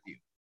agree with you.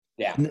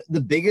 Yeah.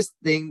 The biggest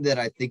thing that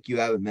I think you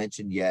haven't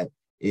mentioned yet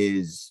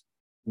is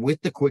with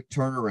the quick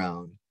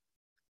turnaround,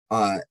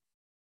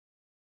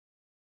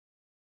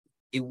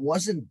 it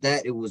wasn't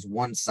that it was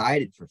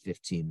one-sided for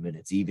 15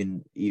 minutes,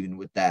 even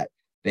with that.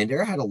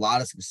 Vanderaa had a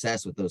lot of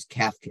success with those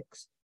calf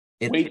kicks.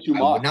 And way too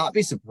much. I would not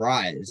be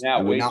surprised. Yeah,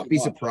 I would not be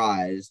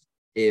surprised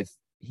if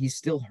he's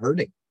still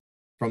hurting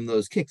from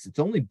those kicks. It's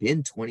only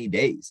been 20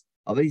 days.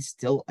 I bet he's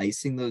still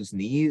icing those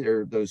knees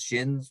or those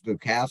shins, the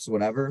calves,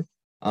 whatever.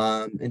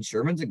 And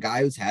Sherman's a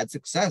guy who's had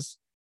success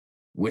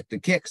with the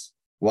kicks.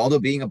 Waldo,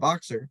 being a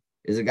boxer,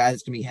 is a guy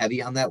that's going to be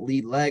heavy on that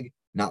lead leg,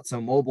 not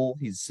so mobile.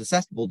 He's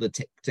susceptible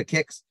to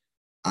kicks.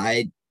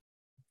 I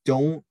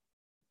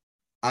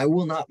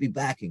will not be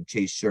backing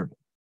Chase Sherman.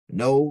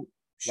 No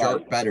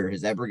sharp bettor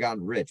has ever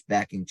gotten rich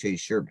backing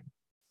Chase Sherman.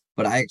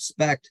 But I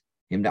expect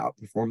him to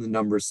outperform the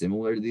numbers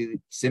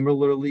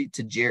similarly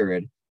to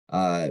Jared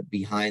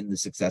behind the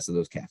success of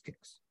those calf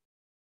kicks.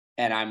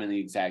 And I'm in the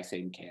exact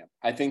same camp.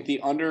 I think the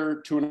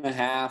under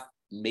 2.5,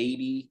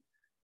 maybe.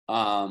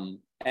 And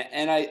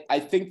I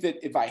think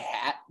that if I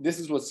had, this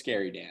is what's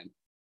scary, Dan.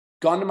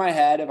 Gun to my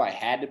head, if I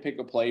had to pick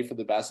a play for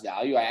the best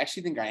value, I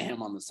actually think I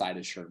am on the side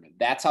of Sherman.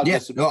 That's how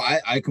disappointed. No,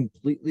 I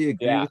completely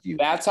agree with you.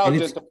 That's how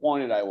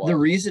disappointed I was. The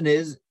reason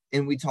is,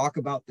 and we talk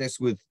about this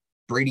with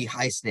Brady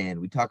Heistand,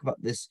 we talk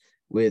about this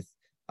with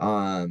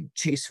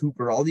Chase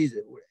Hooper, all these,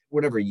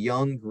 whatever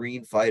young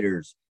green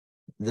fighters,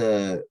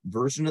 the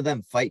version of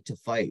them fight to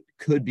fight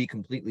could be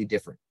completely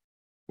different.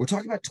 We're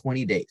talking about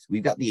 20 days.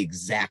 We've got the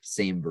exact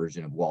same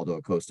version of Waldo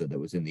Acosta that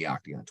was in the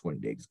octagon 20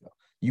 days ago.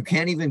 You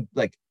can't even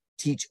like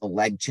teach a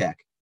leg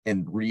check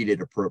and read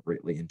it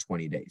appropriately in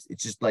 20 days.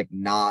 It's just like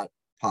not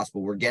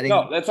possible. We're getting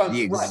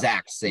the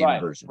exact same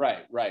version.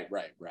 Right.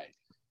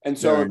 And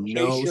so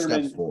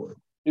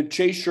if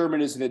Chase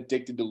Sherman isn't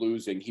addicted to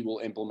losing, he will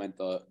implement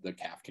the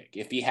calf kick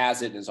if he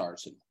has it in his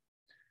arsenal.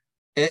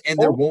 And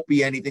there won't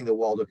be anything that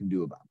Waldo can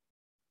do about it.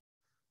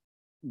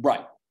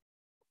 Right.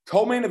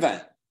 Co-main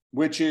event,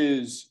 which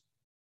is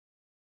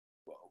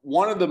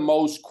one of the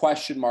most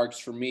question marks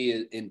for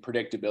me in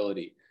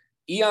predictability.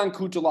 Ion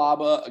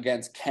Cutelaba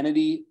against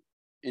Kennedy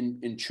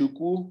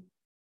Nzechukwu.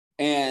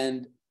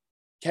 And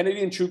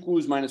Kennedy Nzechukwu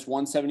is minus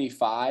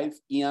 175.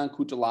 Ion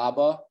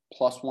Cutelaba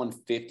plus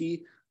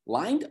 150.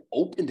 Line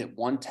opened at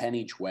 110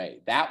 each way.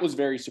 That was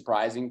very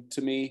surprising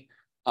to me.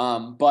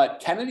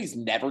 But Kennedy's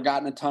never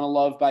gotten a ton of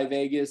love by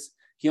Vegas.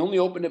 He only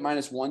opened at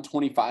minus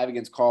 125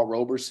 against Carl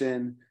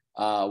Roberson,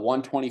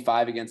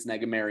 125 against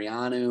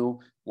Negumereanu,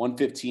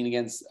 115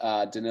 against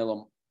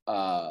Danilo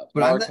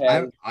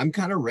But I'm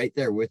kind of right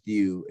there with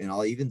you, and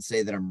I'll even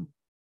say that I'm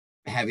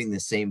having the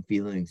same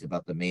feelings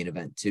about the main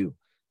event too.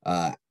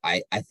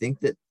 I think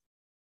that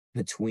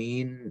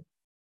between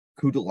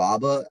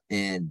Cutelaba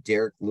and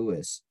Derek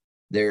Lewis,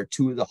 they're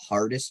two of the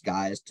hardest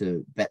guys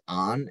to bet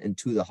on and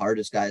two of the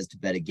hardest guys to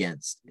bet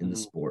against in the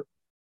sport.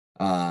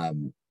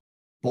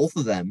 Both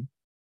of them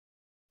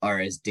are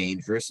as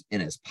dangerous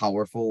and as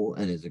powerful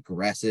and as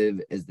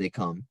aggressive as they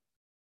come.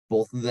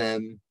 Both of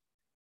them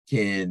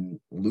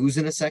can lose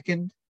in a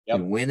second,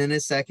 can win in a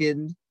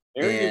second,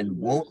 and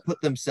won't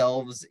put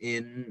themselves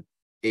in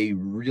a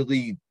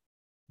really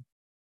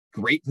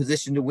great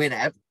position to win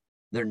ever.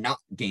 They're not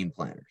game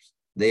planners.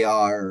 They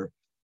are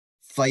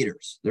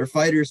fighters. They're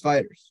fighters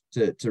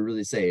to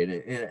really say it.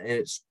 And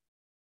it's,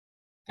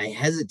 I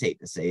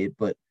hesitate to say it,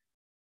 but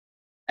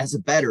as a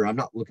bettor, I'm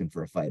not looking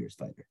for a fighter's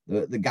fighter.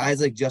 The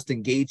guys like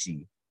Justin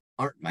Gaethje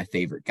aren't my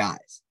favorite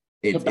guys.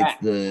 It's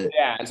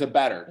a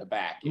bettor to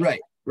back. Yeah.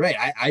 Right.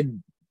 I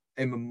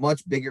am a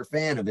much bigger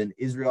fan of an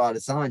Israel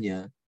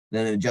Adesanya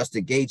than a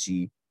Justin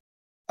Gaethje.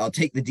 I'll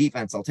take the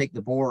defense. I'll take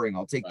the boring.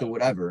 I'll take the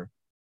whatever,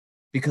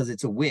 because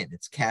it's a win.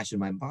 It's cash in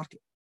my pocket.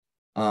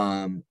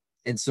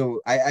 And so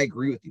I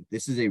agree with you.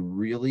 This is a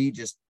really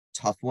just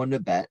tough one to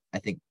bet. I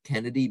think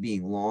Kennedy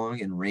being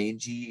long and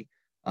rangy,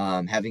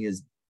 having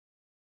his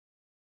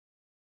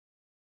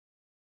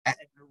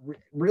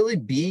really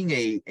being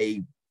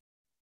a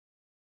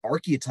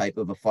archetype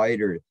of a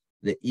fighter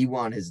that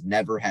Iwan has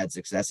never had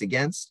success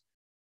against,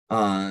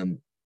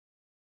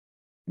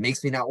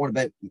 makes me not want to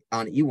bet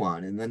on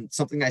Iwan. And then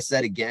something I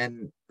said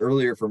again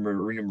earlier for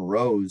Marina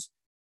Moroz,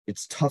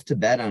 it's tough to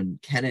bet on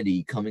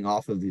Kennedy coming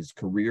off of his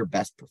career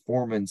best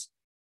performance,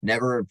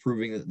 never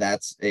proving that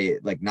that's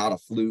not a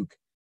fluke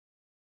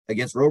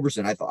against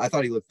Roberson. I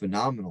thought he looked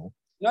phenomenal.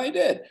 No, he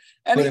did.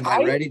 But am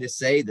I ready to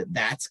say that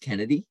that's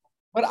Kennedy?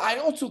 But I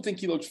also think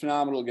he looked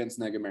phenomenal against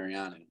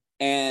Negumereanu,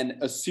 and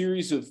a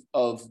series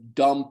of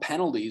dumb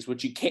penalties,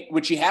 which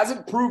he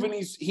hasn't proven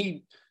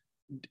he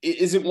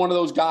isn't one of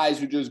those guys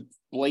who just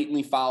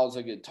blatantly fouls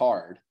like a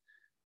tard.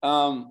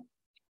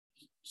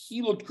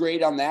 He looked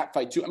great on that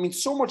fight too. I mean,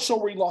 so much so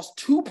where he lost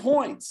 2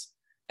 points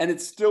and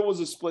it still was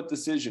a split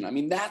decision. I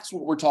mean, that's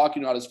what we're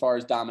talking about as far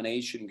as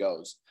domination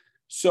goes.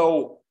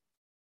 So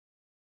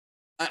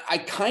I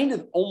kind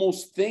of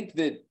almost think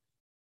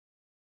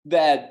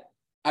that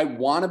I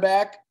want to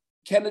back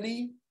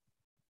Kennedy,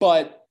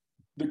 but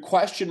the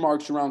question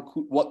marks around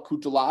what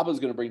Cutelaba is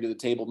going to bring to the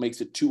table makes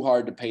it too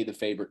hard to pay the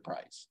favorite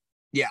price.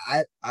 Yeah,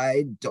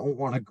 I don't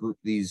want to group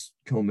these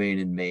co-main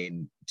and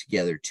main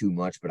together too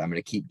much, but I'm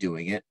going to keep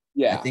doing it.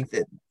 Yeah. I think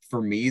that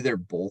for me, they're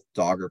both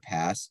dog or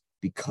pass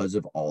because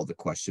of all the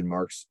question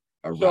marks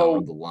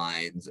around the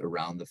lines,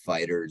 around the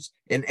fighters.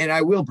 And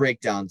I will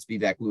break down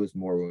Spivak Lewis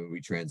more when we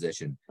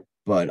transition.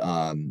 But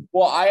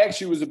well, I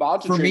actually was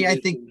about to for me, I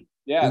think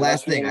the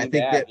last thing, I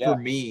think that for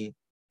me,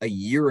 a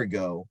year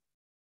ago,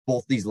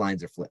 both these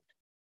lines are flipped.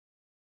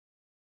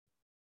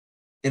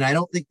 And I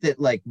don't think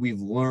that we've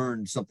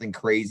learned something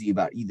crazy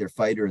about either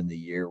fighter in the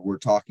year. We're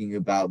talking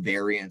about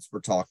variance. We're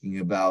talking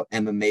about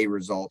MMA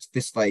results,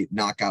 fist fight,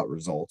 knockout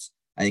results.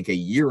 I think a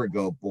year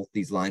ago, both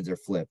these lines are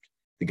flipped.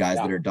 The guys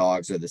that are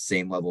dogs are the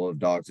same level of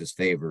dogs as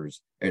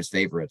favorites.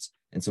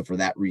 And so for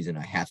that reason,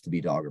 I have to be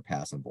dog or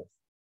pass on both.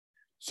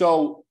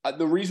 So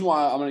the reason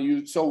why I'm going to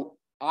use, so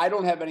I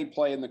don't have any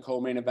play in the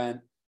co-main event.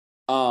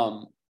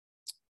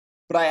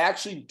 But I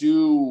actually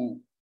do.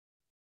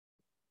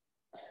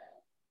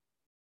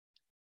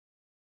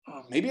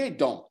 Maybe I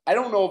don't. I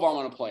don't know if I'm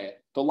going to play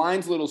it. The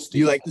line's a little steep. Do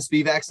you like the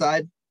Spivak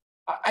side?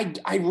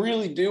 I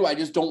really do. I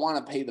just don't want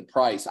to pay the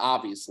price,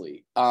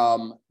 obviously.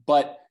 And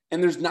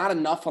there's not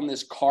enough on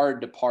this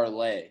card to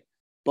parlay.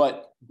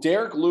 But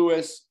Derek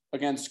Lewis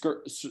against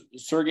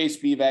Sergey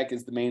Spivak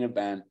is the main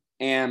event.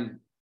 And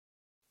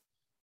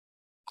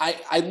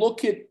I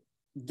look at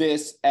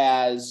this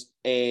as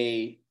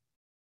a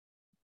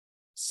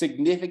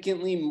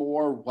significantly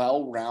more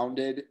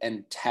well-rounded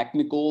and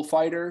technical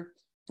fighter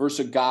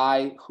versus a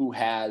guy who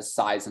has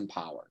size and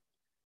power.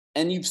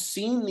 And you've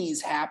seen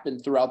these happen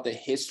throughout the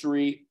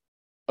history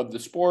of the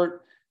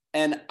sport.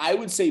 And I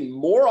would say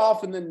more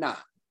often than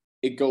not,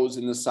 it goes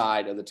in the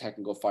side of the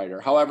technical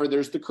fighter. However,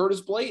 there's the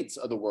Curtis Blades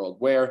of the world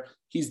where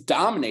he's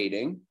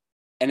dominating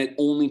and it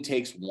only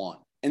takes one.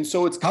 And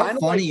so it's kind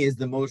of funny is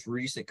the most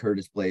recent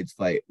Curtis Blades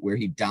fight where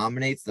he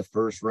dominates the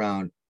first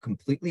round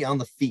completely on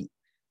the feet.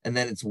 And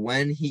then it's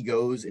when he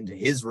goes into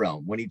his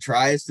realm, when he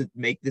tries to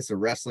make this a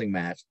wrestling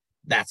match,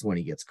 that's when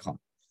he gets caught.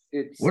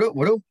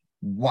 What a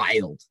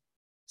wild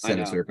set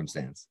of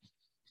circumstance.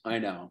 I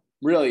know.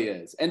 Really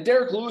is. And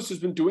Derek Lewis has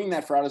been doing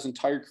that throughout his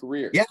entire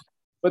career. Yeah.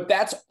 But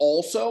that's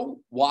also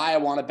why I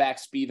want to back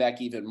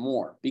Spivak even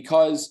more.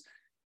 Because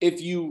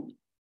if you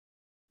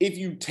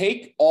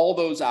take all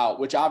those out,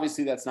 which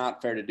obviously that's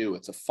not fair to do,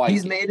 it's a fight.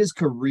 He's made his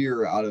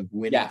career out of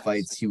winning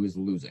fights he was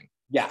losing.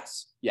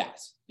 Yes.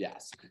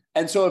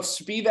 And so if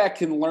Spivak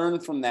can learn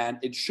from that,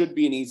 it should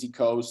be an easy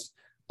coast.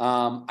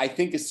 I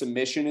think a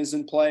submission is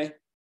in play.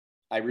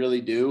 I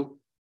really do.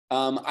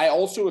 I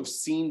also have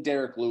seen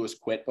Derek Lewis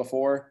quit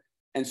before.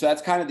 And so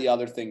that's kind of the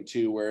other thing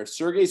too, where if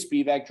Sergey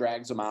Spivak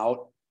drags him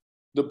out,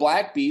 the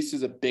Black Beast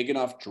is a big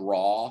enough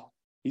draw.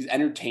 He's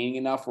entertaining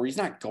enough where he's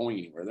not going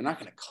anywhere. They're not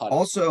going to cut him.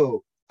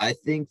 Also, I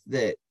think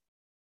that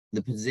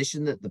the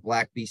position that the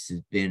Black Beast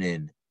has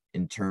been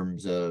in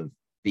terms of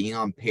being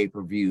on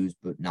pay-per-views,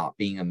 but not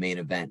being a main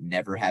event,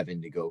 never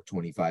having to go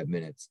 25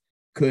 minutes,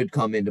 could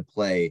come into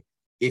play.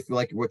 If,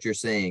 like what you're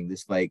saying,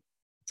 this fight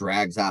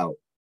drags out,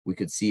 we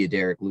could see a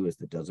Derek Lewis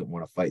that doesn't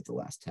want to fight the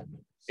last 10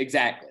 minutes.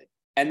 Exactly.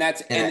 And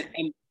that's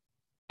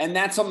and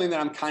that's something that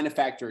I'm kind of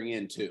factoring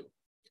in too.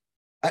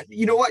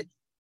 You know what?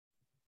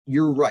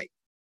 You're right.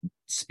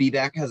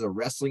 Spivak has a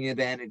wrestling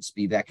advantage.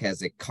 Spivak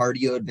has a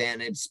cardio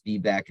advantage.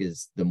 Spivak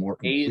is the more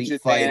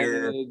complete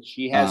fighter.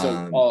 He has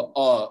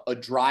a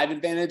drive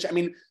advantage. I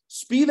mean,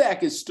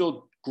 Spivak is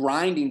still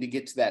grinding to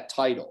get to that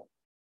title.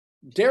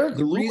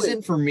 The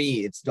reason for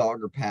me it's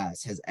dog or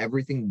pass has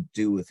everything to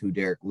do with who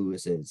Derek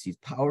Lewis is. He's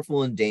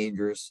powerful and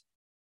dangerous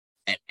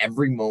at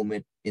every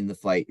moment in the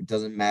fight. It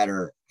doesn't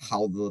matter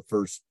how the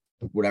first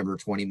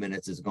 20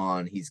 minutes is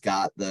gone. He's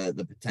got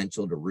the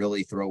potential to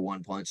really throw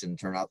one punch and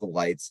turn out the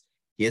lights.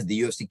 He has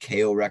the UFC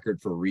KO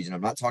record for a reason.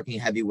 I'm not talking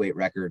heavyweight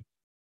record,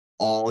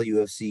 all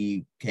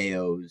UFC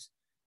KOs.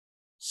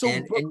 So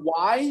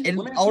why?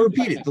 And I'll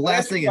repeat it. The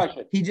last thing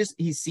is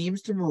he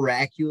seems to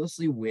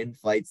miraculously win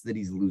fights that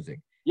he's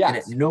losing. Yeah. And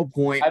at no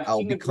point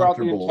I'll be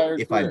comfortable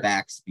if I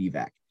back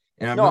Spivak.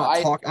 And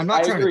I'm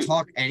not trying to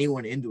talk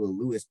anyone into a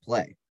Lewis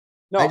play.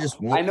 No, I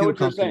just won't feel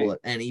comfortable at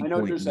any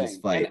point in this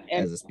fight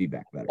as a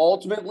Spivak better.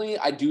 Ultimately,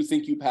 I do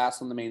think you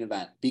pass on the main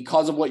event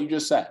because of what you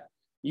just said.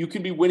 You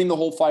could be winning the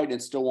whole fight and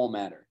it still won't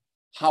matter.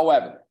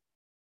 However,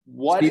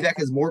 Spivak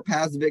has more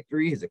paths to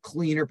victory, has a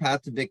cleaner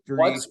path to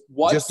victory.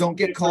 Just don't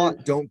get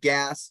caught, don't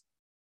gas.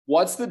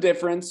 What's the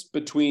difference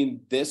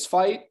between this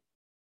fight,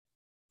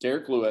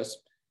 Derek Lewis,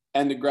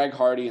 and the Greg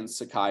Hardy and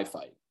Sakai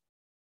fight?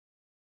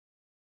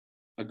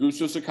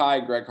 Augusto Sakai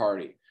and Greg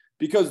Hardy.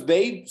 Because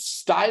they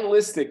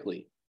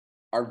stylistically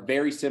are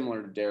very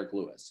similar to Derek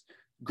Lewis.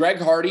 Greg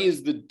Hardy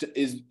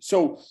is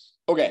so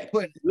okay.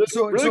 But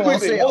so I'll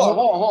say there's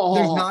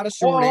not a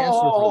short answer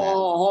for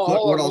that.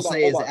 But what I'll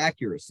say is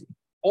accuracy.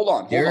 Hold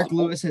on. Derek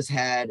Lewis has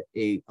had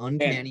a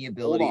uncanny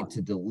ability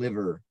to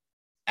deliver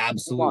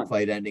absolute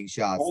fight-ending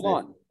shots. Hold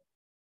on.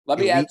 Let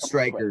me add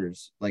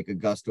strikers like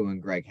Augusto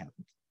and Greg haven't.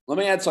 Let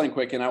me add something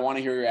quick, and I want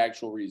to hear your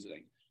actual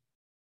reasoning.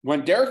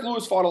 When Derek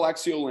Lewis fought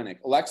Alexei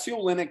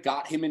Oleinik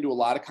got him into a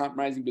lot of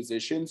compromising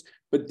positions,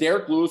 but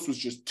Derek Lewis was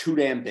just too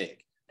damn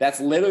big. That's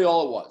literally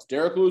all it was.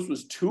 Derek Lewis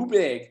was too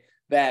big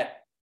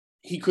that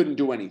he couldn't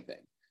do anything.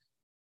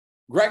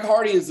 Greg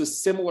Hardy is a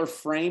similar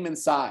frame and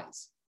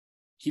size.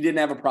 He didn't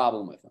have a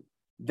problem with him.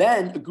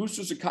 Then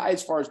Augusto Sakai,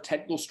 as far as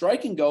technical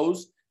striking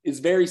goes, is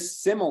very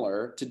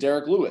similar to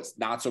Derek Lewis.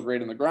 Not so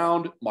great on the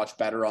ground, much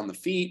better on the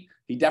feet.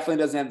 He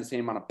definitely doesn't have the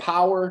same amount of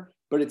power,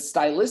 but it's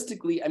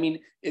stylistically, I mean,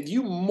 if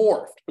you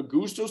morphed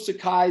Augusto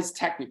Sakai's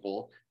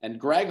technical and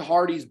Greg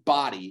Hardy's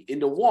body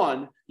into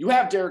one, you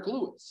have Derek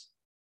Lewis.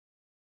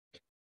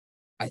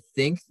 I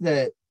think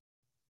that,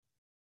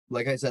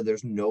 like I said,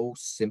 there's no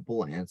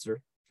simple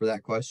answer for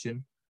that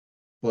question,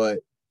 but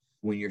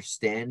when you're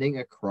standing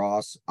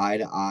across eye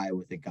to eye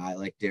with a guy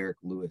like Derek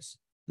Lewis,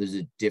 there's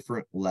a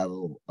different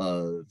level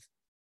of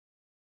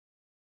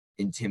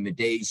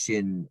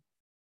intimidation,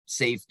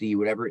 safety,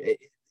 whatever.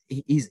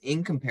 He's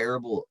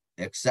incomparable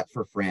except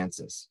for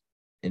Francis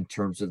in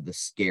terms of the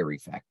scary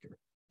factor.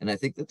 And I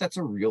think that that's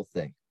a real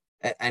thing.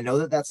 I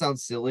know that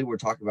sounds silly. We're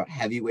talking about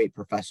heavyweight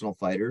professional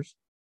fighters,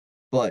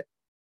 but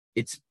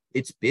it's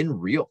been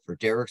real for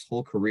Derek's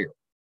whole career.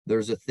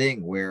 There's a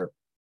thing where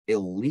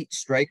elite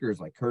strikers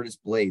like Curtis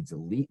Blades,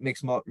 elite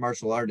mixed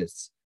martial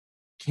artists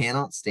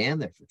cannot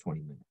stand there for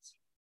 20 minutes.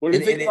 What do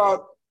you think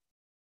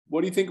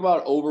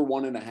about over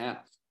 1.5?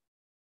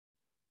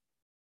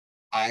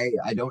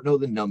 I don't know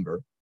the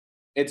number.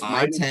 It's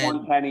minus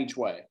 110 each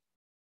way.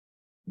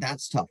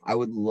 that's tough. I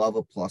would love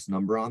a plus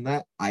number on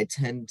that. I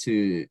tend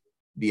to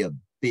be a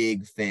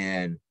big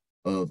fan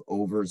of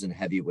overs and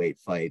heavyweight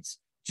fights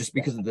just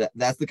because of that.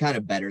 That's the kind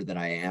of better that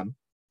I am.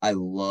 I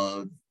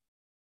love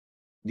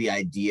the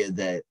idea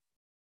that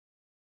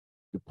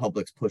the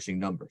public's pushing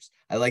numbers.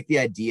 I like the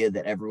idea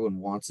that everyone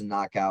wants a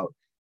knockout,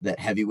 that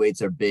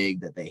heavyweights are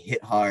big, that they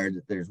hit hard,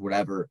 that there's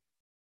whatever.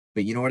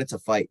 But you know what? It's a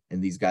fight,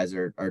 and these guys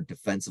are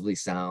defensively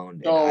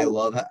sound. And I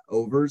love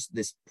overs.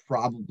 This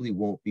probably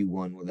won't be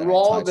one with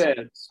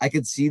I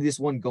could see this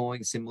one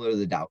going similar to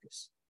the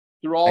Daukaus.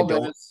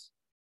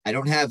 I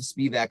don't have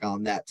Spivak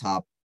on that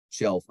top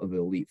shelf of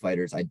elite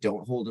fighters. I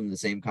don't hold him in the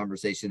same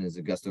conversation as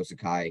Augusto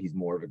Sakai. He's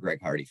more of a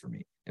Greg Hardy for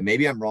me. And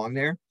maybe I'm wrong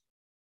there,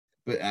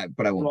 but I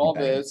won't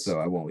be betting, so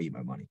I won't eat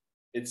my money.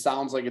 It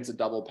sounds like it's a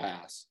double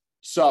pass.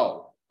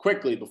 So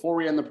quickly, before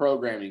we end the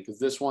programming, because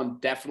this one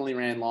definitely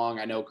ran long.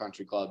 I know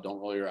Country Club, don't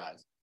roll your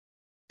eyes.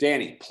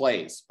 Danny,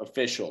 plays,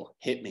 official,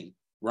 hit me.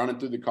 Run it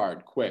through the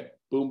card, quick.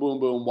 Boom, boom,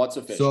 boom. What's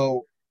official?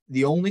 So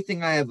the only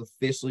thing I have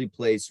officially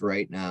placed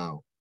right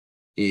now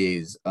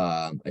is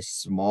a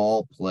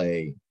small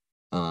play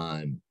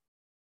on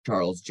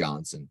Charles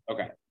Johnson.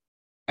 Okay.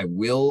 I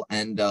will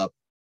end up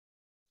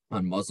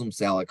on Muslim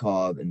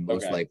Salikov and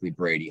most likely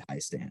Brady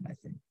Highstand, I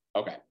think.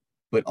 Okay.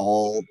 But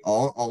all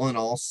in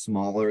all,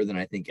 smaller than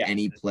I think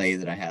any play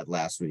that I had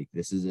last week.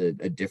 This is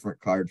a different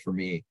card for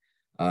me.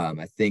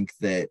 I think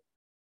that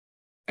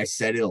I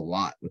said it a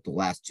lot with the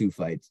last two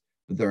fights,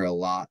 but there are a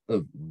lot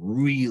of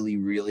really,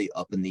 really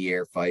up in the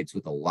air fights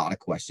with a lot of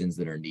questions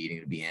that are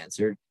needing to be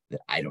answered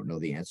that I don't know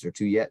the answer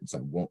to yet. And so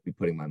I won't be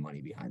putting my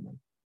money behind them.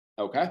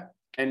 Okay.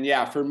 And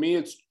yeah, for me,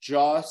 it's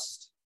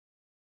just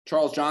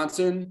Charles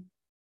Johnson,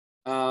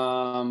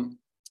 Muslim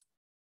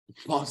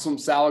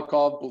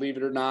Salikov, believe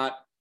it or not.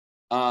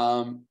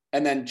 And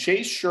then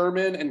Chase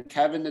Sherman and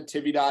Kevin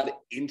Natividad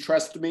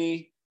interest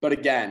me. But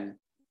again,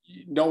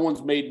 no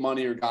one's made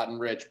money or gotten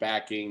rich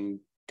backing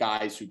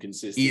guys who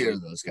consistently. Either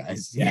of those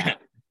guys. Yeah.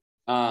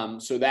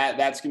 So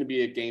that's going to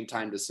be a game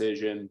time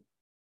decision.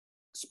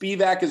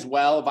 Spivak as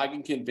well. If I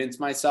can convince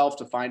myself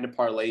to find a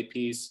parlay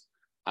piece,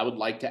 I would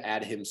like to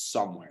add him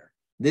somewhere.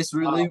 This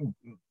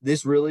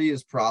really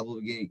is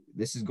probably,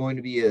 this is going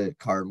to be a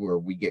card where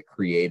we get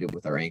creative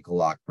with our ankle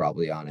lock,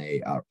 probably on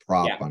a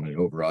prop on an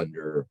over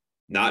under.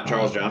 Not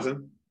Charles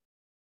Johnson.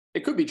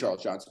 It could be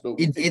Charles Johnson, but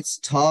it's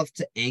tough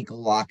to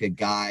ankle lock a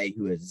guy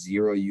who has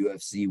 0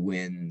 UFC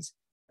wins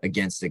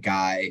against a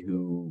guy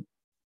who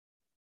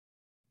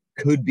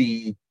could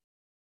be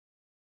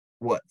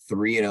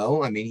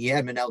 3-0. I mean, he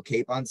had Manel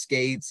Cape on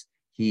skates.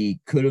 He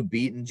could have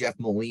beaten Jeff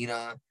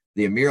Molina.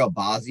 The Amir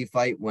Albazi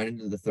fight went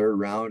into the third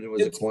round and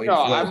was a coin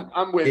flip.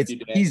 I'm with you,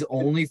 Dan. He's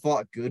only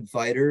fought good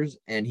fighters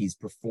and he's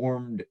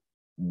performed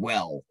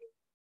well.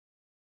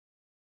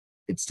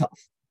 It's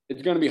tough.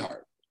 It's going to be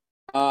hard.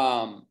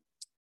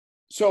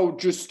 So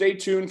just stay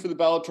tuned for the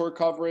Bellator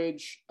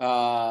coverage.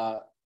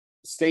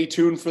 Stay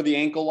tuned for the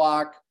ankle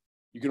lock.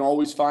 You can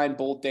always find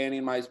both Danny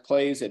and my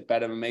plays at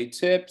Bet MMA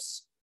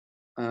Tips.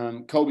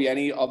 Kobe,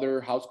 any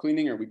other house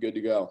cleaning, or are we good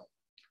to go?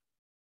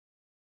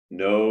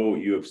 No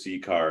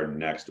UFC card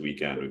next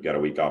weekend. We've got a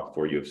week off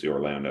before UFC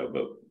Orlando,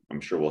 but I'm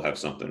sure we'll have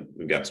something.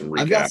 We've got some recap.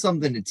 I've got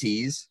something to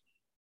tease.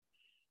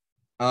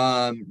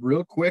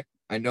 Real quick,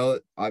 I know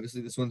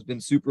obviously this one's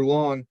been super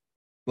long,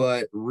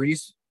 but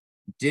Reese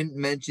didn't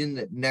mention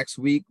that next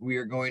week we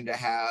are going to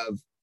have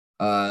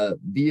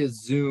via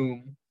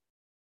Zoom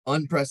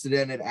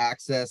unprecedented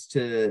access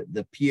to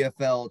the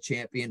PFL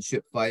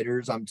championship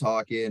fighters. I'm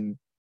talking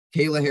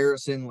Kayla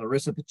Harrison,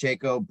 Larissa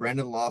Pacheco,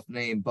 Brendan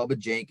Loughnane, Bubba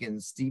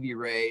Jenkins, Stevie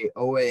Ray,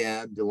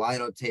 OAM,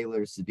 Delino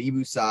Taylor,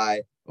 Sadibu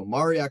Sai,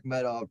 Omari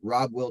Akhmedov,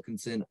 Rob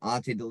Wilkinson,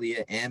 Ante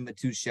Dalia, and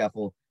Mateusz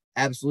Scheffel.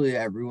 Absolutely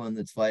everyone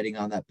that's fighting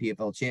on that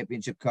PFL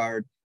championship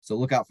card. So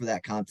look out for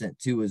that content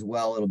too as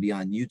well. It'll be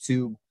on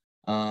YouTube.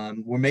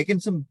 We're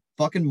making some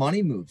fucking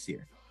money moves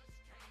here.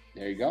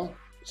 There you go.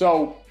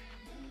 So,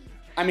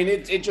 I mean,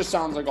 it just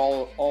sounds like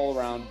all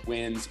around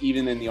wins,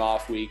 even in the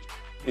off week.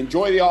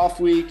 Enjoy the off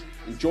week.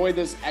 Enjoy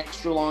this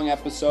extra long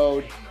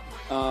episode.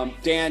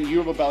 Dan, you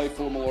have a belly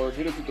full of Malort.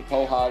 Hit us with the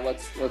Poha.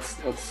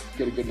 Let's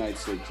get a good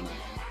night's sleep tonight.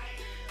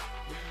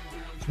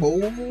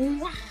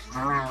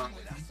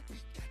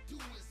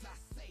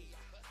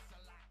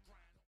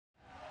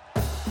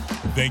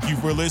 Thank you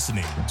for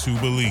listening to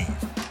Believe.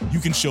 You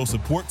can show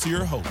support to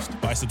your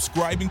host by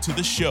subscribing to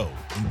the show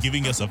and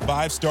giving us a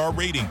 5-star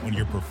rating on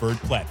your preferred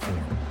platform.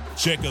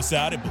 Check us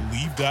out at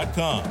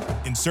Believe.com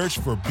and search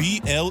for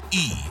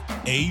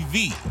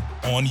BLEAV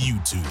on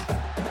YouTube.